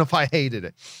it, even if I hated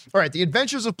it. All right, The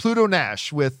Adventures of Pluto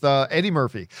Nash with Eddie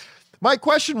Murphy. My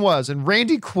question was, and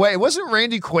Randy Quaid, wasn't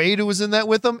Randy Quaid who was in that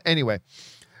with him? Anyway,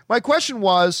 my question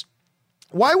was,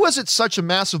 why was it such a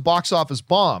massive box office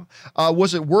bomb?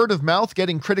 Was it word of mouth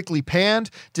getting critically panned?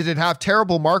 Did it have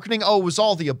terrible marketing? Oh, it was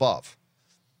all the above.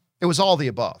 It was all the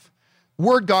above.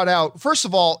 Word got out. First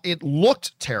of all, it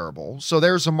looked terrible. So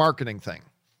there's a marketing thing.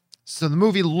 So the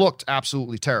movie looked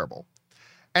absolutely terrible.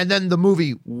 And then the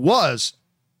movie was,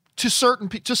 to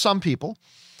some people,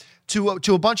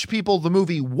 to a bunch of people, the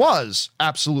movie was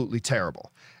absolutely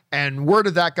terrible. And word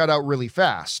of that got out really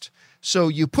fast. So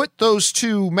you put those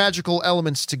two magical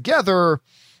elements together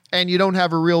and you don't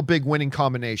have a real big winning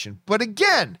combination. But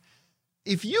again,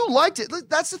 if you liked it,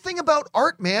 that's the thing about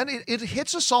art, man. It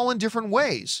hits us all in different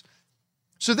ways.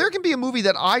 So there can be a movie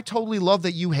that I totally love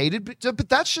that you hated, but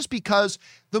that's just because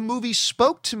the movie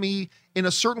spoke to me in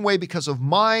a certain way because of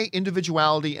my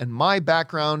individuality and my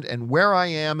background and where I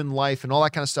am in life and all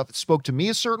that kind of stuff. It spoke to me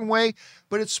a certain way,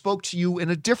 but it spoke to you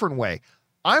in a different way.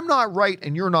 I'm not right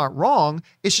and you're not wrong.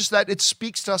 It's just that it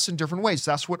speaks to us in different ways.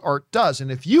 That's what art does.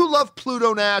 And if you love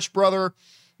Pluto Nash, brother,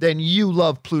 then you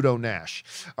love Pluto Nash.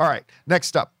 All right,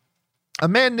 next up. A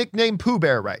man nicknamed Pooh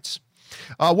Bear writes,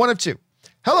 one of two.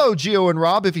 "Hello, Gio and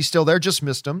Rob," if he's still there, just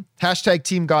missed him. Hashtag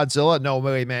Team Godzilla. No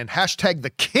way, man. Hashtag the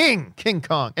King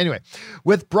Kong. Anyway,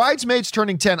 with Bridesmaids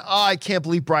turning 10, I can't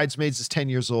believe Bridesmaids is 10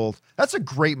 years old. That's a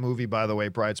great movie, by the way,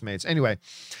 Bridesmaids. Anyway,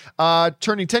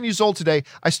 turning 10 years old today,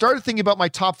 I started thinking about my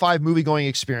top 5 movie-going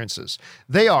experiences.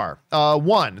 They are,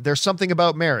 1, There's Something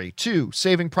About Mary. 2,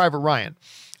 Saving Private Ryan.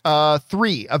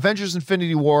 3, Avengers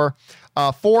Infinity War.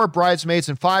 4, Bridesmaids,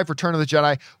 and 5, Return of the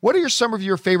Jedi. What are some of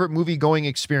your favorite movie-going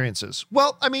experiences?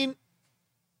 Well, I mean,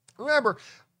 remember,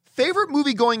 favorite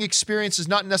movie-going experience is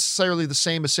not necessarily the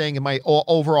same as saying in my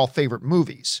overall favorite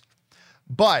movies.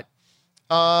 But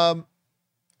some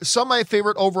of my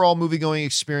favorite overall movie-going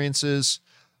experiences,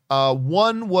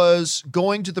 one was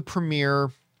going to the premiere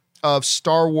of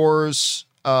Star Wars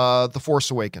The Force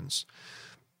Awakens.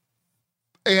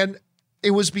 And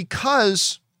it was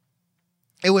because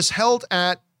it was held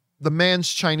at the Mann's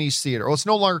Chinese Theater. Well, it's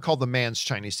no longer called the Mann's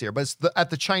Chinese Theater, but it's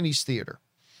at the Chinese Theater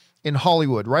in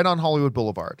Hollywood, right on Hollywood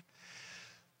Boulevard.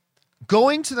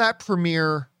 Going to that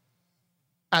premiere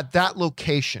at that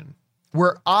location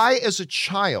where I, as a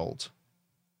child,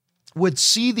 would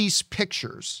see these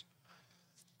pictures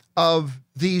of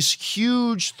these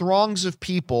huge throngs of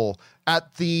people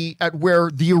at where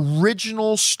the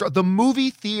original the movie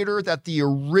theater that the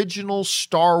original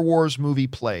Star Wars movie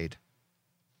played,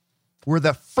 where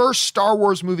the first Star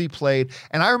Wars movie played.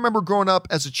 And I remember growing up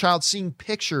as a child seeing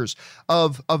pictures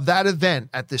of that event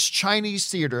at this Chinese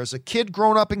theater as a kid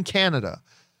growing up in Canada.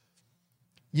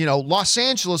 You know, Los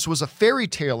Angeles was a fairy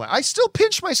tale. I still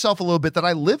pinch myself a little bit that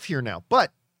I live here now,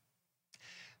 but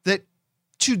that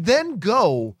to then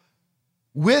go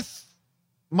with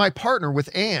my partner,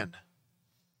 with Anne,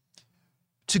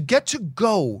 to get to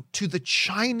go to the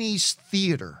Chinese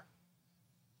theater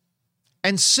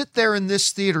and sit there in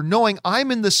this theater knowing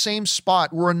I'm in the same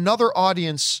spot where another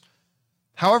audience,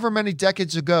 however many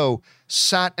decades ago,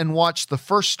 sat and watched the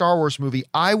first Star Wars movie.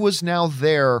 I was now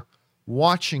there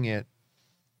watching it.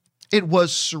 It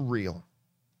was surreal.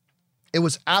 It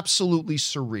was absolutely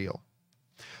surreal.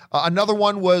 Another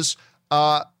one was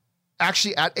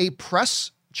actually at a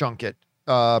press junket,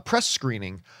 press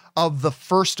screening of the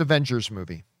first Avengers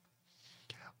movie.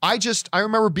 I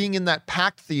remember being in that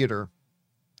packed theater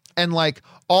and like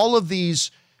all of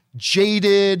these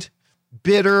jaded,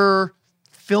 bitter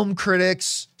film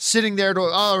critics sitting there to,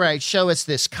 all right, show us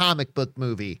this comic book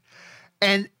movie.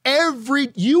 And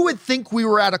you would think we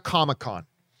were at a Comic-Con.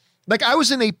 Like I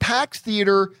was in a packed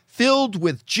theater filled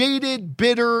with jaded,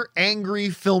 bitter, angry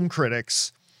film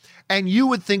critics. and you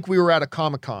would think we were at a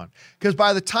Comic-Con. Because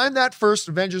by the time that first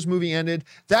Avengers movie ended,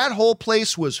 that whole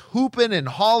place was hooping and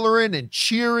hollering and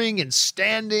cheering and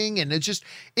standing, and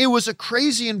it was a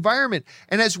crazy environment.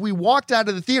 And as we walked out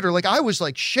of the theater, like I was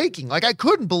like shaking, like I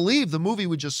couldn't believe the movie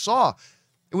we just saw.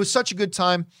 It was such a good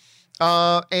time.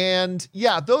 And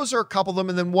yeah, those are a couple of them.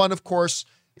 And then one, of course,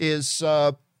 is,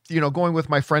 going with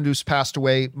my friend who's passed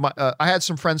away. I had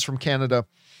some friends from Canada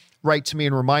write to me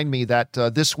and remind me that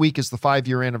this week is the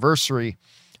 5-year anniversary.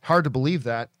 Hard to believe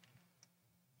that.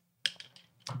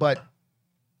 But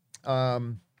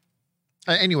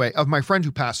anyway, of my friend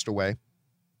who passed away,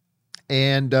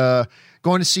 and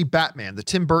going to see Batman, the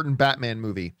Tim Burton Batman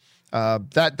movie.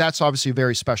 That's obviously a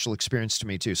very special experience to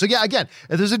me too. So yeah, again,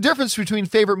 there's a difference between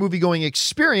favorite movie going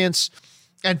experience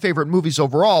and favorite movies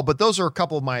overall, but those are a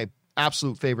couple of my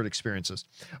absolute favorite experiences.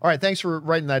 All right. Thanks for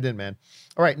writing that in, man.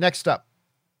 All right. Next up,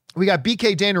 we got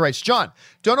BK Dana writes, John,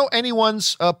 don't know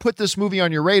anyone's put this movie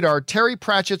on your radar. Terry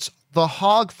Pratchett's The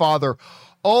Hogfather.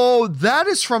 Oh, that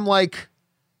is from like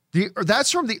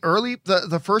that's from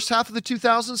the first half of the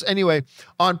 2000s. Anyway,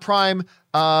 on Prime,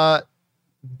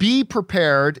 be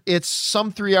prepared. It's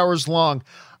some 3 hours long.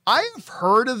 I have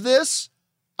heard of this.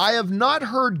 I have not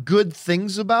heard good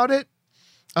things about it.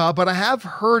 But I have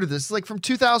heard of this. It's like from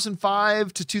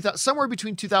 2005 to 2000, somewhere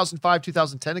between 2005,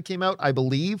 2010 it came out, I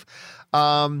believe.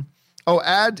 Adnan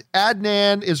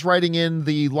is writing in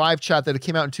the live chat that it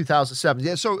came out in 2007.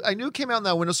 Yeah, so I knew it came out in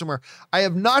that window somewhere. I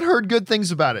have not heard good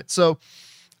things about it. So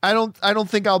I don't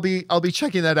think I'll be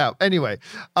checking that out. Anyway,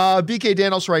 BK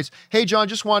Dan also writes, hey, John,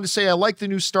 just wanted to say I like the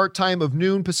new start time of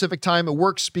noon Pacific time. It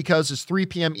works because it's 3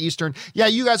 p.m. Eastern. Yeah,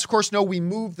 you guys, of course, know we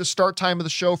moved the start time of the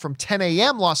show from 10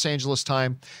 a.m. Los Angeles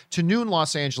time to noon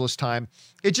Los Angeles time.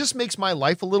 It just makes my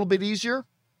life a little bit easier.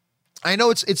 I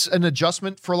know it's an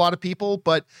adjustment for a lot of people,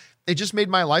 but it just made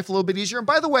my life a little bit easier. And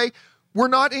by the way, we're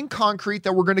not in concrete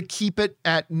that we're going to keep it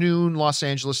at noon Los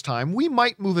Angeles time. We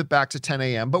might move it back to 10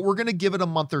 a.m., but we're going to give it a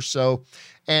month or so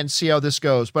and see how this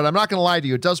goes. But I'm not going to lie to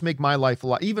you. It does make my life a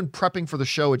lot. Even prepping for the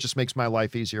show, it just makes my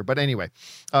life easier. But anyway,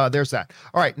 there's that.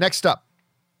 All right, next up.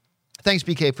 Thanks,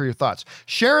 BK, for your thoughts.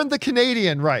 Sharon the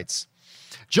Canadian writes,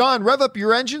 John, rev up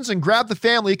your engines and grab the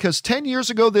family because 10 years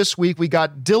ago this week, we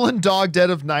got Dylan Dog Dead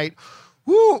of Night.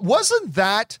 Woo, wasn't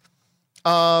that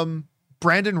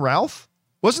Brandon Routh?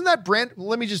 Wasn't that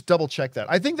let me just double check that.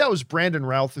 I think that was Brandon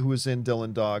Routh who was in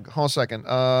Dylan Dog. Hold on a second.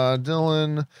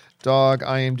 Dylan Dog,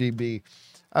 IMDb.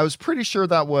 I was pretty sure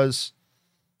that was,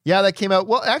 that came out.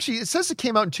 Well, actually, it says it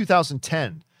came out in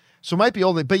 2010. So it might be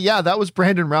old. But yeah, that was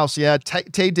Brandon Routh. Yeah,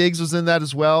 Tay Diggs was in that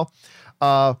as well.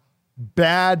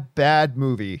 Bad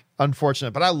movie,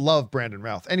 unfortunate. But I love Brandon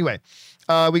Routh. Anyway,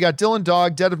 we got Dylan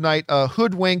Dog, Dead of Night,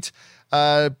 Hoodwinked,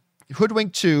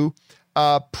 Hoodwinked 2,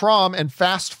 Prom, and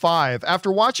Fast 5.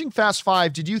 After watching Fast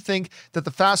 5, did you think that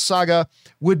the Fast Saga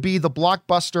would be the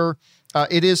blockbuster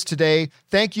it is today?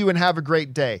 Thank you and have a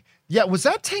great day. Yeah, was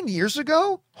that 10 years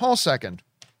ago? Hold a second.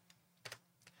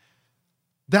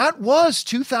 That was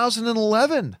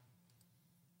 2011.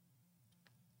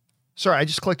 Sorry, I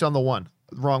just clicked on the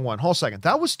wrong one. Hold a second.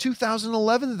 That was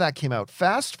 2011 that came out.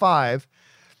 Fast 5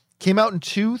 came out in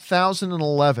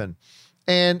 2011.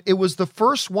 And it was the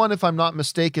first one, if I'm not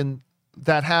mistaken,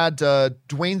 that had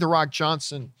Dwayne The Rock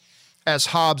Johnson as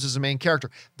Hobbs as the main character.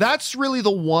 That's really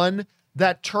the one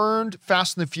that turned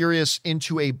Fast and the Furious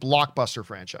into a blockbuster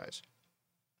franchise.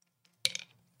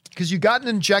 Because you got an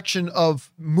injection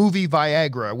of movie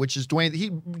Viagra, which is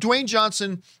Dwayne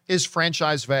Johnson is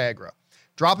franchise Viagra.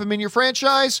 Drop him in your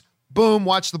franchise, boom,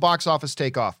 watch the box office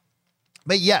take off.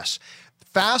 But yes,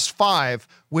 Fast 5,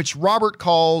 which Robert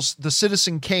calls the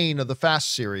Citizen Kane of the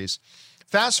Fast series,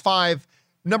 Fast 5,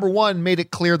 number one, made it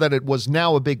clear that it was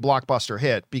now a big blockbuster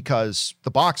hit because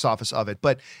the box office of it,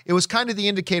 but it was kind of the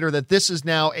indicator that this is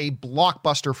now a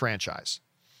blockbuster franchise.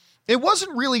 It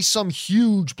wasn't really some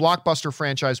huge blockbuster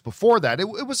franchise before that. It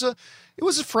was a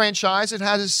franchise. It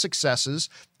had its successes.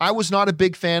 I was not a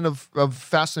big fan of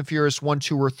Fast and Furious 1,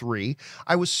 2, or 3.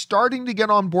 I was starting to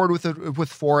get on board with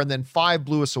 4, and then 5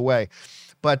 blew us away.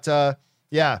 But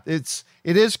yeah, it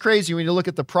is crazy when you look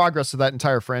at the progress of that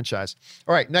entire franchise.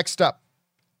 All right, next up.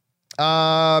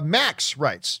 Max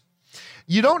writes,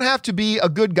 you don't have to be a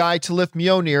good guy to lift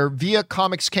Mjolnir via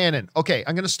comics canon. Okay,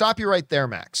 I'm going to stop you right there,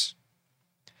 Max.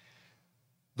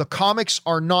 The comics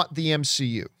are not the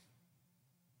MCU.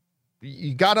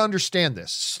 You got to understand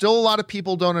this. Still, a lot of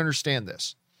people don't understand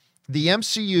this. The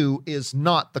MCU is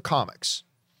not the comics.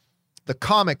 The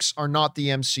comics are not the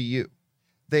MCU.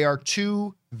 They are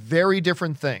two very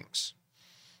different things.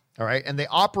 All right. And they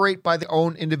operate by their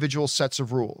own individual sets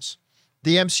of rules.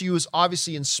 The MCU is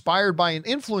obviously inspired by and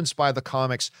influenced by the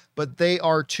comics, but they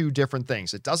are two different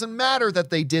things. It doesn't matter that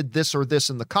they did this or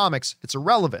this in the comics. It's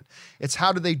irrelevant. It's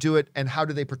how do they do it and how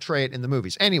do they portray it in the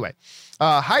movies. Anyway,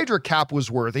 Hydra Cap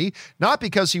was worthy, not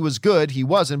because he was good, he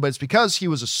wasn't, but it's because he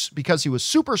was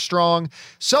super strong,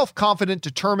 self-confident,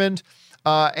 determined,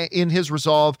 in his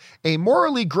resolve. A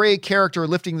morally gray character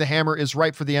lifting the hammer is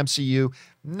right for the MCU.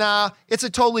 Nah, it's a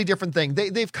totally different thing.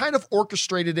 They've kind of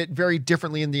orchestrated it very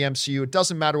differently in the MCU. It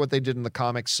doesn't matter what they did in the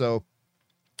comics. So,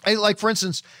 like, for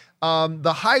instance,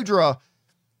 the Hydra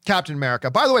Captain America.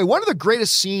 By the way, one of the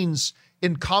greatest scenes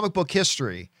in comic book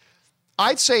history,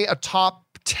 I'd say a top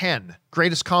 10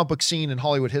 greatest comic book scene in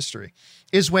Hollywood history,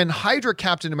 is when Hydra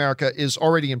Captain America is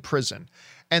already in prison.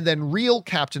 And then real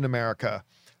Captain America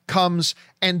comes,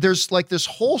 and there's like this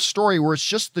whole story where it's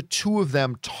just the two of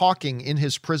them talking in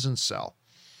his prison cell.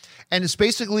 And it's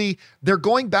basically, they're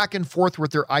going back and forth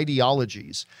with their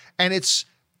ideologies. And it's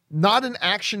not an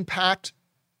action-packed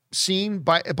scene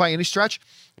by any stretch,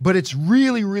 but it's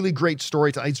really, really great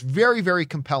storytelling. It's very, very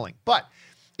compelling. But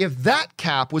if that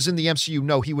Cap was in the MCU,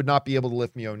 no, he would not be able to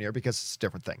lift Mjolnir because it's a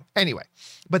different thing. Anyway,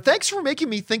 but thanks for making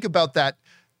me think about that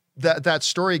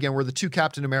story again, where the two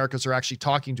Captain Americas are actually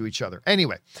talking to each other.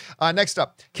 Anyway, next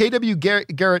up, KW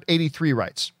Garrett 83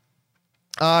 writes,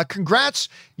 congrats,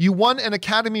 you won an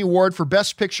Academy Award for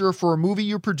Best Picture for a movie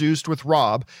you produced with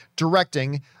Rob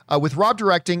directing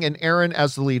and Aaron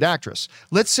as the lead actress.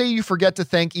 Let's say you forget to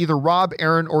thank either Rob,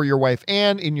 Aaron, or your wife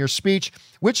Anne in your speech.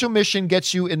 Which omission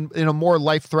gets you in a more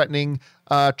life-threatening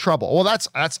trouble? Well,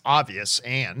 that's obvious,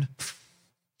 Anne.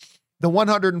 The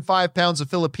 105 pounds of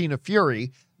Filipina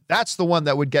fury, that's the one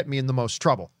that would get me in the most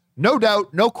trouble. No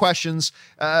doubt, no questions.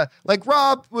 Like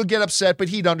Rob would get upset, but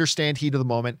he'd understand heat of the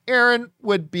moment. Aaron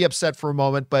would be upset for a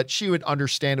moment, but she would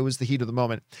understand it was the heat of the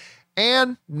moment.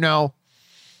 Anne, no,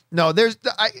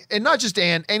 and not just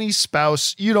Anne, any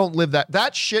spouse, you don't live that.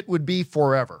 That shit would be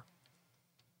forever.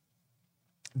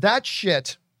 That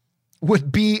shit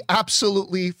would be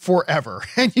absolutely forever,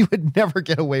 and you would never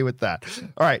get away with that.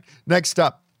 All right, next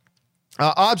up,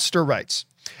 Obster writes,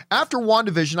 after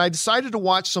WandaVision, I decided to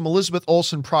watch some Elizabeth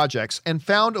Olsen projects and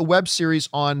found a web series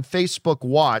on Facebook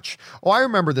Watch. Oh, I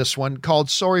remember this one, called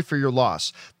Sorry for Your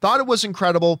Loss. Thought it was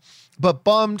incredible, but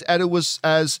bummed at it was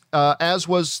as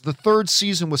was the third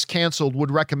season was canceled.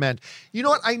 Would recommend. You know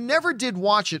what? I never did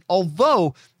watch it,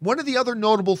 although one of the other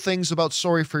notable things about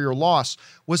Sorry for Your Loss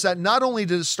was that not only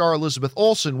did it star Elizabeth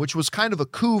Olsen, which was kind of a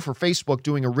coup for Facebook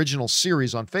doing original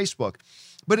series on Facebook,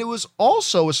 but it was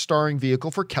also a starring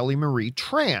vehicle for Kelly Marie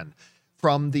Tran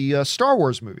from the Star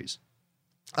Wars movies.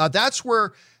 That's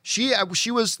where she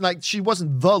was like, she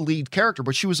wasn't the lead character,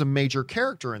 but she was a major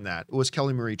character in that. It was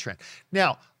Kelly Marie Tran.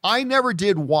 Now, I never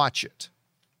did watch it.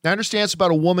 I understand it's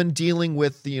about a woman dealing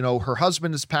with, her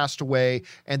husband has passed away,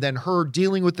 and then her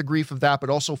dealing with the grief of that, but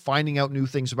also finding out new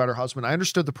things about her husband. I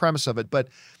understood the premise of it, but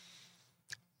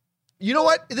you know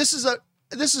what? This is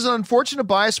an unfortunate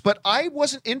bias, but I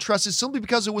wasn't interested simply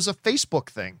because it was a Facebook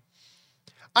thing.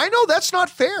 I know that's not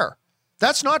fair.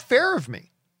 That's not fair of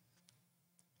me.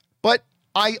 But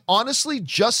I honestly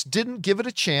just didn't give it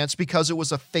a chance because it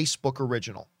was a Facebook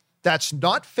original. That's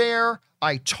not fair.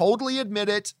 I totally admit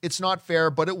it. It's not fair,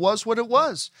 but it was what it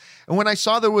was. And when I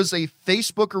saw there was a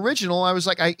Facebook original, I was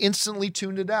like, I instantly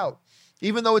tuned it out.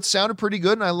 Even though it sounded pretty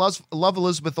good, and I love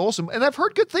Elizabeth Olsen, and I've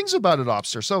heard good things about it,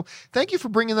 Obster. So thank you for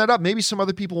bringing that up. Maybe some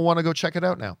other people will want to go check it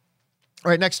out now. All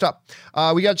right, next up.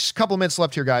 We got just a couple minutes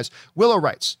left here, guys. Willow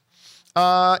writes,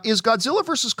 is Godzilla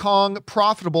vs. Kong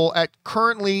profitable at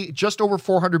currently just over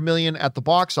 $400 million at the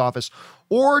box office,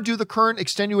 or do the current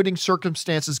extenuating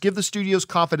circumstances give the studios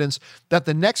confidence that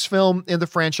the next film in the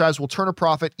franchise will turn a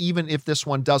profit even if this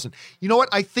one doesn't? You know what?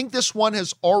 I think this one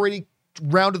has already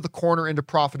rounded the corner into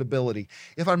profitability.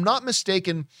 If I'm not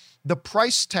mistaken, the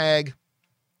price tag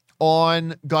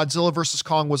on Godzilla vs.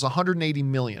 Kong was $180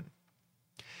 million.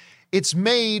 It's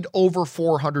made over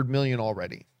 $400 million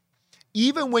already.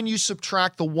 Even when you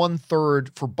subtract the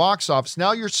 1/3 for box office,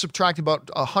 now you're subtracting about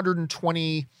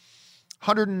 $120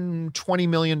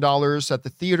 million that the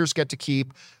theaters get to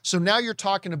keep. So now you're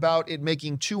talking about it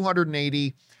making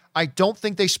 $280. I don't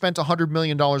think they spent $100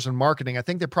 million in marketing. I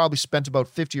think they probably spent about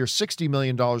 $50 or $60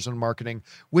 million in marketing,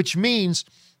 which means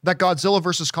that Godzilla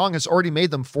vs. Kong has already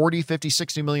made them $40, $50,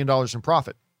 $60 million in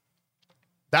profit.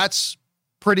 That's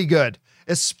pretty good,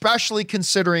 especially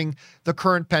considering the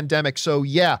current pandemic. So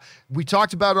yeah, we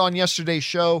talked about it on yesterday's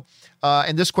show,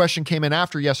 and this question came in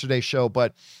after yesterday's show,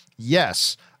 but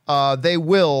yes, they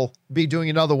will be doing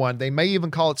another one. They may even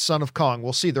call it Son of Kong.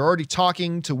 We'll see. They're already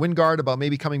talking to Wingard about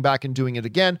maybe coming back and doing it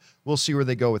again. We'll see where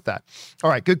they go with that. All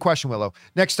right, good question, Willow.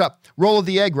 Next up, Roll of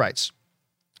the Egg writes,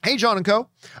 Hey, John and Co.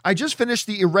 I just finished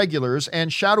The Irregulars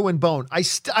and Shadow and Bone.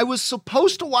 I was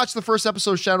supposed to watch the first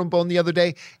episode of Shadow and Bone the other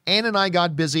day. Ann and I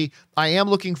got busy. I am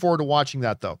looking forward to watching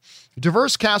that, though.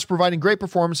 Diverse cast providing great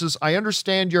performances. I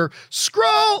understand your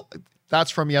scroll.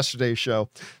 That's from yesterday's show.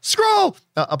 Scroll!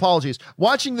 Apologies.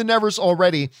 Watching the Nevers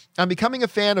already. I'm becoming a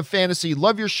fan of fantasy.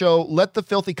 Love your show. Let the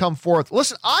filthy come forth.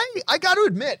 Listen, I got to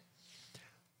admit,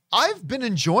 I've been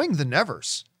enjoying the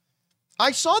Nevers.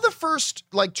 I saw the first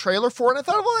trailer for it and I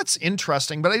thought, well, that's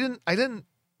interesting, but I didn't,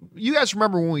 you guys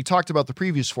remember when we talked about the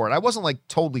previews for it, I wasn't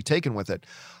totally taken with it.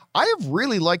 I have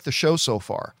really liked the show so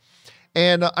far.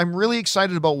 And I'm really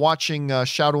excited about watching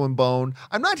Shadow and Bone.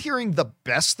 I'm not hearing the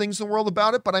best things in the world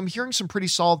about it, but I'm hearing some pretty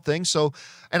solid things. So,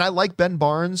 and I like Ben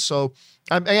Barnes. So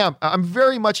I'm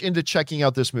very much into checking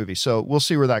out this movie. So we'll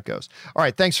see where that goes. All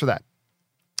right. Thanks for that.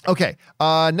 Okay.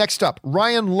 Next up,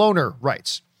 Ryan Lohner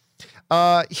writes,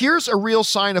 here's a real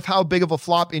sign of how big of a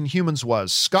flop Inhumans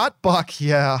was. Scott Buck,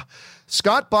 yeah.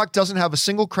 Scott Buck doesn't have a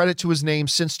single credit to his name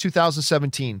since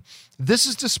 2017. This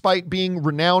is despite being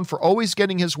renowned for always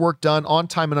getting his work done on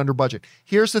time and under budget.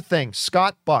 Here's the thing,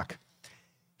 Scott Buck,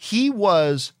 he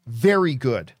was very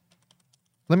good.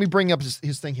 Let me bring up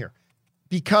his thing here.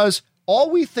 Because all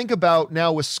we think about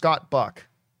now with Scott Buck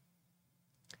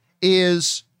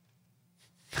is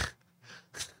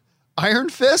Iron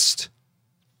Fist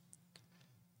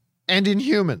and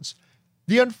Inhumans.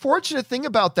 The unfortunate thing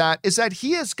about that is that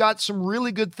he has got some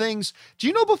really good things. Do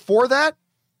you know before that?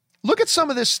 Look at some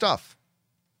of this stuff.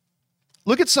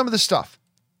 Look at some of this stuff.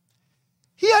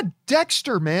 He had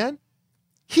Dexter, man.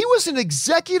 He was an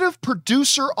executive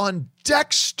producer on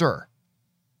Dexter.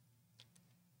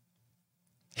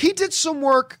 He did some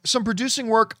producing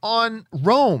work on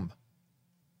Rome.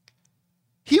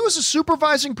 He was a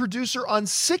supervising producer on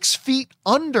 6 Feet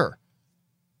Under.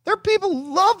 There are people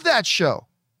who love that show.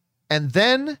 And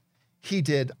then he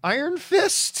did Iron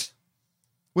Fist,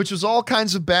 which was all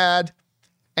kinds of bad.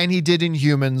 And he did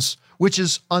Inhumans, which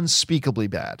is unspeakably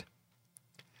bad.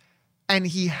 And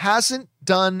he hasn't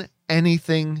done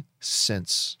anything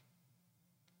since.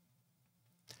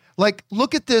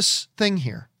 Look at this thing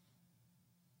here.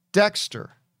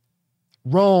 Dexter,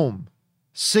 Rome,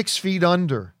 6 Feet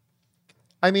Under.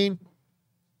 I mean,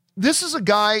 this is a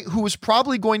guy who is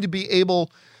probably going to be able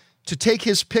to take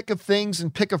his pick of things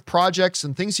and pick of projects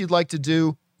and things he'd like to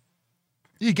do.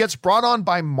 He gets brought on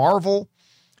by Marvel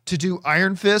to do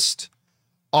Iron Fist.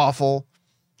 Awful.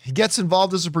 He gets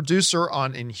involved as a producer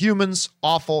on Inhumans.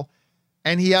 Awful.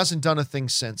 And he hasn't done a thing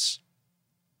since.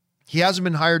 He hasn't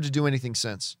been hired to do anything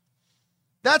since.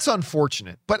 That's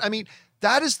unfortunate. But I mean,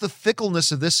 that is the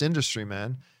fickleness of this industry,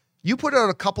 man. You put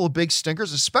out a couple of big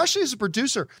stinkers, especially as a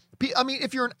producer. I mean,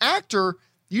 if you're an actor,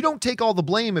 you don't take all the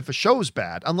blame if a show's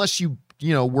bad, unless you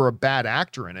were a bad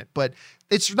actor in it. But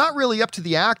it's not really up to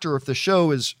the actor if the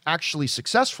show is actually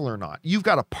successful or not. You've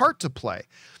got a part to play.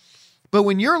 But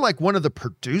when you're one of the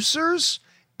producers,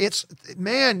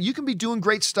 you can be doing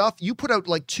great stuff. You put out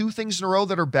 2 things in a row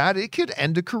that are bad. It could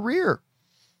end a career.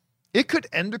 It could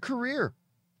end a career.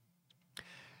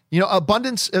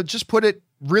 Abundance just put it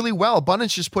really well.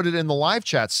 Abundance just put it in the live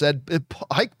chat, said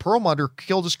Ike Perlmutter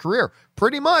killed his career.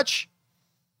 Pretty much.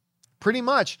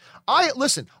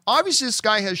 Listen, obviously this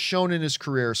guy has shown in his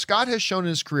career, Scott has shown in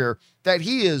his career that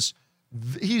he's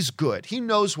good. He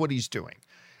knows what he's doing.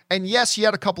 And yes, he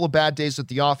had a couple of bad days at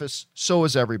the office. So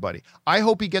has everybody. I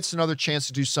hope he gets another chance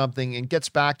to do something and gets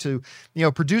back to,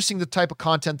 producing the type of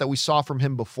content that we saw from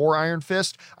him before Iron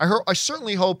Fist. I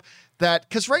certainly hope that,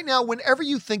 because right now, whenever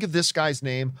you think of this guy's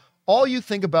name, all you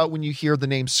think about when you hear the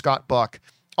name Scott Buck,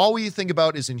 all you think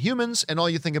about is Inhumans, and all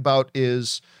you think about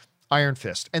is Iron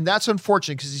Fist. And that's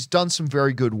unfortunate because he's done some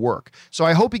very good work. So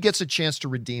I hope he gets a chance to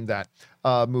redeem that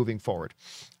moving forward.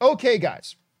 Okay,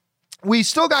 guys. We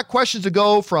still got questions to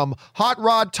go from Hot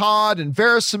Rod Todd and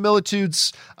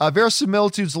Verisimilitude's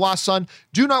Lost Son.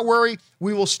 Do not worry.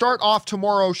 We will start off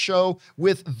tomorrow's show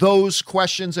with those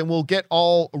questions and we'll get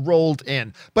all rolled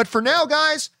in. But for now,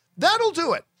 guys, that'll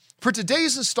do it for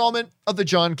today's installment of the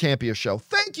John Campea Show.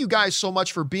 Thank you guys so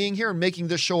much for being here and making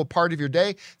this show a part of your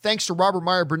day. Thanks to Robert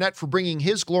Meyer Burnett for bringing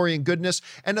his glory and goodness.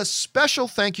 And a special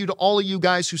thank you to all of you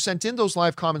guys who sent in those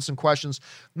live comments and questions.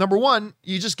 Number one,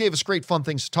 you just gave us great fun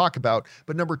things to talk about.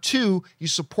 But number two, you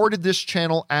supported this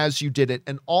channel as you did it.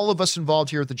 And all of us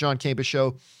involved here at the John Campea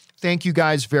Show, Thank you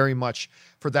guys very much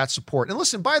for that support. And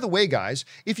listen, by the way, guys,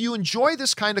 if you enjoy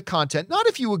this kind of content, not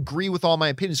if you agree with all my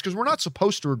opinions, because we're not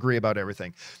supposed to agree about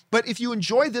everything, but if you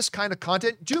enjoy this kind of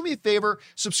content, do me a favor,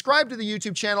 subscribe to the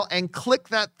YouTube channel and click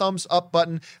that thumbs up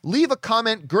button. Leave a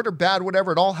comment, good or bad,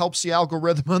 whatever. It all helps the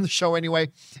algorithm on the show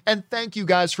anyway. And thank you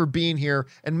guys for being here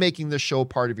and making this show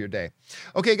part of your day.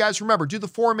 Okay, guys, remember, do the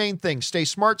 4 main things. Stay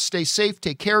smart, stay safe,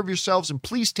 take care of yourselves, and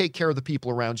please take care of the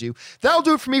people around you. That'll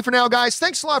do it for me for now, guys.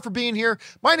 Thanks a lot for being here.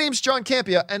 My name's John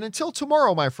Campea, and until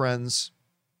tomorrow, my friends,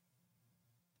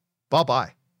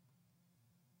 bye-bye.